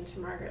frustration to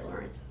Margaret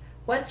Lawrence,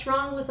 "What's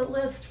wrong with a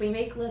list? We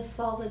make lists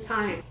all the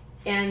time."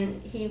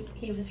 And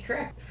he was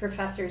correct.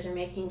 Professors are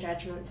making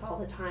judgments all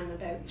the time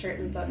about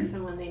certain books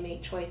and when they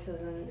make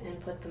choices and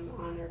put them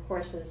on their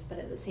courses, but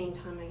at the same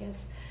time, I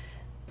guess,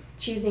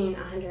 choosing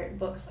 100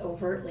 books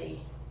overtly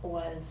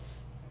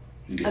was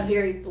a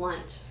very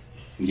blunt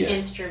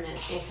instrument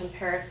in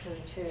comparison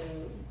to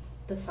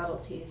the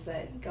subtleties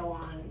that go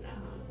on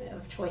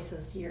of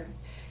choices year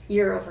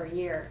over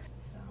year.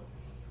 So.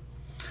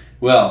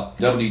 Well,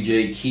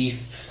 W.J.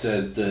 Keith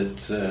said that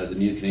the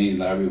New Canadian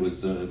Library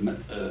was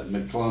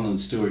McClelland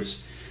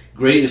Stewart's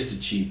greatest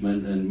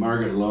achievement, and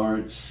Margaret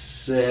Lawrence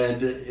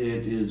said it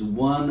is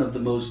one of the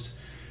most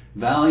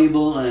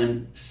valuable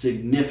and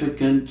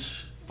significant,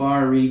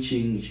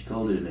 far-reaching, she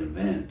called it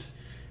an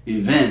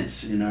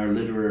events in our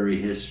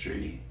literary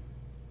history.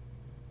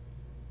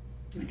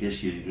 I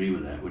guess you'd agree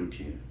with that, wouldn't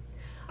you?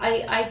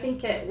 I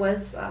think it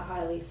was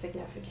highly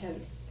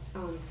significant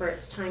for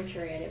its time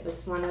period. It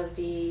was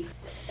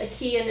a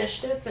key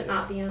initiative, but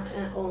not the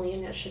only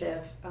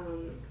initiative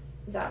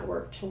that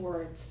worked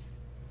towards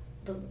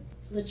the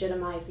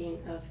legitimizing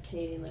of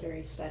Canadian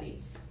literary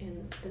studies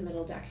in the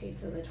middle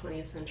decades of the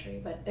 20th century.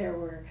 But there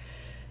were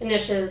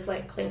initiatives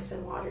like Clinks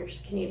and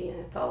Waters' Canadian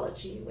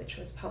Anthology, which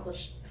was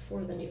published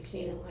before the New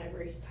Canadian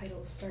Library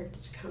titles started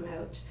to come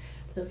out.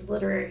 There's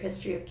Literary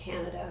History of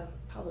Canada,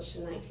 published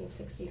in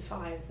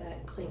 1965,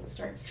 that Clink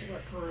starts to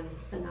work on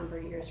a number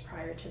of years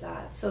prior to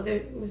that. So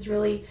there was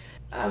really,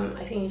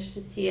 I think you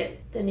should see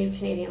it, the New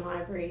Canadian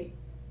Library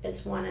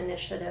is one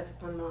initiative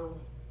among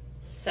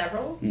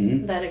several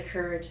that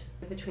occurred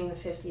between the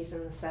 50s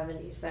and the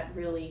 70s that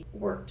really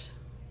worked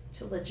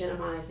to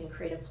legitimize and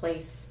create a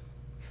place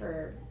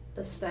for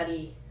the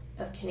study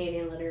of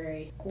Canadian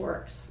literary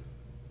works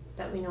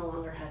that we no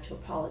longer had to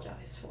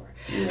apologize for.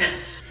 Yeah.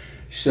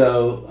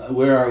 So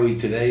where are we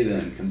today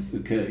then?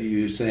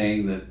 You're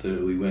saying that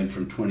we went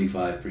from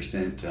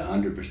 25% to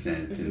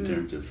 100% in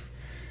terms of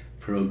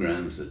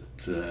programs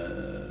that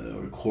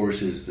or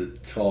courses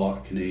that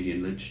taught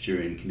Canadian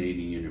literature in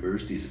Canadian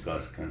universities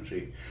across the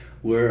country.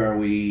 Where are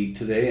we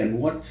today, and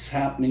what's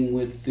happening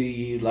with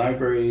the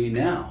library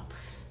now?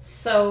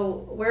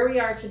 So where we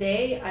are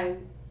today, I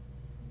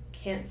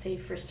can't say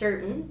for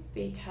certain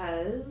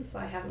because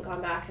I haven't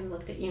gone back and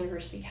looked at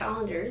university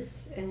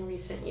calendars in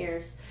recent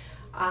years.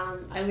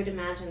 I would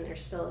imagine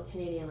there's still a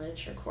Canadian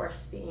literature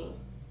course being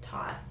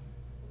taught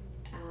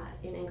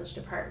in English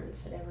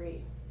departments at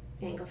every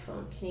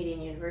Anglophone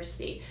Canadian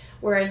university,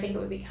 where I think it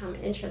would become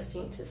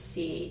interesting to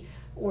see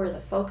where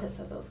the focus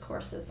of those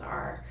courses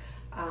are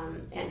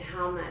and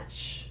how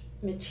much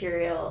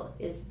material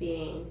is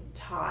being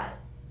taught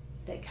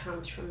that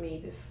comes from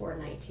maybe before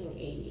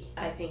 1980.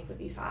 I think would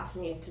be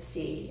fascinating to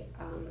see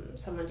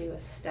someone do a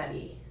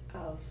study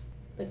of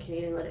the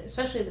Canadian literature,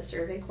 especially the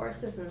survey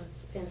courses,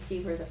 and see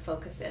where the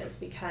focus is,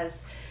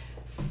 because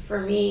for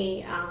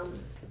me,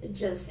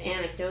 just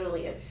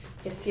anecdotally,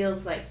 it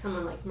feels like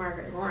someone like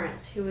Margaret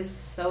Lawrence, who was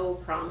so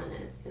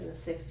prominent in the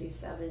 60s,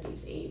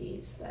 70s,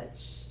 80s, that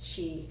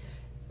she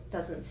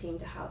doesn't seem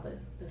to have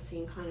the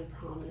same kind of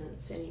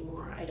prominence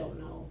anymore. I don't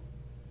know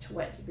to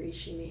what degree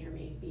she may or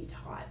may be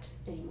taught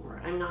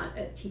anymore. I'm not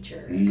a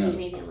teacher of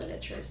Canadian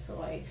literature,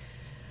 so I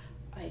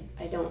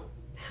don't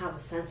have a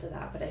sense of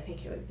that, but I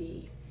think it would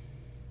be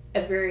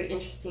a very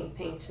interesting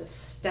thing to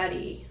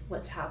study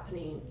what's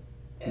happening,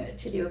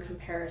 to do a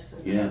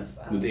comparison. Yeah,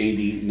 with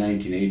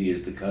 1980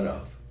 as the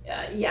cutoff.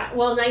 Yeah,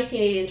 well,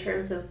 1980 in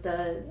terms of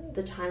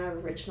the time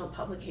of original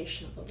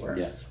publication of the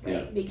works,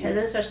 right? Because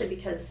especially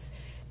because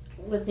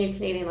with New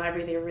Canadian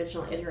Library, the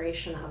original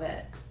iteration of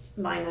it,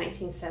 by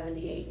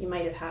 1978, you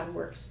might have had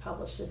works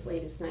published as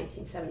late as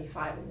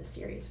 1975 in the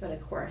series. But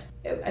of course,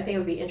 I think it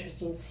would be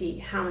interesting to see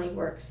how many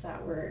works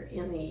that were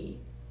in the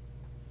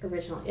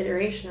original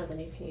iteration of the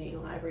New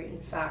Canadian Library, in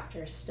fact,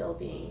 are still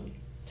being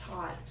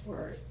taught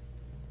or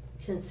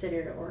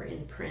considered or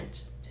in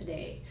print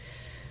today.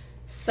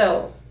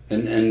 So.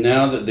 And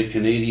now that the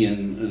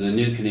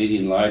New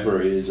Canadian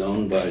Library is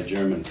owned by a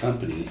German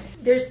company.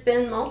 There's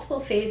been multiple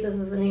phases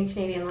of the New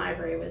Canadian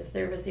Library.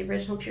 There was the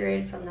original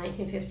period from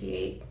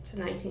 1958 to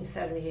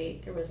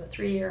 1978. There was a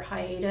 3-year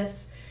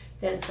hiatus.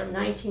 Then from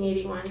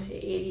 1981 to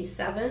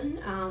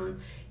 87,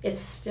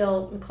 it's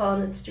still,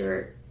 McClelland and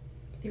Stewart,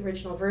 the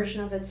original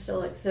version of it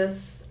still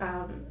exists,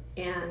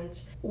 and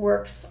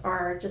works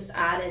are just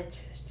added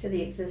to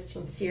the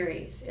existing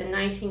series. In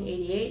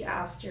 1988,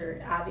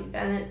 after Abbey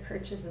Bennett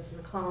purchases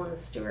McClelland and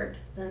Stewart,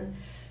 then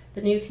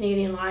the New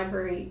Canadian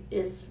Library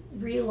is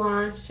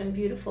relaunched in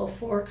beautiful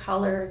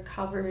 4-color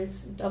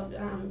covers.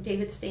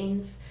 David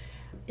Staines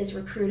is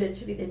recruited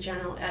to be the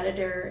general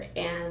editor,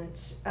 and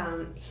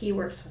he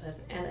works with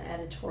an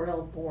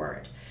editorial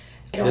board.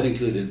 That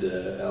included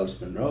Alice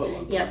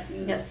Munro.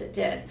 Yes, it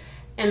did.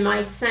 And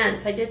my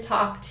sense, I did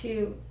talk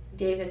to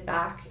David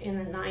back in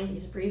the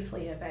 90s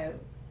briefly about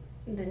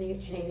the New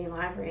Canadian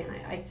Library,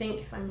 and I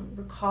think, if I'm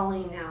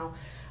recalling now,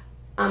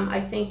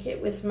 I think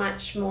it was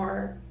much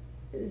more,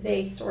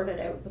 they sorted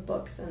out the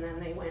books and then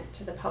they went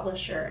to the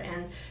publisher.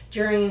 And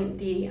during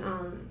the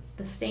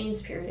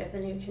Staines period of the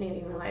New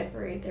Canadian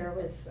Library, there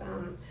was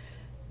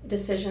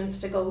decisions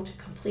to go to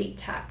complete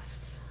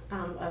texts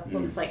of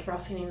books like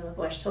Roughing in the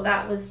Bush. So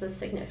that was the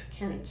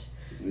significant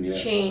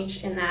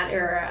change in that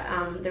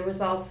era. There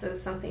was also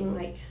something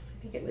like,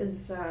 I think it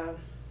was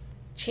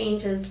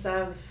changes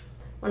of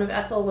one of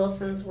Ethel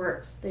Wilson's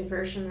works, the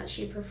version that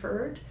she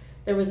preferred.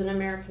 There was an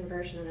American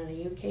version and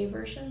a UK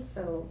version,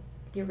 so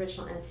the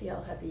original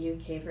NCL had the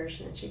UK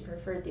version and she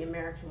preferred the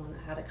American one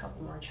that had a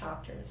couple more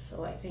chapters.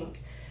 So I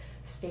think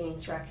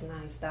Staines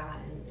recognized that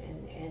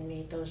and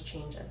made those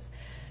changes.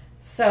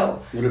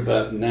 So what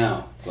about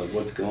now? Like,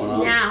 what's going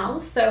on now?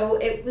 So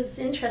it was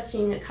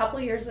interesting. A couple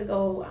years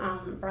ago,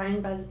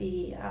 Brian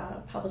Busby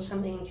published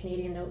something in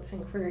Canadian Notes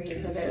and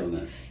Queries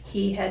about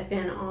he had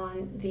been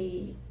on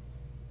the,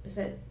 is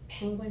it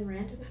Penguin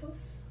Random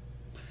House?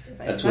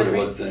 That's what it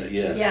was.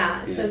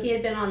 Yeah. So he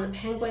had been on the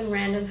Penguin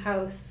Random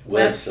House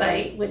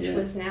website, which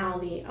was now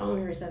the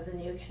owners of the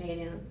New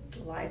Canadian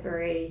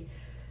Library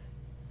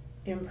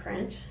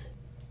imprint,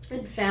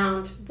 and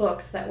found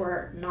books that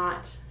were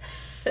not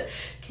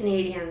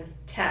Canadian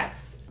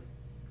texts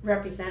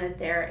represented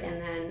there,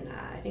 and then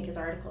I think his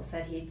article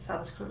said he'd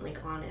subsequently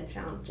gone and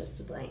found just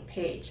a blank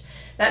page.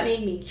 That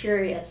made me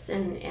curious,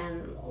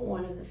 and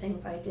one of the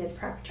things I did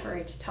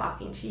preparatory to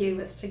talking to you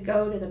was to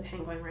go to the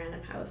Penguin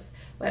Random House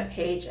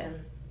webpage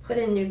and put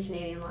in New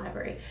Canadian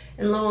Library.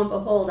 And lo and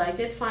behold, I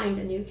did find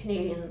a New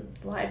Canadian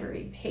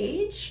Library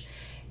page.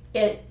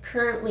 It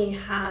currently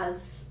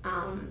has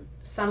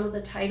some of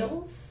the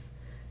titles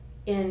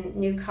in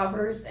new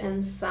covers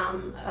and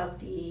some of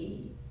the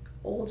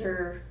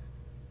older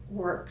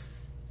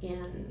works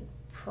in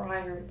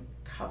prior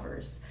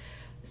covers.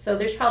 So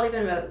there's probably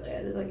been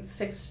about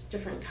 6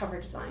 different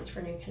cover designs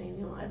for New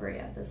Canadian Library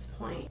at this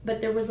point.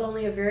 But there was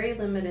only a very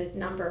limited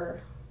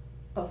number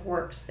of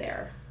works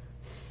there.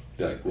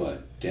 Like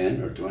what,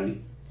 10 or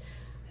 20?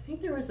 I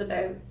think there was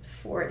about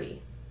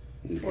 40.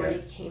 Okay. 40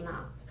 came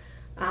up.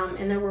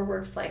 And there were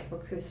works like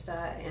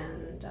Wakusta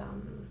and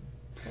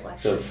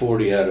Selection. So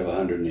 40 out of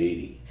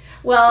 180.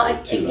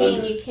 Well,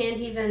 again, you can't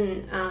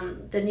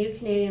even, the New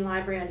Canadian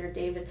Library under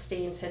David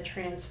Staines had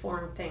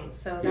transformed things.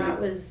 So that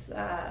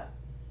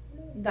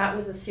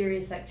was a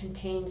series that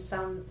contained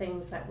some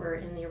things that were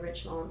in the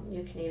original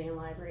New Canadian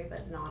Library,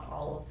 but not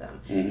all of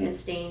them. Mm-hmm. And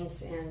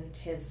Staines and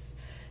his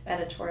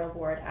editorial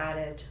board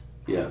added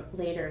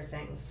later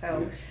things.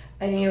 So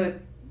I think it would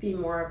be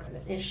more of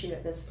an issue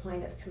at this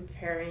point of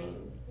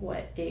comparing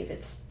what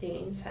David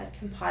Staines had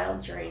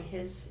compiled during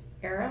his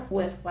era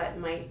with what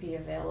might be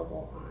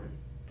available on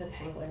the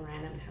Penguin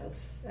Random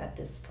House at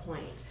this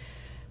point.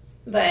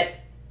 But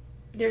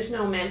there's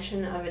no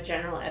mention of a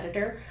general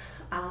editor.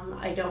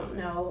 I don't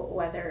know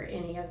whether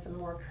any of the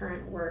more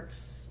current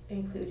works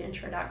include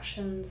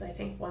introductions. I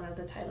think one of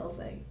the titles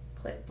I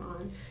clicked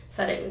on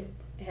said it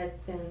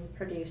had been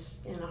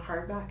produced in a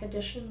hardback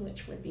edition,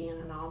 which would be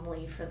an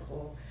anomaly for the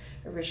whole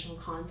original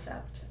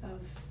concept of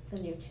the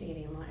New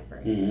Canadian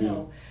Library. Mm-hmm.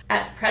 So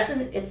at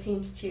present it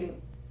seems to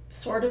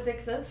sort of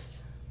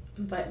exist,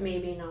 but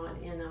maybe not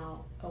in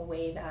a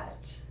way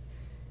that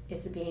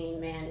is being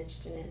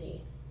managed in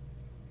any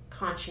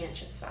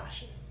conscientious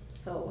fashion.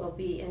 So it will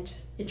be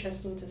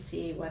interesting to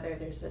see whether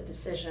there's a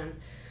decision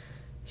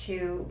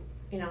to,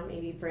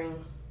 maybe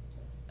bring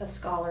a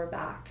scholar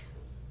back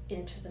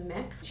into the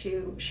mix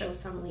to show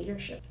some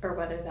leadership, or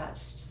whether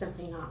that's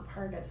simply not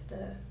part of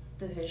the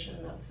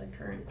vision of the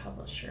current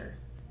publisher.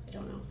 I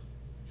don't know.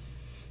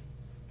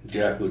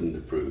 Jack wouldn't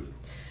approve.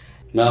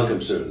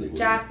 Malcolm certainly wouldn't.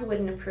 Jack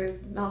wouldn't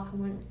approve. Malcolm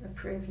wouldn't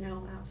approve.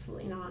 No,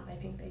 absolutely not. I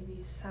think they'd be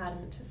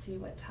saddened to see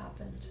what's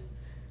happened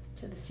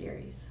to the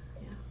series.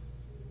 Yeah.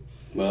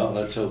 Well,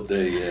 let's hope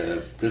they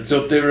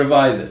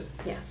revive it.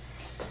 Yes.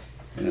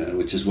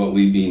 Which is what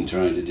we've been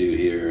trying to do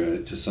here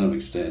to some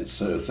extent.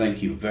 So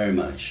thank you very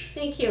much.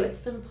 Thank you.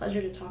 It's been a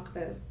pleasure to talk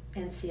about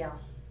NCL.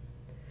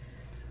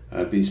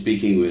 I've been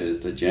speaking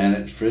with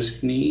Janet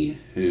Friskney,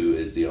 who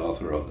is the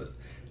author of the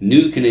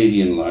New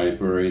Canadian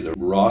Library, the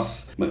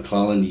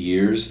Ross-McClelland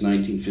Years,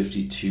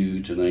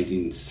 1952 to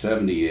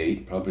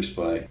 1978, published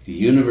by the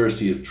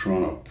University of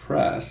Toronto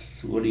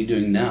Press. What are you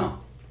doing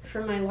now?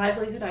 For my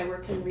livelihood, I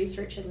work in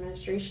research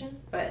administration,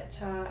 but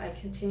I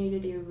continue to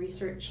do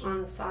research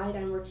on the side.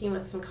 I'm working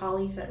with some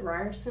colleagues at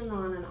Ryerson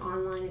on an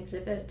online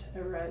exhibit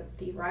about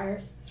the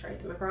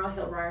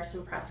McGraw-Hill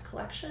Ryerson Press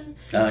collection.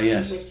 Oh,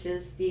 yes. Which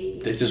is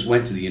They just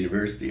went to the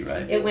university,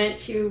 right? It went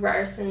to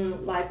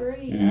Ryerson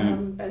Library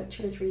about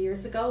 2 or 3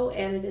 years ago,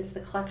 and it is the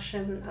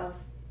collection of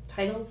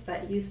titles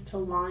that used to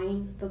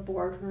line the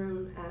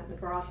boardroom at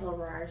McGraw-Hill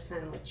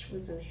Ryerson, which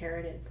was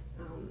inherited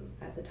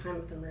at the time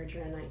of the merger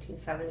in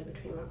 1970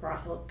 between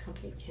McGraw-Hill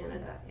Company of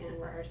Canada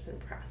and Ryerson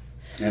Press.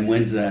 And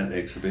when's that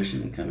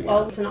exhibition coming out?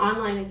 Well, it's an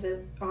online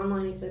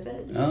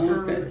exhibit, oh,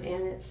 okay.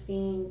 And it's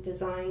being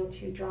designed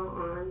to draw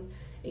on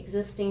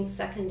existing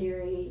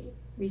secondary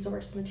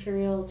resource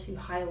material to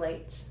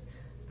highlight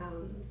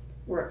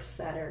works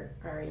that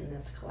are in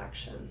this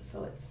collection.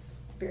 So it's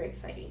very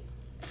exciting.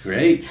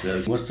 Great.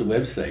 So what's the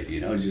website?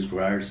 Just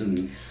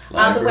Ryerson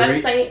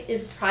Library? The website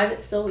is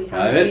private still. We have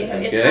private?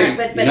 Okay. It's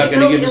But you're not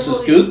going to give us a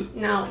scoop?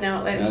 No.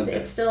 Okay.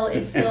 It's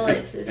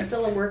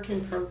still a work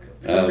in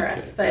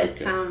progress. Okay.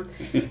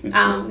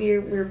 But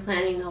we're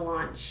planning to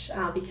launch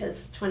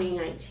because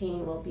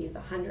 2019 will be the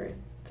 100th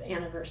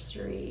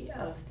anniversary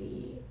of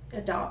the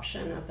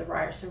adoption of the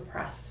Ryerson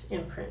Press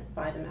imprint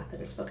by the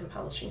Methodist Book and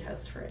Publishing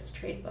House for its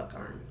trade book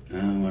arm. Oh,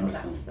 wonderful. So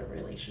that's the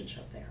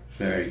relationship there.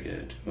 Very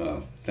good.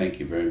 Well,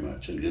 thank you very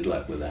much, and good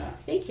luck with that.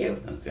 Thank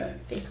you. Okay.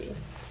 Thank you.